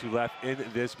 2:32 left in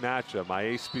this matchup.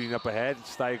 Maillet speeding up ahead.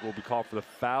 Stuyck will be called for the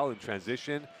foul in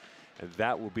transition. And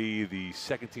that will be the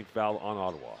second team foul on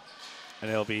Ottawa. And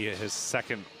it'll be his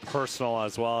second personal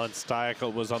as well. And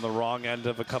Stuyck was on the wrong end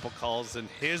of a couple calls in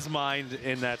his mind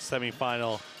in that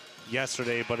semifinal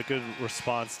yesterday, but a good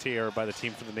response here by the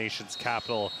team from the nation's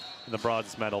capital in the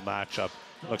bronze medal matchup.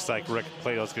 Looks like Rick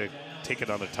Plato's going to take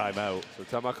it on a timeout. So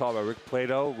timeout call by Rick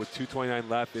Plato with 2:29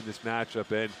 left in this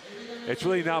matchup. And it's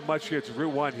really not much here. It's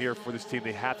Route 1 here for this team.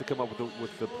 They have to come up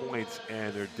with the points,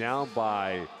 and they're down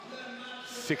by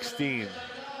 16.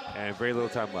 And very little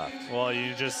time left. Well,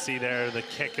 you just see there the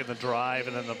kick and the drive,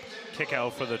 and then the kick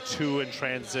out for the 2 in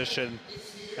transition.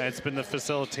 And it's been the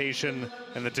facilitation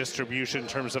and the distribution in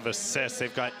terms of assists.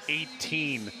 They've got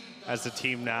 18 as a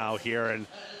team now here, and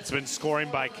it's been scoring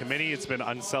by committee. It's been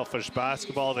unselfish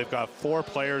basketball. They've got 4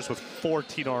 players with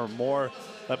 14 or more,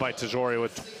 led by Tajori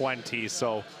with 20.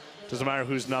 So Doesn't matter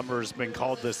whose number's been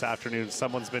called this afternoon.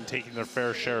 Someone's been taking their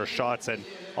fair share of shots, and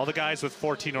all the guys with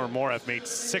 14 or more have made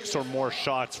 6 or more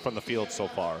shots from the field so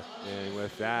far. And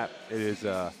with that, it is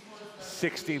a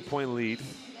 16-point lead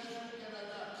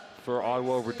for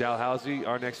Ottawa over Dalhousie.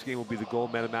 Our next game will be the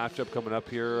gold medal matchup coming up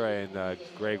here, and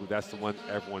Greg, that's the one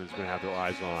everyone is going to have their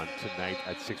eyes on tonight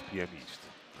at 6 p.m. East.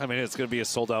 I mean, it's going to be a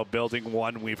sold-out building.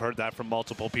 We've heard that from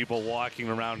multiple people walking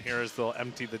around here as they'll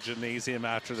empty the gymnasium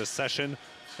after the session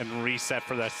and reset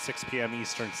for that 6 p.m.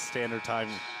 Eastern Standard Time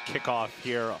kickoff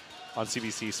here on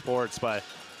CBC Sports. But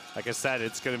like I said,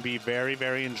 it's going to be very,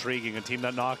 very intriguing. A team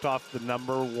that knocked off the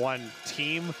 #1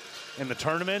 team in the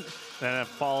tournament and have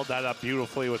followed that up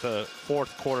beautifully with a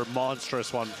fourth quarter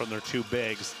monstrous one from their 2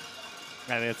 bigs.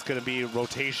 And it's going to be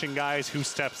rotation guys, who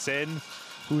steps in,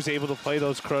 who's able to play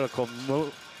those critical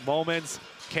moments.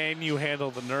 Can you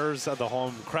handle the nerves of the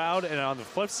home crowd? And on the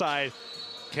flip side,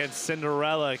 can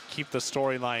Cinderella keep the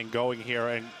storyline going here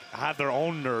and have their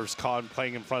own nerves calm,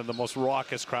 playing in front of the most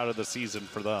raucous crowd of the season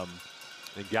for them?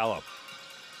 And Gallup.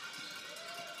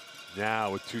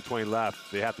 Now with 2:20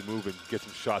 left, they have to move and get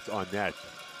some shots on net.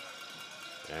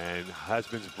 And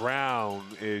Husbands Brown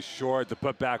is short. The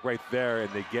putback right there,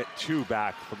 and they get 2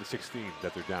 back from the 16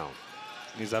 that they're down.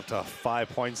 He's up to 5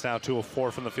 points now, 2 of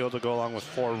 4 from the field to go along with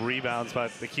 4 rebounds, but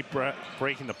they keep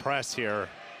breaking the press here.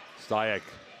 Stayek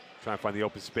trying to find the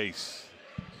open space.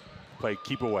 Play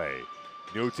keep away.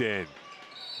 Newton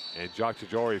and Jock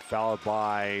Tajori followed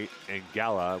by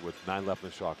Ngala with 9 left in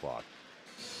the shot clock.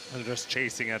 They're just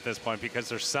chasing at this point because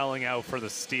they're selling out for the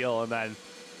steal, and then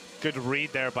good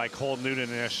read there by Cole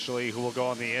Newton initially, who will go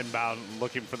on the inbound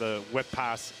looking for the whip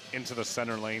pass into the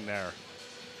center lane there.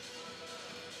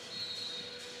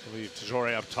 Leave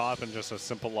Tajori up top and just a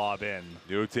simple lob in.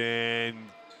 Newton,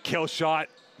 kill shot,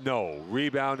 no.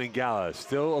 Rebound Ngala.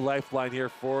 Still a lifeline here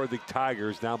for the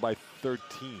Tigers, down by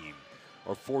 13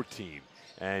 or 14.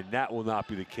 And that will not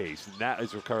be the case. And that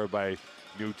is recovered by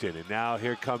Newton. And now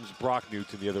here comes Brock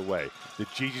Newton the other way. The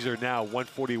GGs are now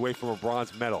 140 away from a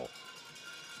bronze medal.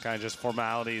 Kind of just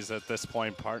formalities at this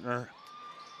point, partner.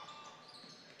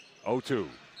 0-2.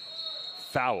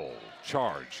 Foul,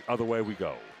 charge, other way we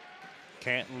go.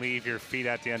 Can't leave your feet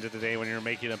at the end of the day when you're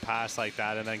making a pass like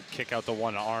that and then kick out the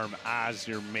one arm as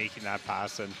you're making that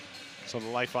pass. And so the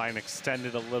lifeline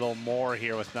extended a little more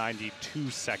here with 92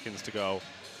 seconds to go.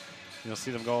 You'll see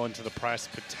them go into the press,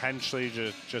 potentially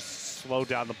just slow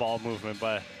down the ball movement.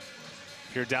 But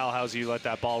if you're Dalhousie, you let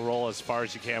that ball roll as far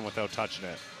as you can without touching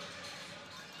it.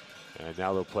 And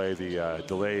now they'll play the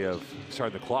delay of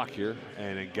starting the clock here.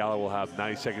 And Ngala will have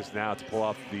 90 seconds now to pull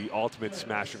off the ultimate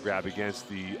smash and grab against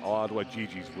the Ottawa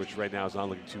GGs, which right now is not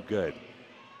looking too good.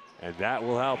 And that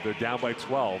will help. They're down by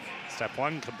 12. Step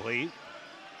 1 complete.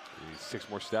 6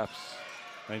 more steps.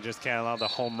 They just can't allow the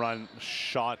home run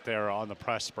shot there on the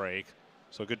press break.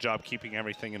 So good job keeping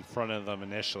everything in front of them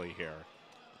initially here.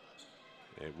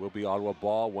 It will be Ottawa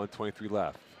ball, 1:23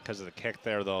 left. Because of the kick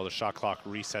there, though, the shot clock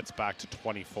resets back to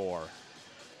 24.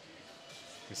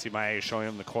 You see Maé showing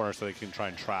him the corner so they can try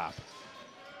and trap.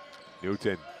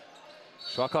 Newton.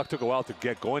 Shot clock took a while to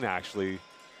get going, actually.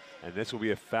 And this will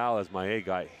be a foul as Maé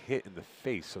got hit in the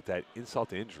face. So that insult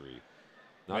to injury,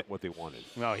 not what they wanted.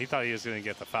 No, he thought he was going to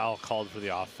get the foul called for the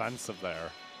offensive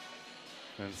there.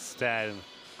 Instead,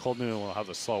 Cole Newton will have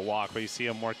the slow walk, but you see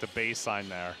him work the baseline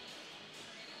there.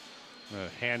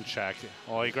 Hand check.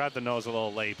 Well, he grabbed the nose a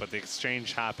little late, but the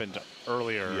exchange happened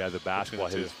earlier. Yeah, the basketball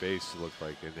hit his face, it looked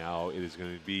like. And now it is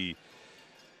going to be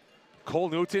Cole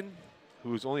Newton,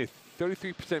 who's only a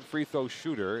 33% free throw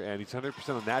shooter, and he's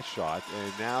 100% on that shot.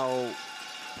 And now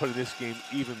putting this game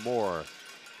even more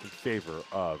in favor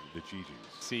of the GGs.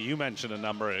 See, you mentioned a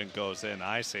number and it goes in.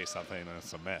 I say something and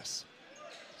it's a miss.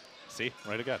 See,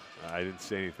 right again. I didn't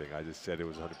say anything. I just said it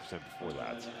was 100% before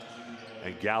that.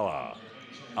 And Ngala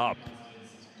up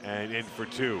and in for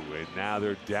 2, and now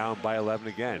they're down by 11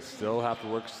 again. Still have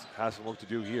some work to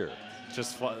do here.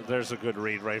 Just there's a good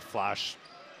read, right? Flash.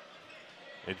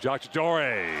 And Jock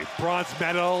Tajori, bronze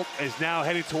medal, is now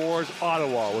heading towards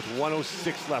Ottawa with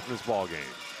 1:06 left in this ball game.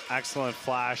 Excellent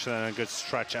flash and then a good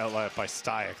stretch outlet by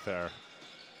Stayek there.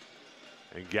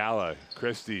 And Ngala,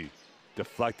 Christie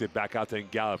deflected back out to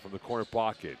Ngala from the corner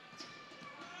pocket.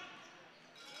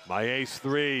 Maé's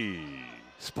 3,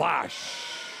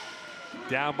 splash.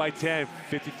 Down by 10,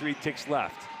 53 ticks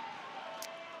left.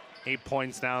 8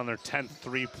 points now, and their 10th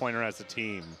three-pointer as a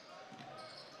team.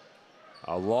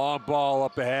 A long ball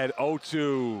up ahead,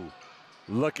 0-2.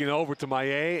 Looking over to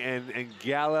Maé, and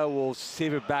Ngala will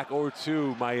save it back over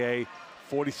to Maé.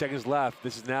 40 seconds left.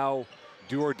 This is now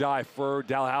do or die for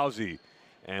Dalhousie.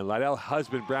 And Lydell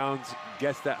Husband Brown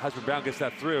gets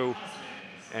that through.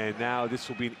 and now this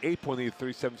will be an 8-point lead,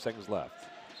 37 seconds left.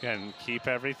 Again, keep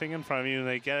everything in front of you. And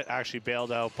they get actually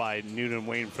bailed out by Newton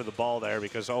waiting for the ball there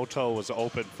because Oto was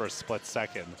open for a split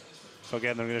second. So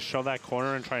again, they're going to show that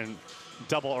corner and try and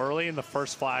double early, and the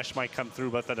first flash might come through,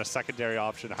 but then a secondary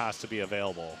option has to be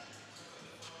available.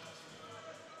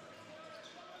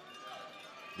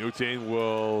 Newton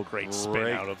will great spin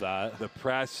out of that. The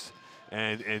press,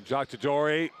 and Jacques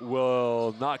Tadori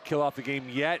will not kill off the game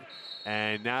yet,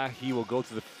 and now he will go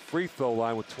to the free throw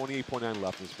line with 28.9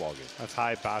 left in this ballgame. That's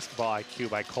high basketball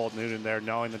IQ by Colt Newton there,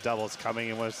 knowing the double is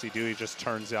coming, and what does he do? He just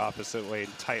turns the opposite way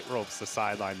and tight ropes the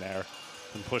sideline there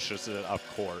and pushes it up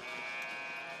court.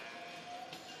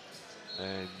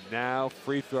 And now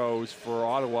free throws for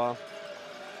Ottawa.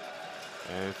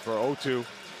 And for O2,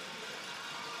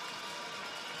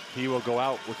 he will go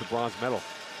out with the bronze medal.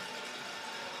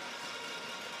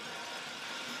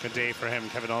 Good day for him.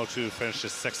 Kevin O2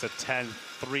 finishes 6 of 10,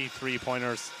 3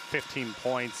 3-pointers, 15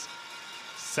 points,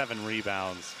 7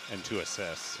 rebounds, and 2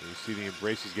 assists. And you see the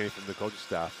embrace he's getting from the coaching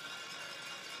staff.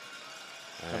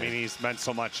 And I mean, he's meant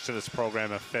so much to this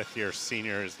program. A fifth-year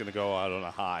senior is going to go out on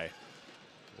a high.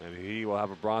 And he will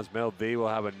have a bronze medal. They will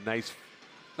have a nice,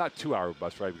 not 2-hour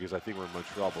bus ride, because I think we're in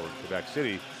Montreal or Quebec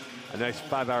City, a nice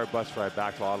 5-hour bus ride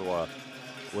back to Ottawa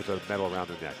with a medal around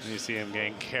their necks. And you see him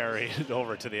getting carried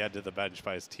over to the end of the bench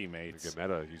by his teammates.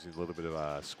 Meta using a little bit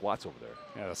of squats over there.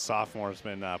 Yeah, the sophomore's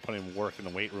been putting work in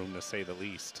the weight room, to say the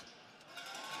least.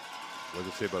 What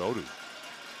does it say about Odu?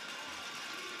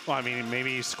 Well, I mean,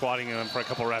 maybe he's squatting him for a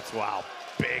couple reps. Wow,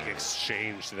 big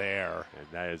exchange there. And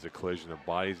that is a collision of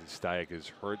bodies, and Stayek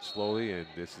is hurt slowly, and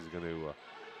this is going to,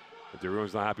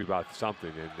 Deruin's not happy about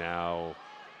something, and now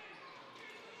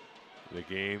the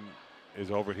game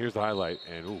is over. And here's the highlight,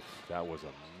 and oof, that was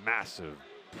a massive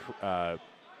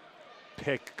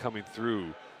pick coming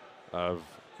through of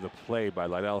the play by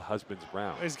Lydell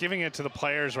Husbands-Brown. He's giving it to the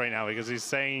players right now because he's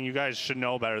saying, you guys should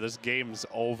know better. This game's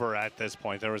over at this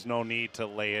point. There was no need to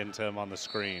lay into him on the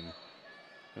screen.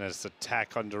 And it's an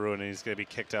attack on Deruin, and he's going to be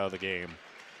kicked out of the game.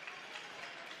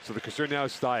 So the concern now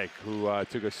is Stayek, who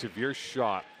took a severe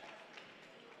shot.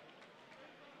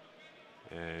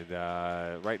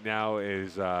 And right now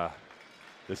is the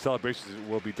celebrations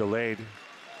will be delayed.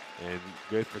 And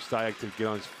good for Stayek to get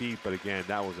on his feet. But again,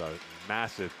 that was a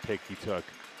massive pick he took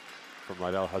from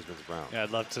Lydell Husbands-Brown. Yeah, I'd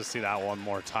love to see that one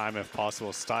more time if possible.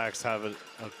 Stayek's have a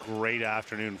great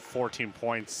afternoon, 14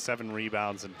 points, 7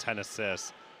 rebounds, and 10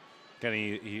 assists. Again,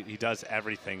 he does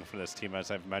everything for this team, as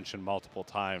I've mentioned multiple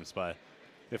times, but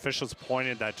the officials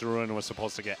pointed that Deruin was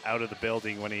supposed to get out of the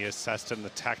building when he assessed him the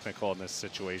technical in this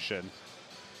situation.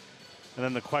 And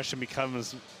then the question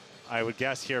becomes, I would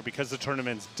guess here, because the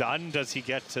tournament's done, does he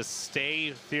get to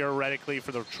stay theoretically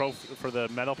for the trophy, for the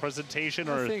medal presentation,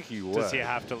 or does he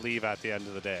have to leave at the end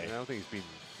of the day? I don't think he's been.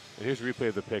 And here's a replay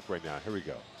of the pick right now. Here we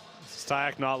go.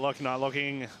 Stayek not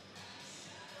looking.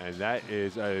 And that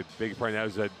is a big part. That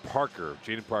was Parker,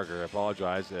 Jaden Parker. I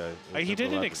apologize. He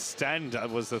didn't extend,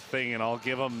 was the thing, and I'll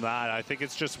give him that. I think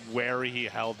it's just where he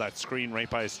held that screen right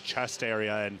by his chest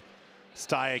area, and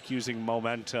Stayek using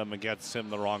momentum against him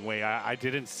the wrong way. I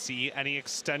didn't see any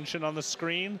extension on the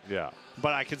screen. Yeah.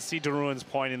 But I could see Deruin's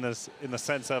point in this, in the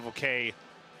sense of, okay,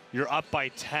 you're up by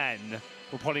 10.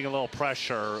 We're putting a little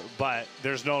pressure, but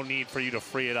there's no need for you to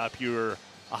free it up. You're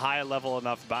a high level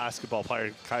enough basketball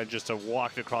player kind of just to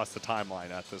walk across the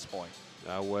timeline at this point.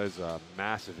 That was a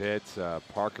massive hit.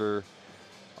 Parker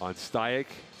on Stayek.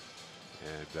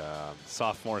 And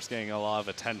sophomore's getting a lot of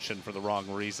attention for the wrong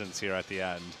reasons here at the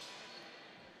end.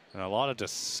 And a lot of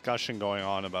discussion going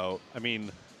on about, I mean,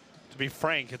 to be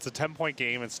frank, it's a 10-point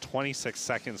game. It's 26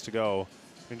 seconds to go.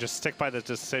 And just stick by the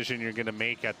decision you're going to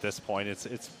make at this point.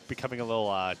 It's becoming a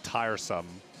little tiresome.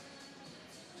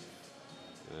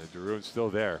 Deruin's still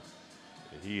there.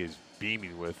 And he is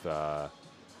beaming with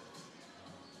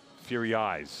fury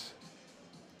eyes.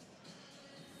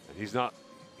 And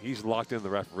he's locked in the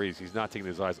referees. He's not taking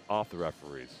his eyes off the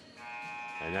referees.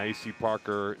 And now you see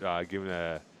Parker giving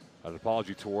an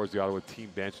apology towards the Ottawa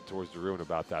team bench and towards Deruin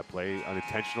about that play.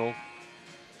 Unintentional.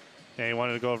 Yeah, he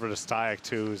wanted to go over to Stayek,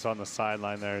 too, who's on the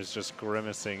sideline there, is just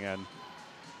grimacing. And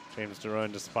James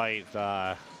Deruin, despite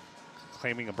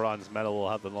claiming a bronze medal, will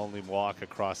have the lonely walk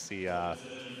across the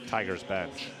Tigers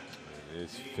bench. And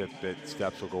his Fitbit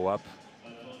steps will go up.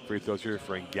 Free throws here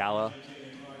for Ngala.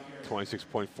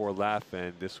 26.4 left,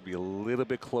 and this will be a little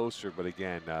bit closer, but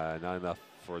again, not enough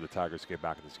for the Tigers to get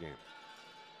back in this game.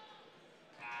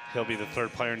 He'll be the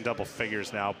third player in double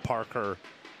figures now. Parker,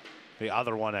 the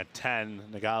other one at 10.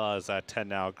 Ngala is at 10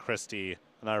 now. Christie,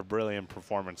 another brilliant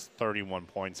performance, 31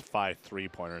 points, 5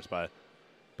 3-pointers. But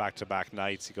back-to-back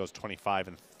nights. He goes 25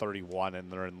 and 31,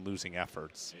 and they're in losing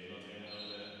efforts.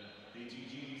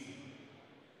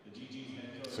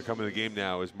 So coming to the game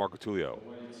now is Marco Tullio.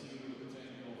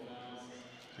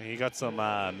 He got some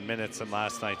minutes in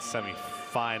last night's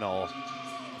semi-final.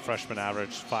 Freshman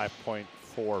averaged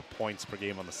 5.4 points per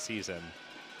game on the season.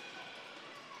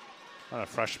 Not a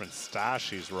freshman stash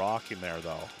he's rocking there,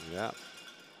 though. Yeah.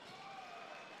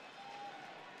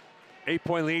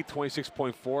 8-point lead,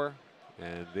 26.4,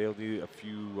 and they'll need a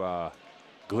few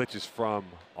glitches from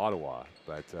Ottawa.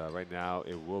 But right now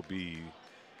it will be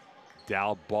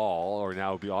Dal ball, or now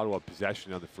it will be Ottawa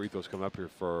possession on the free throws coming up here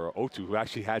for Otu, who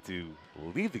actually had to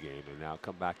leave the game and now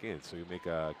come back in. So you make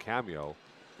a cameo.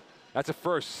 That's a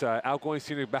first. Outgoing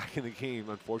senior back in the game,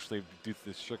 unfortunately, due to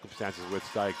the circumstances with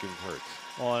Styak getting hurt.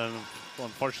 Well, and the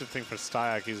unfortunate thing for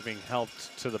Styak, he's being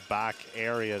helped to the back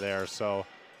area there. So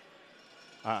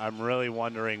I'm really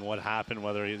wondering what happened,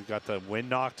 whether he got the wind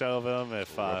knocked out of him,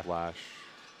 if whiplash.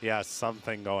 Yeah,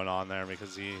 something going on there,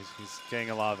 because he's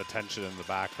getting a lot of attention in the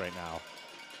back right now.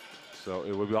 So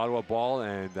it will be Ottawa ball,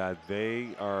 and they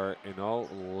are in all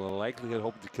likelihood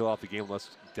hoping to kill off the game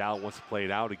unless Dal wants to play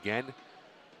it out again.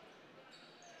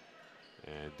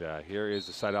 And here is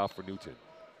the side out for Newton.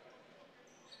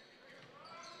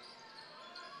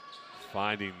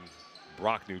 Finding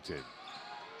Brock Newton.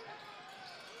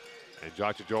 And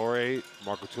Jachadore,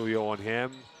 Marco Tullio on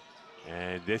him.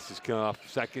 And this is killing off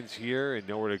seconds here and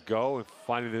nowhere to go. And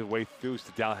finding his way through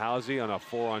to Dalhousie on a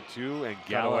 4-on-2. And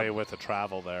Got away with the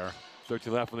travel there.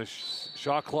 13 left on the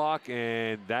shot clock.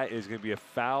 And that is going to be a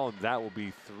foul. And that will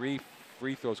be 3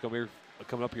 free throws coming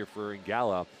up here for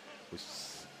Ingala. With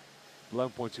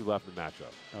 11.2 left in the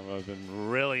matchup. That would have been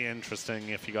really interesting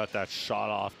if you got that shot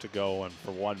off to go and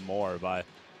for one more. But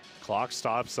clock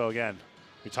stops. So again,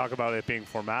 we talk about it being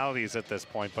formalities at this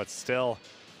point, but still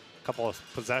a couple of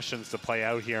possessions to play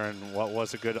out here, and what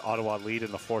was a good Ottawa lead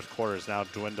in the fourth quarter is now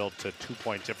dwindled to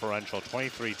 2-point differential.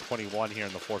 23-21 here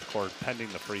in the fourth quarter, pending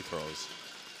the free throws.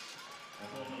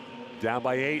 Down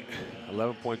by 8,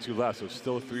 11.2 left, so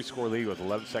still a 3-score lead with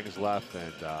 11 seconds left,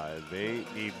 and they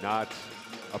need not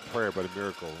a prayer but a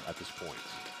miracle at this point.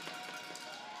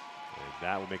 And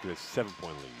that will make it a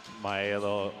 7-point lead. My a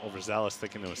little overzealous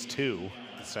thinking it was 2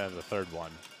 instead of the third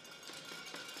one.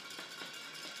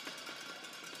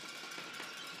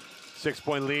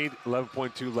 6-point lead,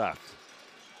 11.2 left.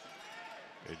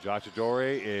 And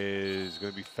Jachadore is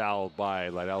going to be fouled by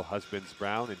Lydell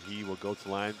Husbands-Brown, and he will go to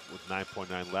the line with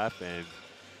 9.9 left. And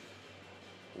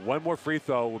one more free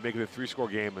throw will make it a 3-score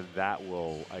game, and that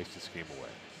will ice this game away.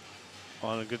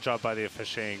 Well, and a good job by the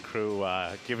officiating crew,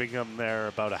 giving them there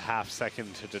about a half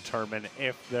second to determine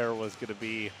if there was going to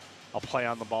be a play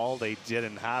on the ball. They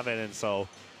didn't have it, and so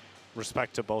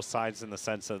respect to both sides in the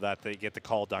sense of that they get the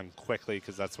call done quickly,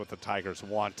 because that's what the Tigers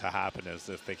want to happen, is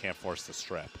if they can't force the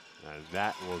strip. And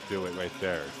that will do it right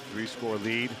there. 3-score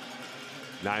lead,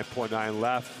 9.9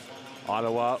 left.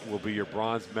 Ottawa will be your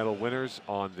bronze medal winners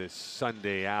on this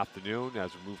Sunday afternoon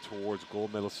as we move towards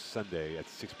Gold Medal Sunday at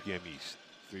 6 p.m. East,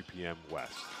 3 p.m.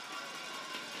 West.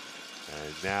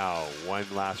 And now one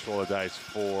last roll of dice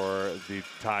for the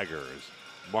Tigers.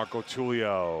 Marco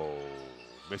Tullio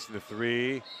missing the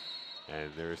 3,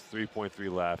 and there's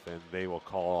 3.3 left, and they will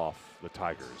call off the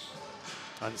Tigers.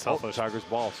 Unselfish. Tigers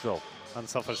ball still.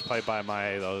 Unselfish play by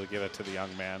Mae, though, to give it to the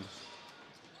young man.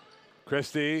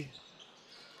 Christie,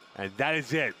 and that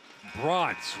is it.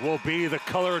 Bronze will be the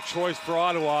color of choice for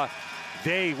Ottawa.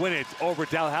 They win it over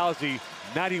Dalhousie,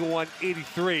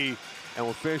 91-83, and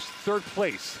will finish 3rd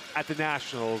place at the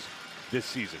Nationals this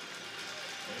season.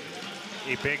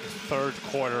 A big third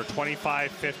quarter,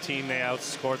 25-15. They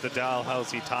outscored the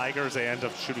Dalhousie Tigers. They end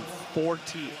up shooting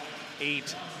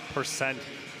 48%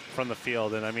 from the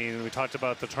field. And I mean, we talked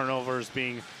about the turnovers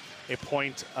being a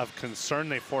point of concern.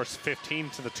 They forced 15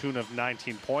 to the tune of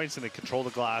 19 points, and they control the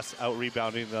glass,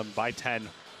 out-rebounding them by 10,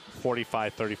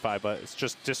 45-35. But it's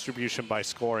just distribution by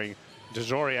scoring.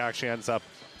 DeJory actually ends up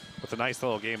with a nice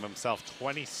little game himself,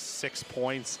 26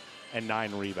 points and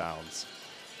 9 rebounds.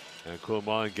 And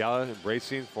Koulibaly and Gala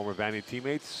embracing former Vandy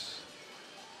teammates.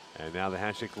 And now the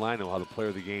handshake line, and we'll have the player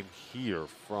of the game here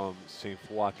from St.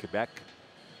 Foy, Quebec.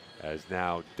 As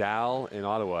now Dal and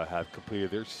Ottawa have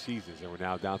completed their seasons, and we're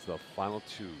now down to the final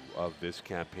 2 of this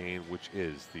campaign, which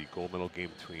is the gold medal game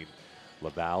between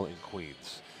Laval and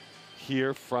Queens.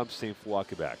 Here from St. Foy,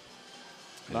 Quebec.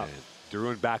 And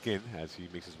Duroun back in as he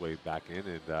makes his way back in,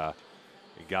 and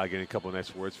Gal getting a couple of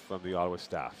nice words from the Ottawa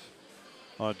staff.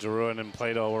 Duroun and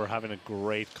Plato were having a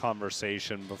great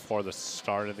conversation before the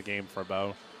start of the game for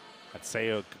about, I'd say,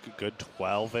 a good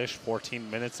 12-ish,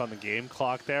 14 minutes on the game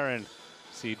clock there. And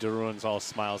See Deruin's all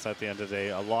smiles at the end of the day.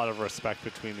 A lot of respect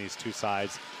between these two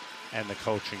sides and the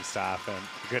coaching staff, and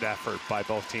good effort by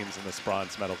both teams in this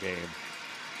bronze medal game.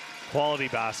 Quality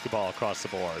basketball across the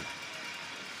board.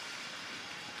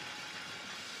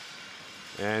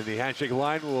 And the handshake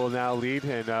line will now lead,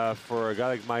 and for a guy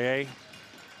like Maillet,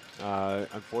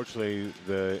 unfortunately,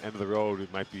 the end of the road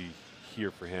might be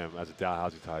here for him as a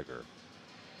Dalhousie Tiger.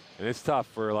 And it's tough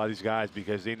for a lot of these guys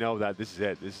because they know that this is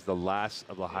it. This is the last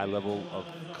of the high level of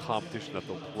competition that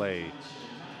they'll play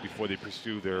before they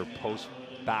pursue their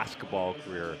post-basketball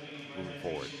career moving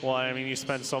forward. Well, I mean, you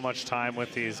spend so much time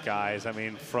with these guys. I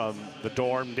mean, from the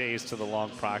dorm days to the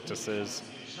long practices.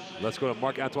 Let's go to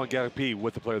Marc-Antoine Garapi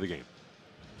with the player of the game.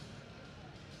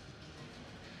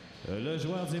 Le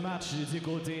joueur du match du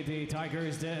côté des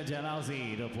Tigers de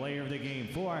Dalhousie, the player of the game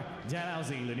for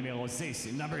Dalhousie, le numéro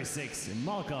 6, number 6,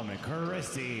 Malcolm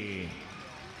Christie.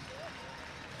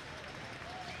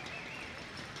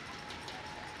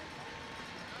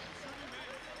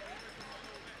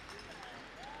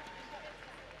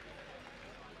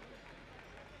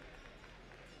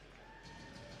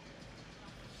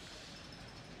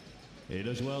 Et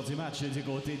le joueur du match du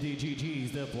côté des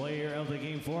GGs, the player of the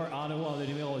game for Ottawa, le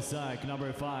numéro 5,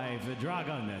 number 5,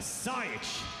 Dragan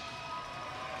Sajic.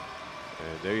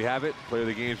 And there you have it, player of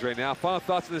the games right now. Final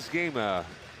thoughts of this game,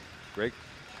 Greg?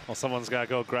 Well, someone's got to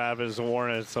go grab his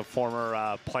award. It's a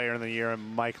former player of the year,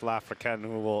 and Mike Lafreniere,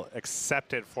 who will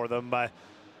accept it for them. But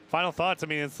final thoughts, I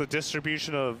mean, it's the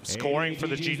distribution of scoring for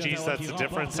the GGs that's the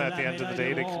difference at the end of the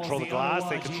day. They control the glass,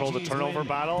 they control the turnover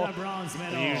battle.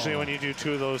 And usually when you do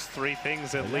two of those three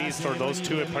things at least, or those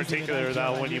two in particular,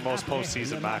 that'll win you most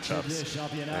postseason matchups.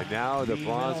 And now the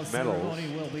bronze medals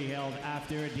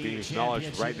being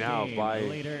acknowledged right now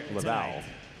by Laval.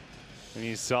 And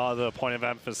you saw the point of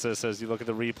emphasis as you look at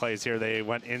the replays here. They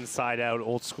went inside out,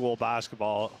 old school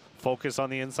basketball. Focus on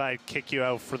the inside, kick you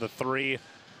out for the three.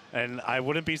 And I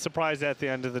wouldn't be surprised at the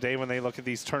end of the day when they look at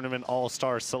these tournament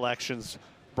all-star selections.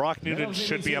 Brock Newton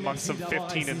should be amongst them,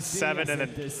 15 and 7, and then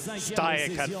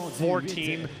Stayek had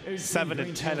 14, 7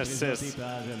 and 10 assists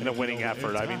in a winning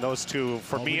effort. I mean, those two,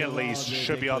 for me at least,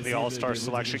 should be on the all-star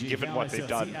selection given what they've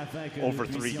done over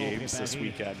 3 games this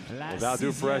weekend. Well, that'll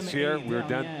do for us here. We're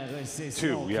done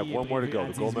 2. We have one more to go.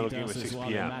 The gold medal game at 6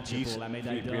 p.m. East,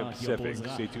 3 p.m. Pacific.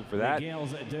 Stay tuned for that.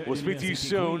 We'll speak to you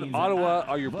soon. Ottawa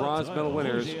are your bronze medal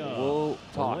winners. We'll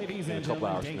talk in a couple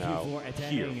hours from now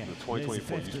here in the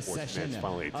 2024 Youth Sports Men's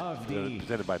Final 8,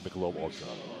 presented by Michelob Ultra.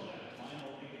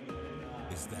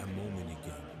 It's that moment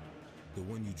again, the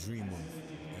one you dream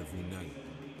of every night.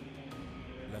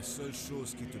 La seule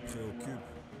chose qui te préoccupe,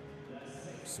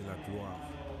 c'est la gloire.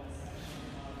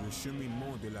 Le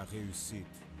cheminement de la réussite,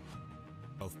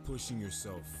 of pushing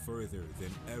yourself further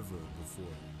than ever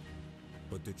before.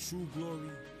 But the true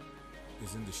glory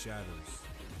is in the shadows.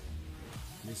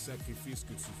 Les sacrifices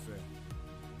que tu fais,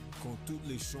 quand toutes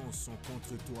les chances sont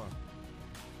contre toi.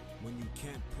 When you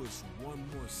can't push one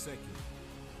more second,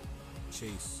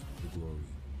 chase the glory.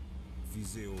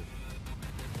 Visez haut.